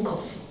心服口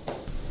服。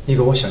你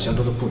跟我想象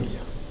中的不一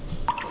样。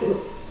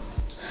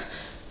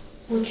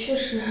我确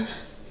实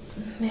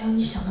没有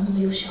你想的那么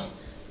优秀。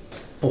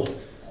不，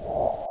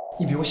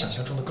你比我想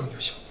象中的更优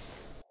秀。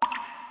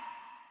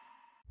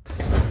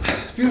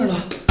病人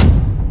了，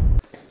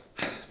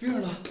病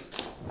人了！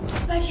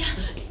白姐，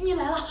你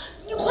来了，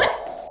你快！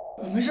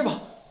没事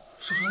吧？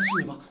受伤的是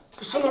你吗？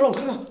伤哪儿？让我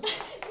看看。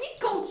你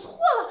搞错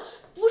了，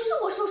不是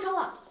我受伤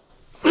了。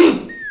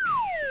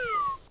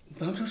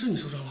难不成是你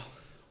受伤了？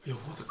哎呦，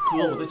我的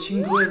哥，我的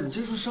亲哥，你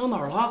这是伤哪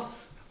儿了？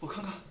我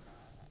看看。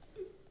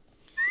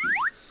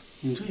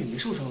你这也没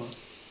受伤啊。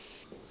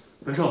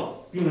白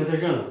少，病人在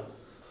这呢。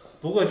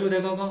不过就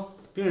在刚刚，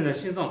病人的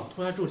心脏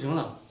突然骤停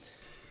了。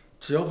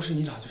只要不是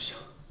你俩就行。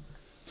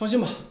放心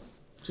吧，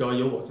只要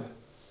有我在，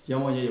阎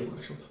王爷也不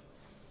敢收他。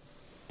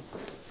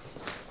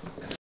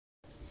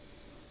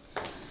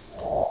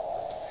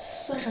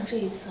算上这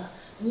一次，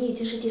你已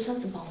经是第3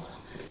次帮我了，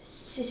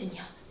谢谢你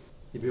啊。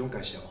你不用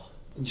感谢我，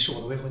你是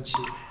我的未婚妻，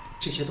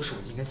这些都是我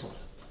应该做的。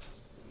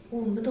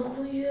我们的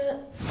婚约。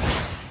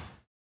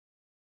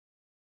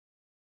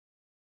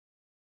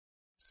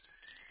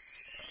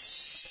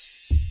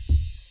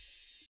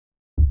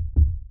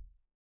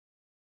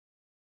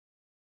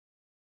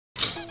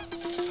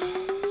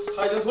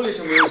他已经脱离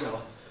生命危险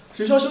了，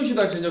只需要休息一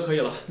段时间就可以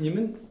了。你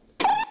们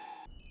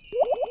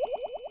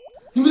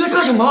在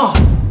干什么？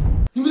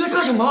你们在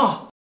干什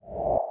么？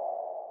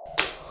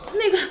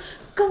那个，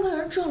刚刚有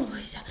人撞了我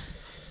一下，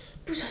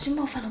不小心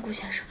冒犯了顾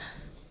先生。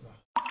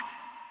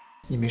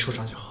你没受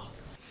伤就好。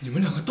你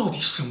们两个到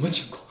底什么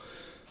情况？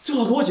最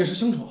好给我解释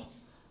清楚。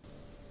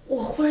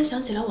我忽然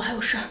想起来我还有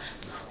事儿，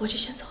我就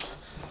先走了。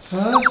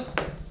哎，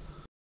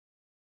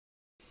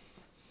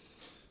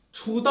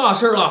出大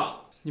事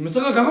了！你们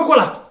3个赶快过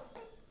来！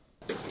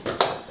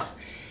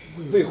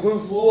未婚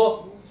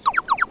夫，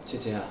姐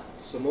姐，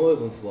什么未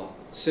婚夫啊？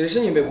谁是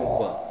你未婚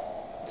夫啊？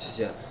姐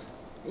姐，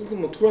你怎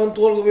么突然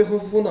多了个未婚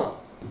夫呢？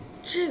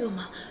这个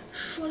嘛，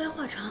说来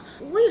话长，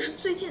我也是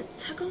最近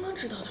才刚刚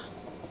知道的。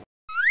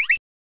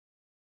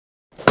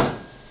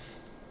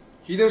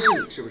一定是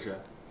你是不是？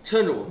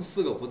趁着我们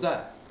4个不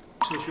在，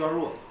趁虚而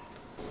入。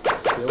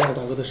别忘了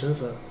大哥的身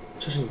份，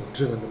这是你能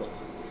质问的吗？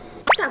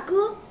大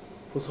哥？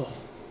不错，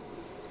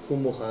顾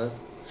慕寒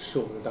是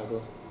我们的大哥。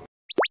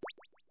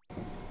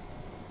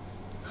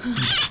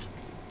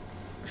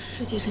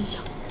世界真小，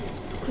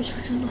规圈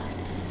真乱。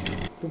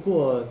不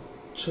过，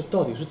这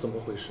到底是怎么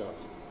回事啊？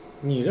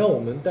你让我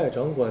们代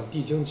掌管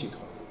帝京集团，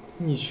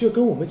你却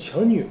跟我们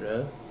抢女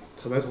人，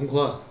坦白从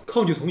宽，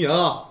抗拒从严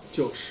啊！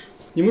就是，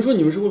你们说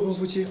你们是未婚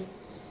夫妻，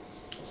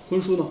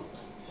婚书呢？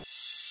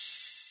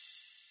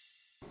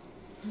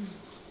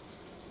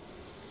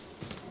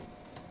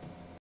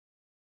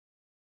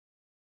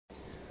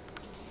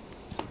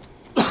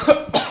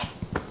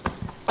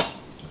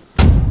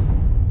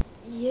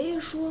爷爷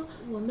说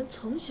我们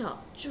从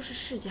小就是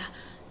世家，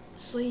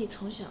所以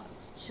从小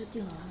就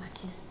定了妈妈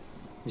亲。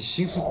你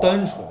心思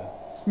单纯，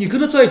你跟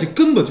他在一起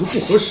根本就不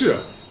合适。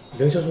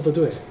凌霄说的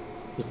对，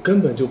你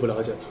根本就不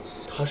了解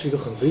他，他是一个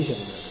很危险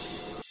的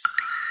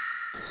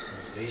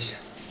很危险。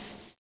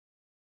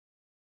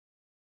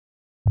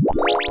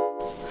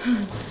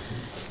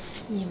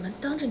你们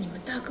当着你们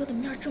大哥的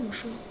面这么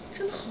说，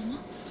真的好吗？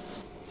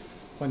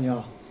婉宁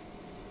啊，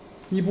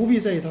你不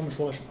必在意他们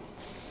说了什么。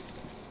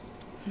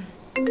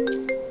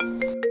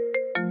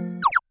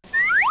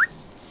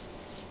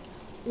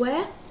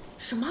喂，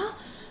什么？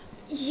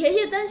爷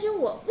爷担心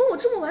我，问我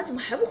这么晚怎么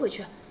还不回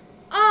去？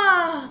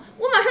啊，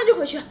我马上就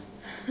回去。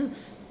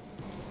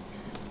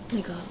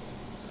那个，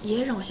爷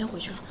爷让我先回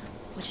去了，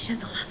我就先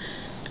走了。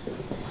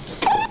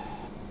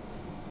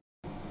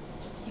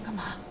你干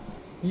嘛？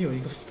你有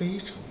一个非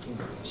常重要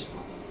的东西，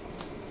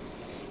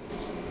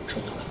收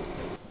好了。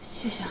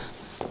谢谢啊。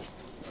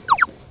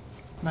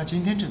那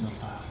今天这顿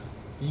饭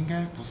应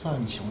该不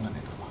算你请我的那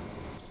顿吧？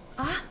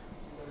啊？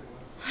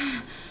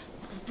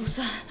不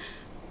算，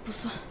不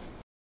算。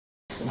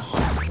那好，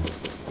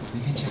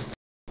明天见。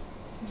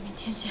明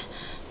天见。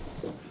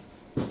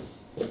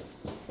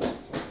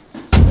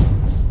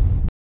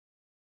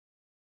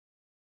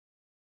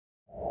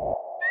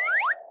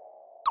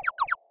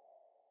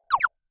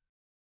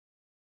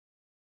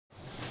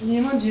你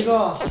们几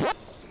个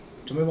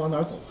准备往哪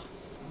儿走啊？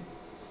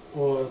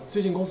我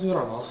最近公司有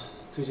点忙，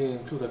最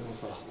近住在公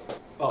司了。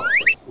哦，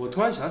我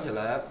突然想起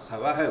来，海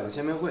外还有个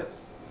见面会，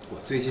我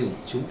最近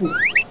就不回国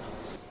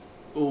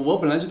了。我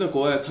本来就在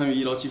国外参与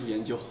医疗技术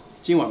研究，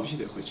今晚必须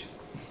得回去。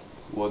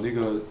我那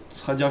个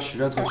参加实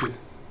战特训，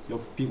要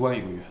闭关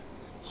1个月。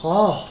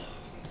好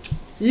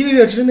，1个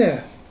月之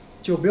内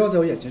就不要在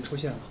我眼前出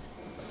现了。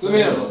遵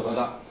命，老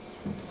大。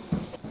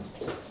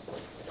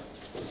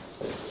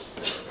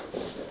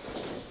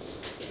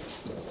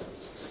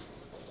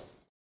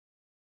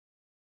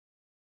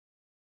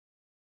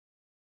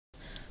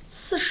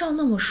四少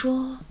那么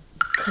说，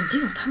肯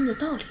定有他们的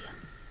道理啊。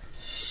不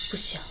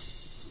行，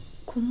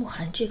顾慕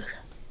寒这个人，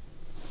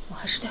我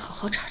还是得好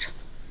好查查。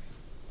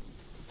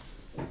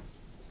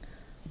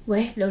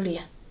喂，琉璃，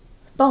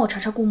帮我查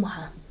查顾慕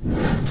寒。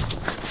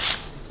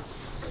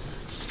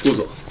顾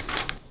总，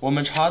我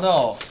们查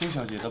到苏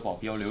小姐的保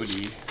镖琉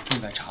璃正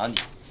在查你，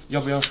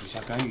要不要属下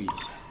干预一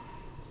下？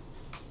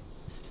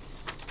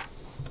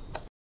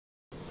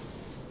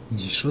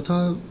你说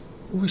他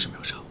为什么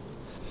要查我？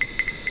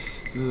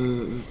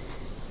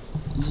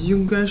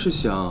应该是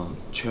想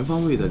全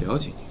方位的了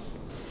解你。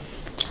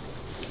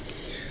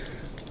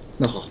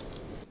那好，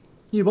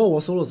你把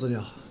我所有资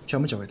料全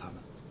部交给他们。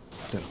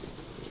对了，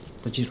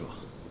那记住啊，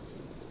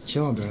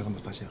千万别让他们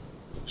发现了。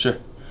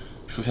是，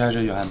属下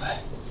这有安排。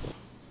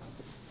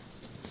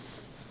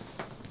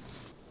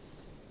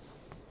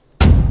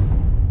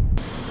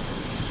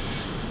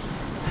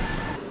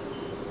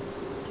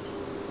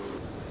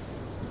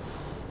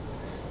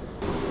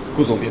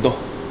顾总别动，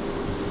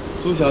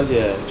苏小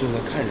姐正在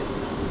看着你呢。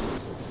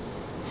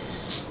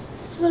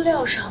资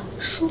料上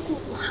说顾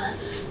慕寒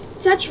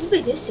家庭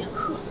背景显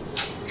赫，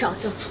长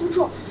相出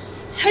众，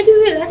还对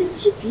未来的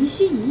妻子一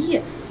心一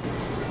意。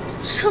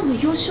这么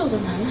优秀的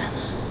男人，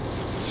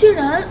竟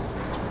然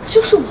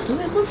就是我的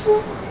未婚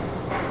夫。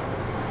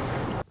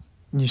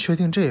你确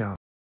定这样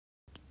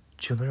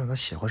就能让他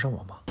喜欢上我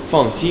吗？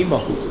放心吧，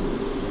顾总，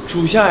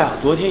属下呀，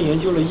昨天研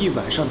究了一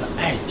晚上的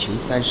爱情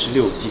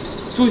36计。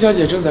苏小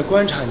姐正在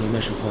观察您的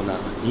时候呢，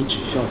您只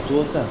需要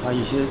多散发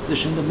一些自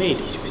身的魅力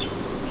就行。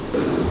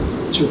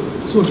就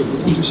坐着不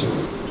动就行？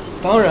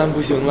当然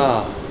不行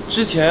了。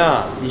之前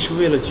啊，你是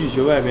为了拒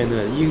绝外面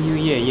的莺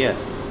莺燕燕，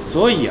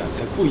所以啊，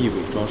才故意伪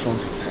装双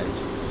腿残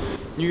疾。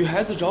女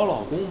孩子找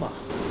老公嘛，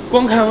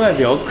光看外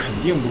表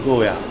肯定不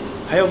够呀，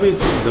还要为自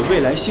己的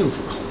未来幸福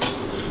考虑。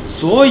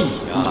所以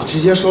啊，直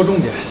接说重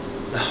点。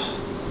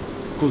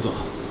顾总，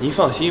您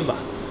放心吧，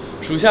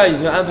属下已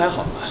经安排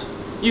好了。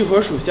一会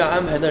儿属下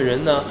安排的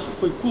人呢，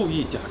会故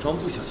意假装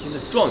不小心的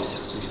撞一下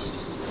苏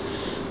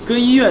小姐，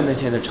跟医院那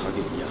天的场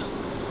景一样。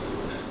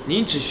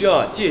您只需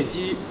要借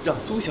机让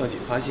苏小姐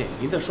发现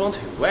您的双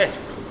腿无碍就可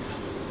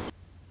以了。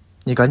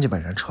你赶紧把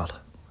人撤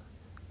了，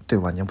对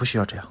婉宁不需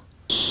要这样。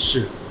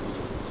是。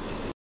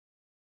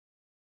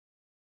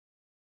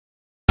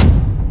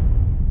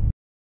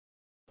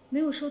没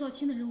有收到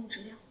新的任务指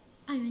令，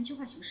按原计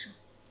划行事。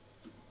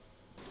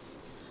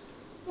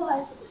不好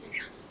意思，顾先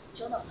生，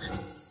久等了。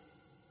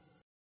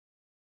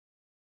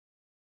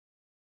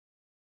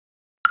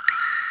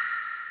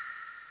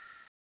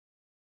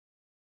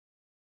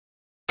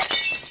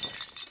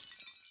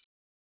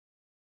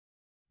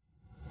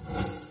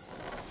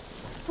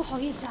不好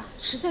意思啊，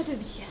实在对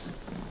不起。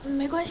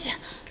没关系，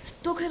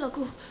多亏了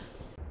顾。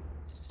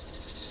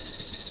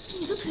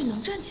你的腿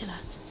能站起来？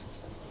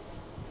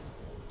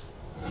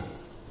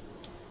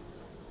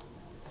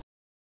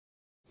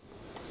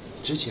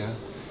之前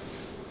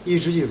一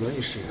直以轮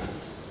椅示人，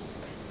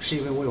是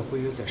因为我有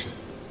婚约在身，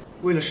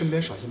为了身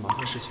边少些麻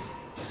烦事情，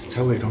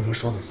才伪装成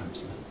双腿残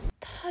疾的。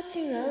他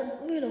竟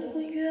然为了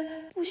婚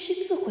约不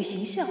惜自毁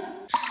形象，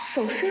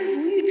守身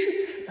如玉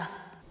至此的。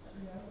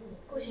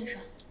顾先生，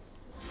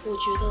我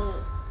觉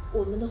得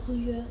我们的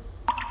婚约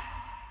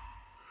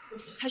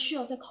还需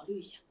要再考虑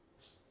一下。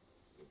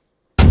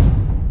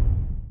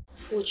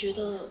我觉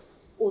得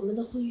我们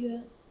的婚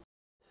约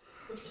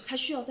还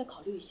需要再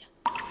考虑一下。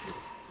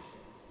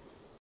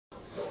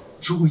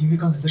如果因为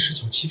刚才的事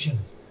情欺骗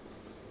了你，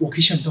我可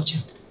以向你道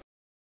歉。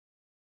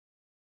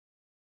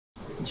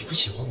你不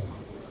喜欢我吗？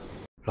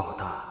老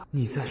大，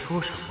你在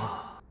说什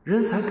么？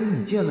人才跟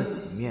你见了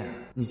几面，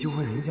你就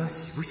问人家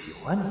喜不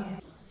喜欢你？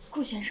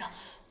顾先生，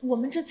我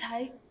们这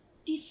才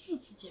第4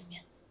次见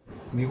面。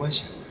没关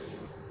系，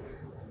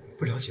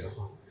不了解的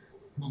话，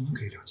慢慢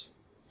可以了解。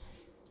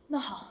那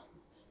好，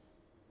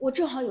我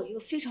正好有一个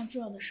非常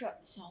重要的事儿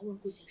想要问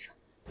顾先生，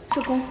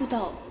这关乎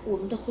到我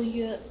们的婚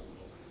约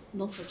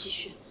能否继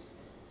续。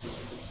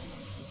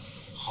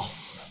好，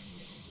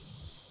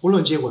无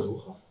论结果如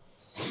何，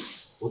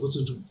我都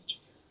尊重你的决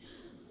定。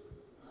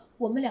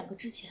我们2个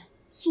之前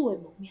素未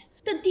谋面，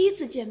但第1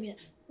次见面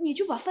你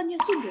就把饭店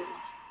送给我了，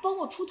帮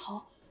我出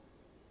头。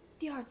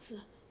第2次，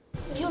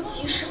你又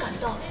及时赶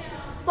到，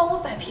帮我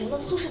摆平了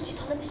苏氏集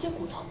团的那些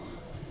骨头。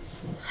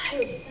还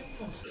有第3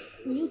次，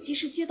你又及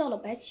时接到了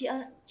白齐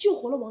安，救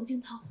活了王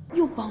金涛，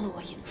又帮了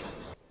我1次。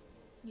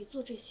你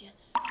做这些，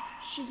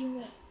是因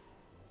为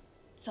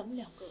咱们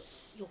2个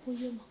有婚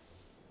约吗？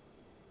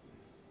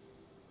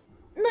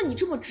那你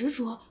这么执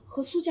着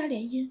和苏家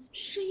联姻，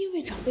是因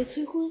为长辈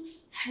催婚，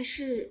还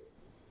是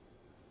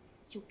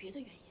有别的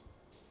原因？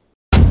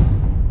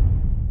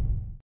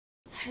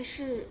还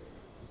是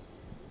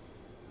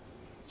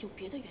有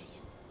别的原因？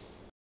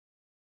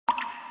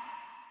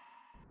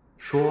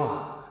说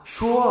啊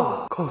说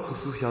啊，告诉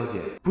苏小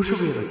姐，不是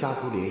为了家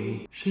族联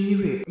姻，是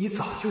因为你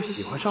早就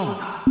喜欢上了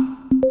他。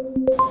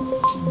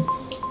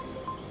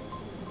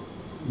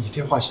你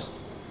电话响，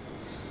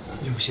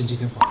要不先接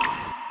电话。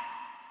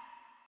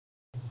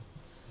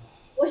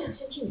我想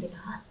先听你的答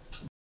案。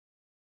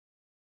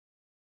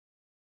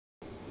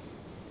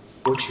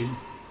我娶你，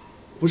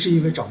不是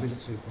因为长辈的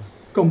催婚，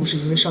更不是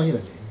因为商业的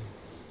联姻，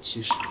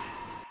其实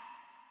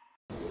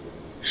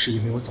是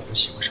因为我早就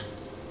喜欢上你。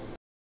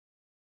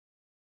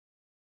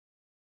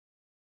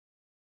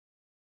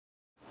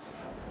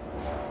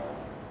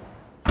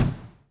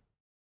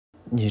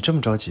你这么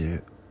着急，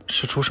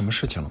是出什么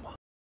事情了吗？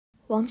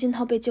王金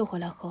涛被救回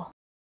来后，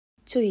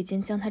就已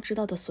经将他知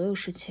道的所有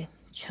事情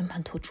全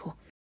盘托出。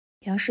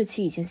杨世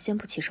奇已经掀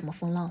不起什么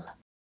风浪了。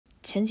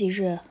前几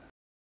日，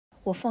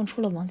我放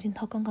出了王金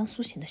涛刚刚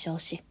苏醒的消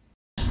息，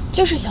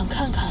就是想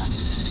看看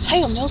还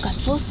有没有敢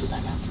作死的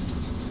人。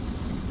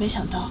没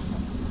想到，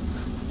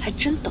还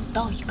真等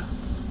到一个。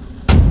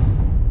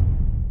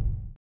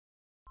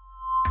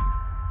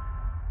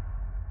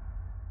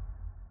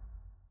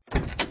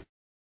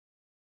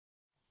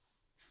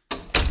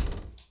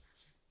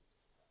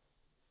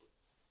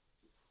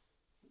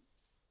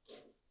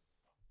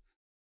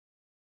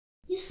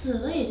你死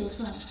了也就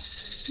算了，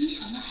没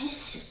想到还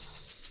醒了。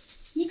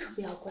你可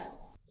不要怪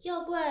我，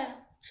要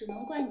怪只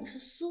能怪你是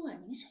苏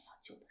婉宁想要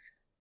救的人。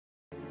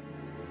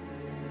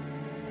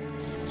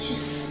去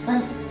死吧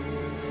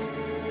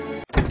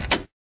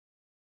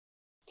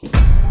你！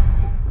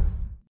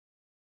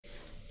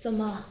怎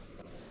么，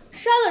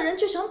杀了人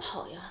就想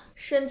跑呀？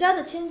沈家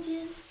的千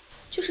金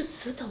就是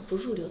此等不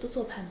入流的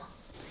做派吗？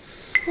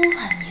苏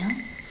婉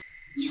宁，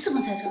你怎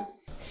么在这儿？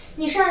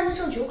你杀人的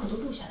证据我可都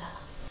录下来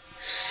了。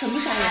什么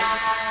杀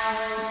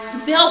人？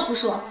你不要胡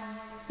说！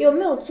有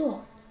没有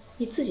做，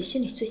你自己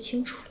心里最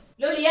清楚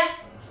了。琉璃，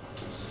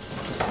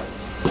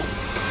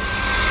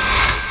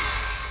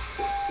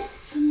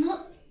怎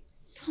么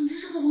躺在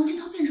这的王金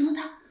涛变成了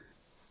他？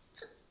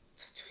这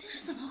究竟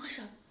是怎么回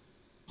事？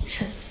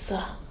沈思思，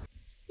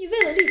你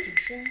为了厉景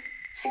深，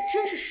还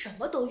真是什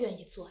么都愿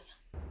意做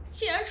呀！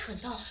竟然蠢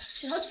到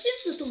想要亲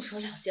自动手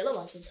了结了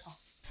王金涛。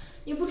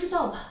你不知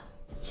道吧？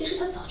其实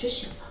他早就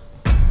醒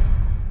了。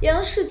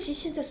杨世奇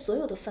现在所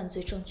有的犯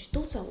罪证据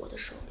都在我的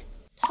手里，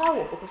他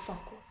我不会放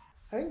过，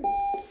而你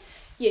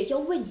也要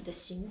为你的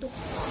行动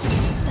付出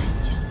代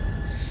价。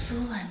苏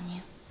婉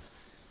宁，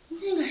你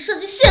竟敢设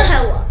计陷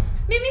害我！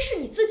明明是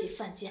你自己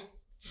犯贱，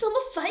怎么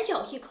反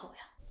咬一口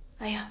呀？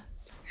哎呀，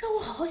让我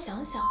好好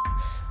想想，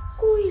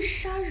故意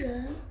杀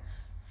人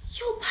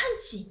要判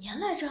几年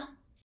来着？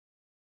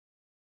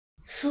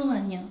苏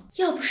婉宁，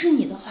要不是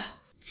你的话，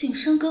景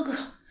深哥哥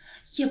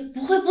也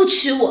不会不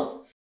娶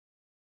我。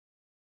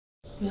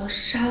我要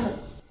杀了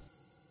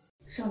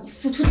你，让你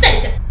付出代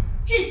价。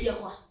这些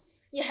话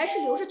你还是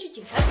留着去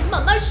警察局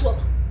慢慢说吧。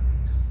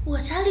我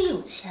家里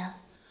有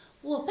钱，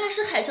我爸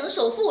是海城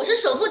首富，我是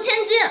首富千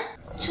金。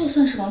就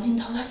算是王金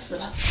涛他死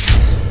了，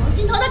王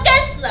金涛他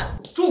该死。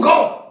住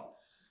口！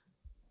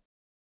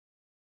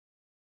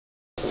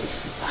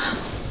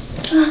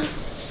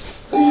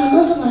娘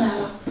们怎么来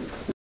了？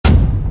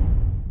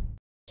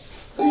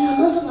娘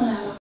们怎么来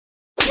了？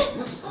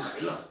我怎么来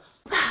了？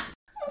爸，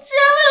你竟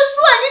然为了苏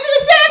婉宁这个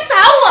贱人打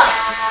我，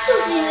就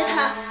是因为他，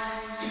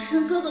景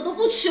深哥哥都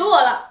不娶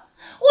我了，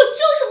我就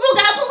是不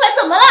给他痛快，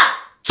怎么了？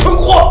蠢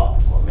货！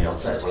我们要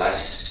再不来，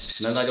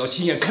难道要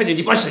亲眼看见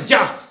你把沈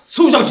家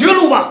送上绝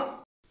路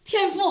吗？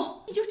天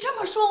父，你就这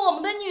么说我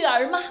们的女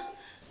儿吗？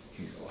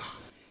玉茹啊，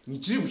你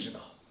知不知道，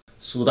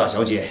苏大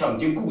小姐上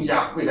京顾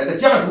家未来的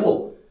家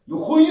主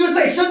有婚约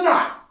在身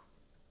呐？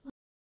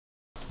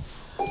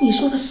你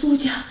说的苏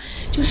家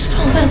就是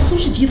创办苏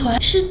氏集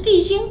团，是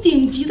地京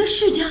顶级的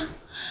世家，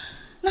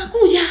那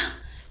顾家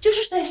就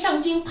是在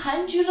上京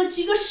盘踞了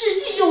几个世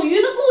纪有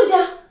余的顾家。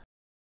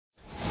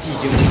地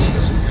京有几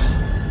个苏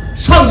家，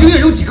上京也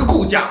有几个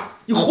顾家，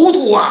你糊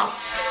涂啊？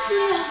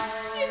对呀，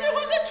你这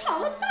回可闯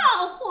了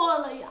大祸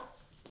了呀！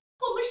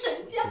我们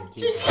沈家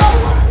这就要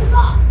完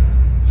了，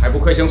还不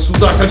快向苏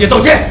大小姐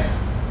道歉！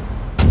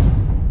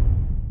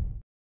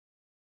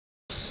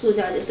苏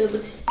小姐，对不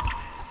起，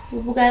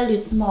我不该屡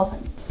次冒犯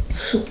你，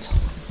是我错。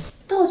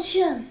道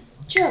歉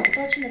就要有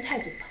道歉的态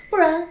度吧，不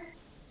然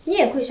你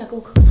也跪下给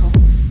我磕个头。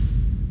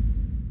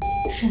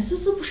沈思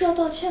思不是要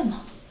道歉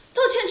吗？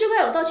道歉就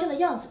该有道歉的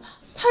样子吧。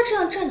她这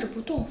样站着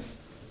不动，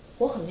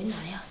我很为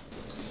难呀。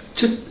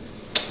这，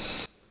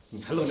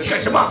你还愣着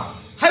干什么？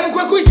还不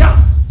快跪下，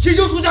祈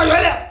求苏家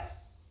原谅！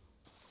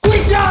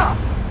跪下！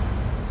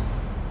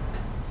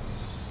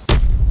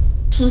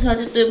苏小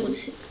姐，对不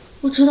起，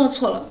我知道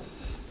错了，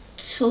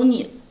求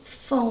你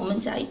放我们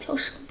家一条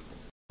生路。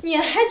你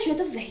还觉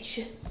得委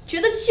屈，觉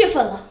得气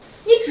愤了？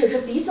你指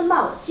着鼻子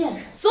骂我贱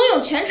人，怂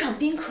恿全场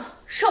宾客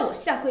让我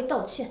下跪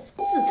道歉、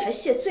自裁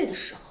谢罪的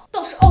时候，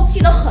倒是傲气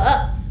得很。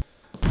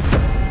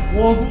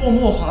我顾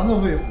慕寒的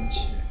未婚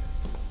妻，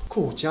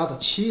顾家的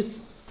妻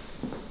子，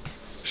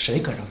谁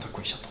敢让她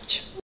跪下道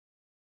歉？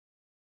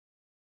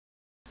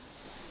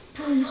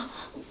不，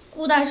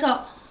顾大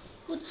少，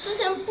我之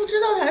前不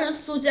知道她是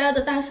苏家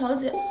的大小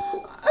姐，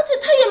而且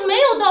她也没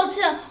有道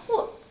歉。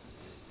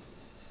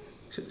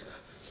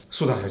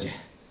苏大小姐，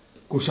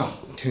顾少，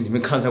请你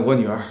们看在我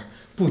女儿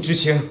不知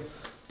情、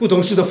不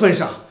懂事的份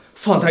上，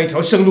放她一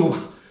条生路吧。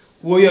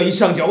我愿意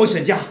上缴我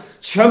沈家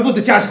全部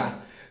的家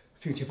产，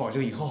并且保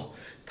证以后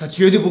她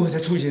绝对不会再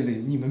出现在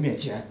你们面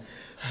前。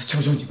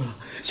求求你们了，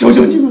求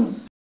求你们了！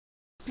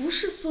不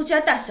是苏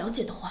家大小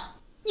姐的话，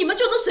你们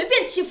就能随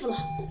便欺负了？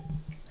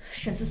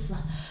沈思思，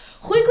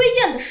回归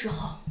宴的时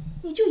候，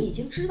你就已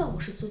经知道我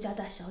是苏家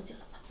大小姐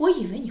了吧？我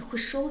以为你会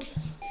收敛，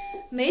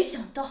没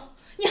想到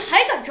你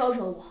还敢招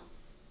惹我。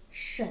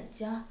沈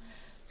家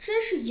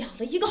真是养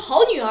了一个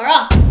好女儿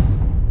啊！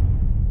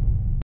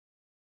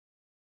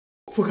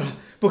不敢，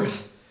不敢。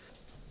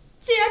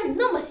既然你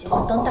那么喜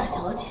欢当大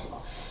小姐，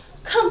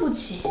看不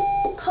起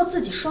靠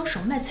自己双手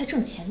卖菜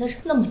挣钱的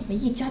人，那么你们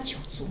一家九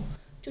族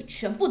就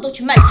全部都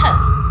去卖菜吧。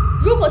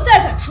如果再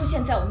敢出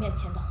现在我面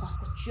前的话，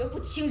我绝不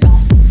轻饶。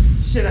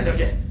谢大小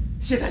姐，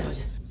谢大小姐。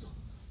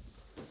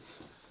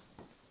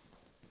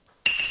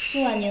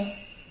苏婉宁，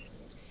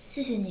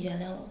谢谢你原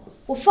谅了我。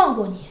我放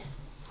过你，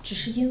只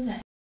是因为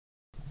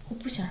我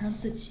不想让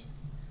自己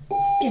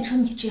变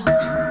成你这样的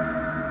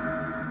人。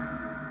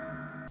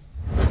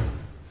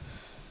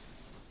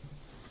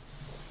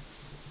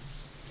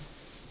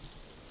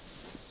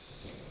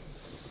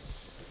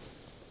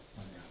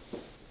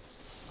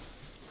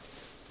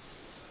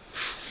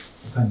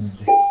我看你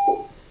累，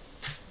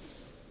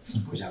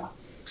先回家吧。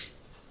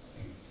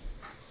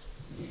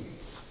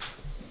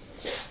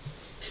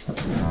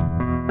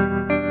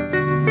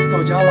到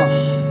到家了。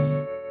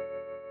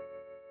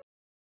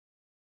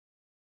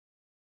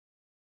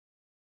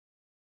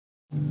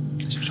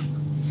在想什么？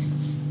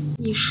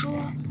你说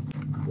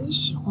你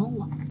喜欢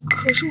我，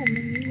可是我们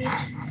明明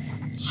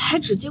才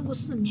只见过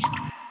4面。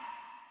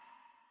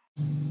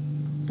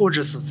不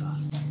止4次，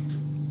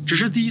只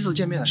是第一次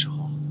见面的时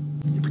候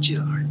你不记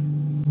得而已。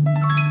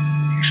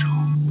那个时候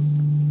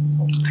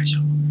我们太小。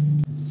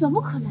怎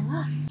么可能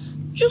啊？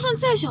就算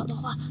再小的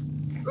话，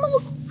那我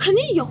肯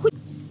定也会。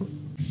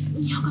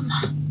你要干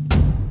嘛？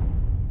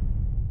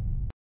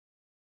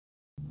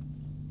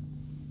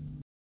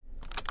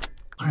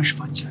当然是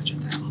帮你解决倦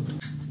怠了。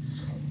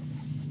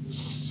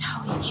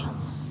吓我一跳，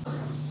我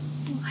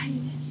还以为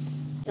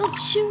要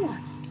亲我。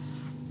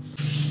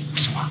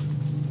什么？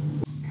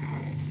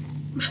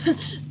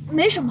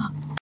没什么。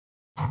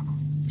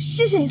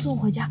谢谢你送我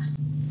回家，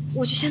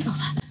我就先走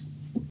了。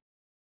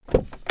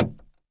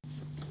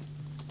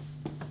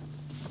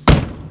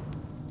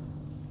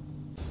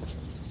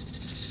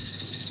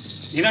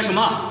你干什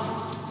么？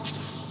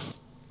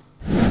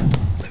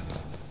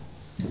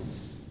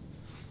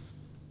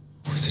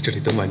我在这里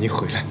等婉宁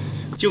回来。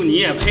就你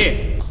也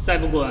配？再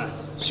不滚，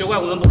休怪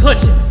我们不客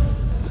气。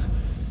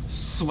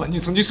苏婉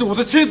宁曾经是我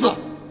的妻子。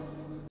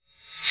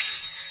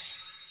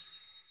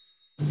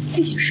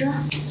厉景深，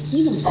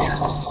你怎么在这儿？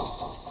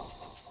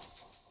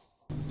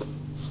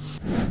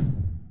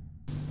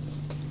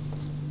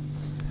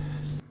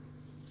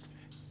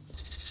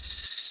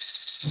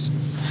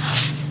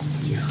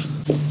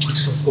我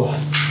知道错了，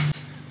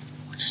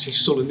我之前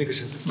受了那个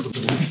人4的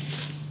毒，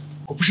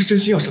我不是真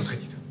心要伤害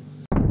你的。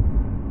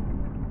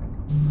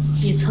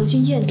你曾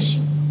经厌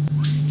弃我，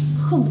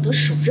恨不得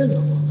手刃了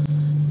我，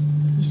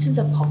你现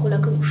在跑过来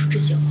跟我说这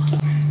些话，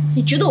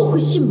你觉得我会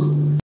信吗？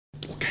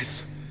我该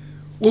死，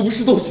我不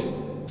是东西，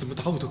怎么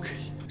打我都可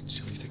以，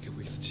只要你再给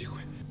我一次机会，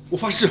我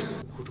发誓，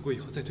我如果以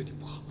后再对你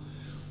不好，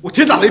我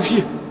天打雷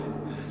劈。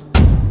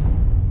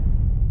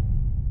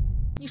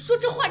你说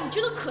这话，你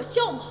觉得可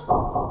笑吗？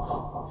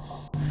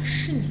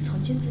是你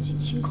曾经自己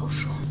亲口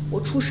说，我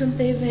出身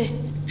卑微，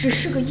只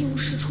是个一无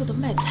是处的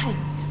卖菜女，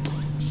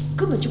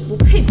根本就不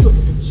配做你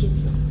的妻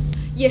子。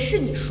也是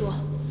你说，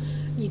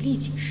你厉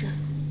景深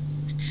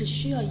只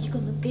需要一个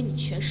能给你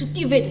权势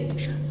地位的女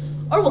人，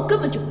而我根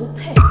本就不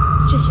配。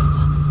这些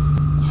话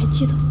你还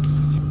记得吗？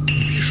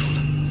别说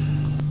了，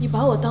你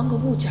把我当个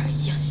物件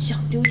一样，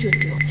想丢就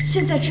丢。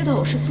现在知道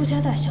我是苏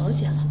家大小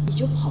姐了，你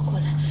就跑过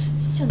来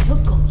像条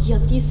狗一样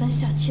低三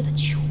下气的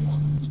求我，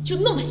你就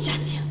那么下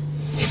贱？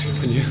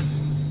婉宁，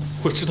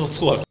我知道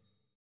错了。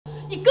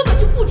你根本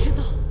就不知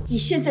道，你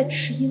现在只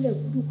是因为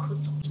无路可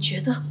走，你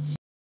觉得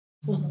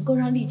我能够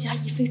让厉家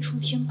一飞冲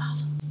天罢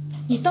了。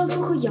你当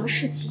初和杨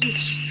世吉一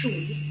起置我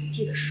于死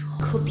地的时候，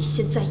可比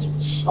现在硬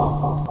气。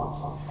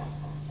我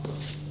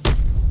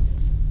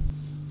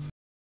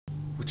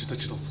真的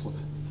知道错了，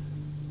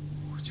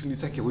我求你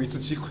再给我一次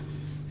机会，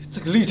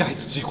再给厉家一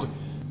次机会，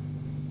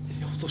你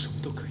要我做什么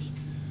都可以，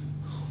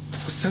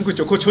我3跪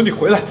9叩求你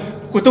回来，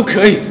我都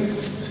可以。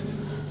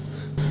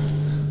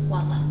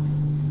完了，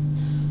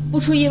不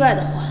出意外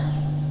的话，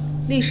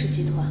厉氏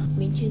集团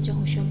明天将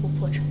会宣布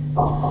破产，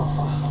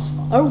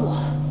而我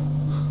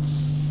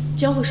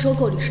将会收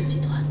购厉氏集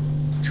团，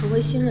成为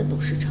新任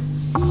董事长。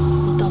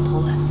你到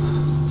头来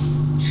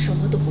什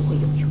么都不会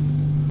拥有。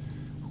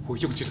我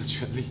用尽了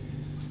全力，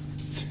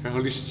才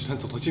让厉氏集团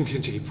走到今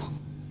天这一步。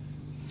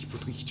你不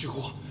能一句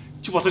话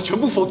就把它全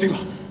部否定了。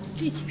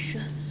厉景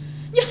深，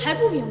你还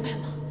不明白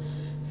吗？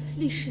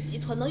厉氏集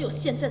团能有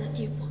现在的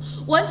地步，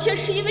完全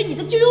是因为你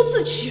的咎由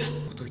自取。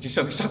我都已经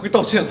向你下跪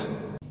道歉了，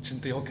真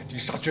的要赶尽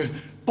杀绝，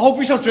把我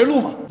逼上绝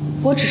路吗？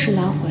我只是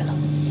拿回了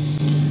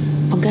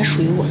本该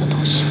属于我的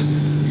东西。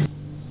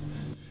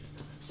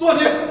苏婉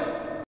宁，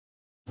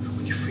如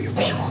果你非要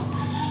逼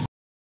我，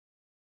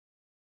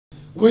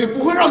我也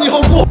不会让你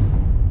好过，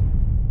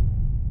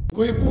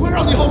我也不会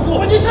让你好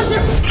过。你相信？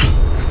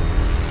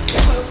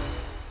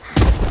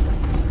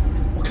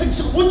我看你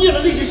是活腻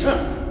了，厉景深。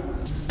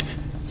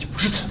你不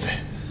是残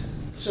废，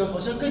这好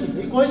像跟你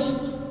没关系。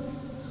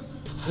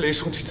他连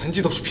双腿残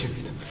疾都是骗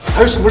人的，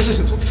还有什么事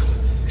情做不出来？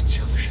这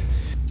样的人，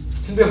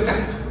真的要斩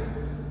了他。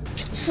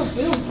你事不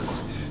用你管。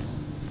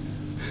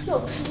要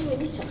不是因为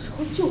你小时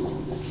候救过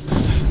我，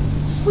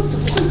我怎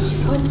么会喜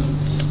欢你？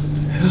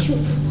又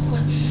怎么会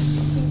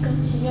心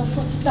甘情愿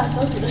放弃大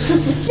小姐的身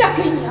份嫁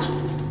给你啊？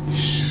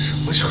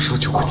什么小时候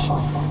救过你？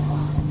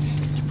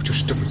你不就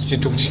是这么一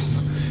见钟情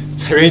吗？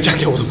才愿意嫁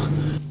给我的吗？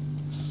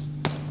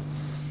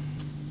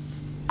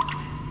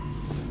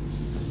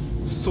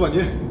苏婉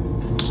宁，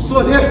苏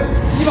婉宁，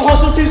你把话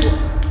说清楚。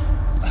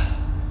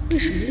为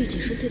什么厉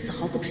景深对此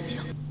毫不知情？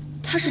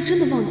他是真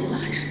的忘记了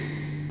还是？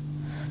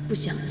不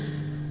行，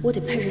我得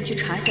派人去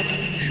查一下刚才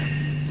的事儿。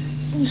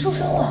你受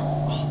伤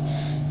了？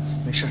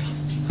没事了，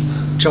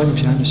只要你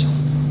平安就行了。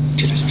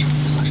这点小伤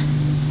不算什么。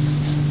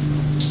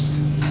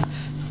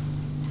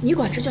你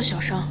管这叫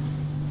小伤？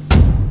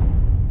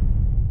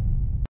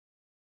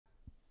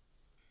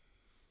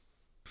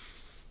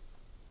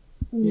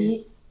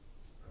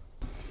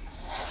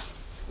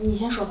你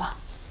先说吧。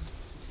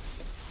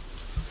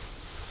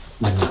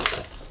婉宁，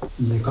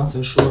你刚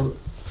才说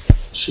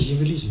是因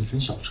为厉景深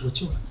小时候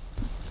救了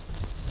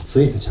你，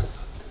所以才嫁给他。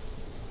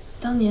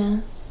当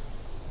年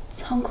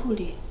仓库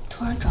里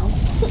突然着火，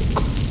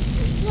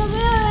有没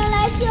有人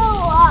来救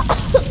我？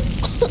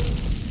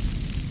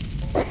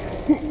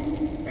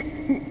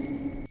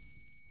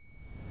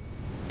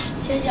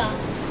醒醒，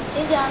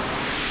醒醒！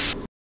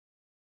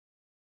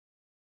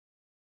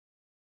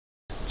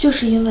就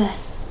是因为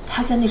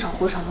他在那场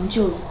火场中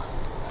救了我，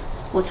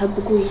我才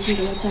不顾一切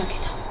的要嫁给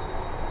他。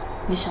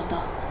没想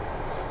到，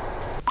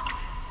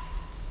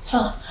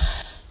算了，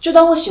就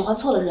当我喜欢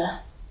错了人，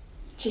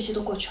这些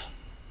都过去了。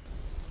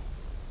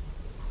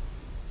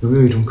有没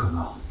有一种可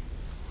能，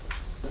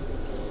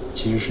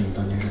其实是你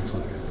当年认错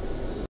了人？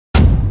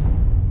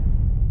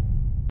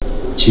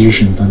其实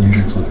是你当年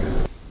认错了人。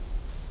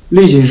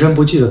厉景深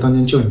不记得当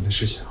年救你的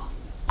事情，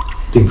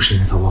并不是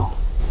因为他忘了，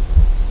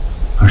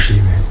而是因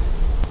为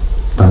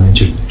当年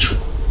救你的是我。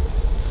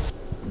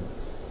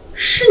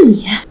是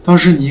你？当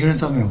时你一个人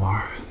在外面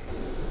玩，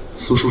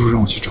苏叔叔让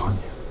我去找你，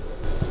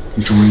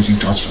你周围已经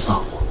着起了大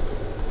火，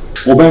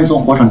我把你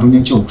从火场中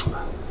间救了出来，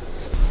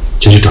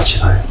就去找其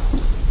他人了。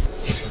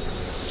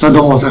但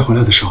等我再回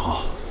来的时候，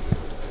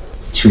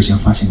就已经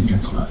发现你认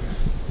错了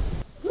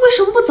人。为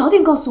什么不早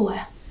点告诉我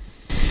呀？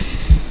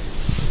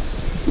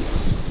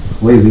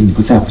我以为你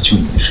不在乎救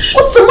你的事实。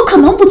我怎么可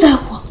能不在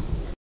乎？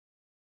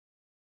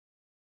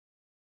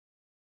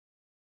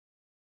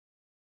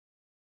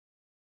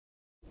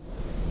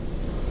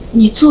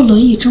你坐轮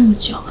椅这么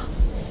久，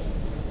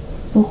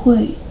不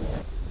会……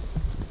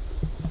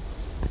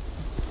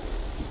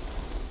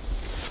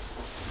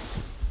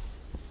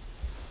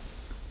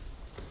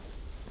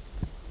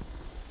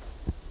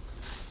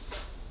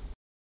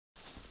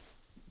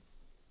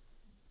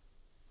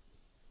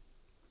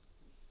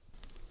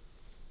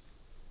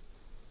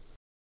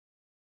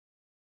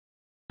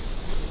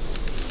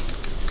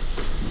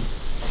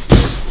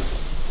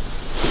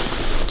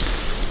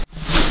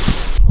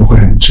我会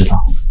让你知道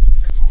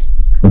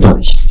我到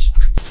底行不行。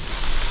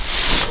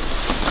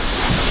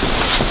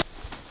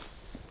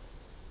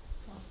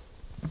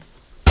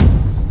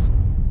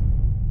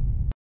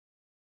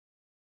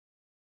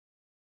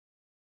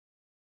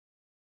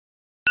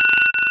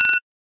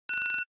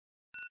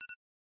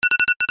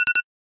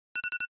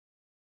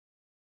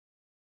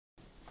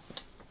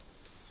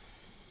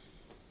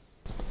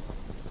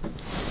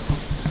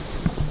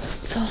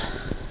糟了，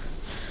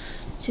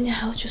今天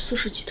还要去苏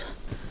氏集团。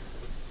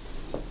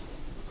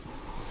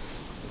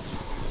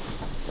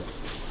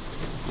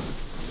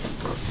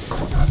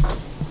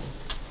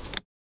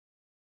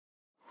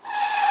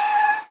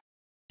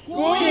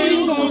恭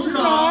迎董事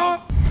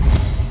长。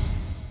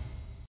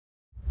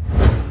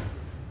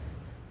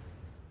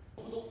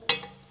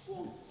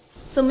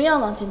怎么样，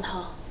王金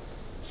涛？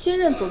新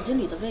任总经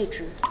理的位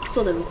置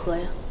做得如何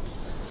呀？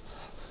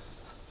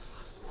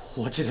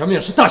我这条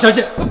命是大小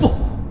姐，不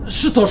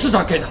是董事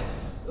长给的，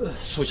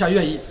属下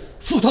愿意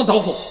赴汤蹈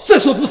火，在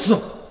所不辞。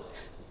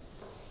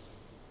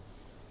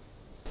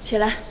起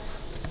来，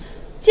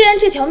既然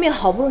这条命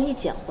好不容易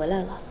捡回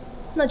来了，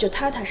那就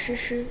踏踏实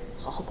实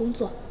好好工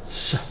作。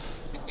是。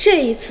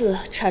这一次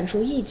铲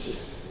除异己、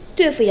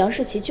对付杨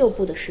世奇旧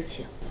部的事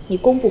情，你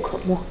功不可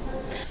没，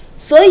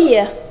所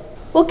以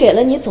我给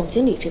了你总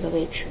经理这个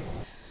位置。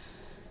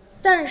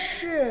但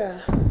是，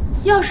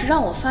要是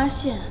让我发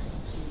现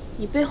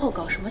你背后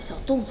搞什么小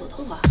动作的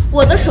话，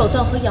我的手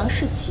段和杨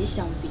世奇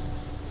相比，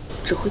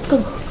只会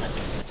更狠。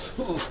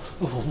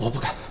我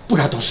不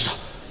敢，董事长。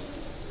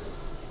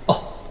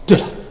哦，对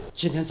了，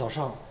今天早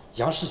上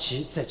杨世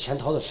奇在潜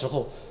逃的时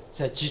候，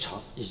在机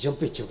场已经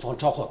被警方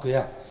抓获归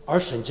案，而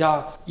沈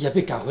家也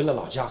被赶回了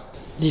老家。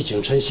厉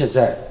景深现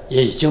在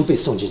也已经被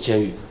送进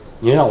监狱。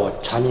您让我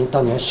查您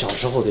当年小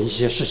时候的一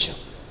些事情，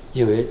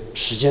因为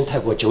时间太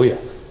过久远，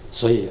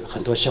所以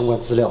很多相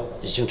关资料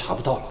已经查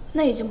不到了。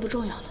那已经不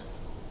重要了。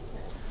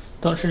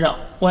董事长，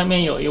外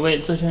面有一位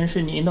自称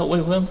是您的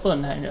未婚夫的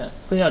男人，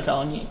非要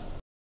找你。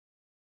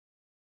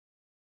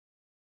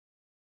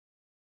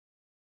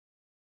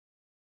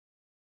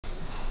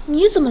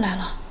你怎么来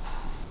了？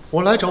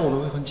我来找我的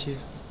未婚妻，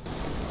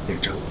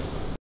领证。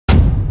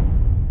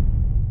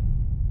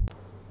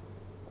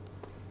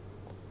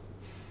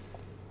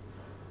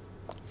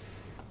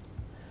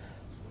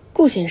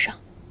顾先生，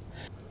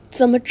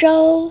怎么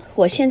着？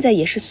我现在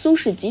也是苏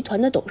氏集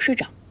团的董事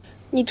长，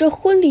你这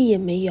婚礼也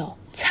没有，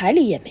彩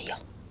礼也没有，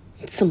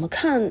怎么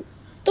看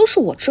都是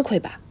我吃亏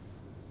吧？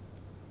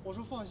我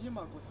说放心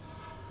吧，顾总，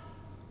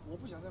我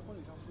不想在婚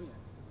礼上敷衍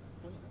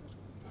婚礼上的手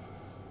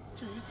续。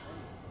至于彩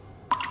礼，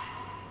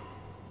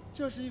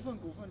这是一份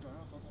股份转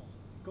让合同，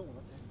跟我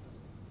的彩礼单，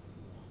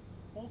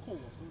包括我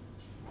所有的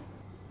钱，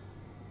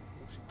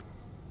都是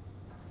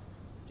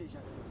这下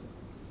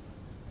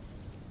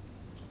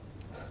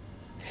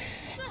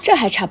这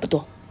还差不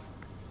多。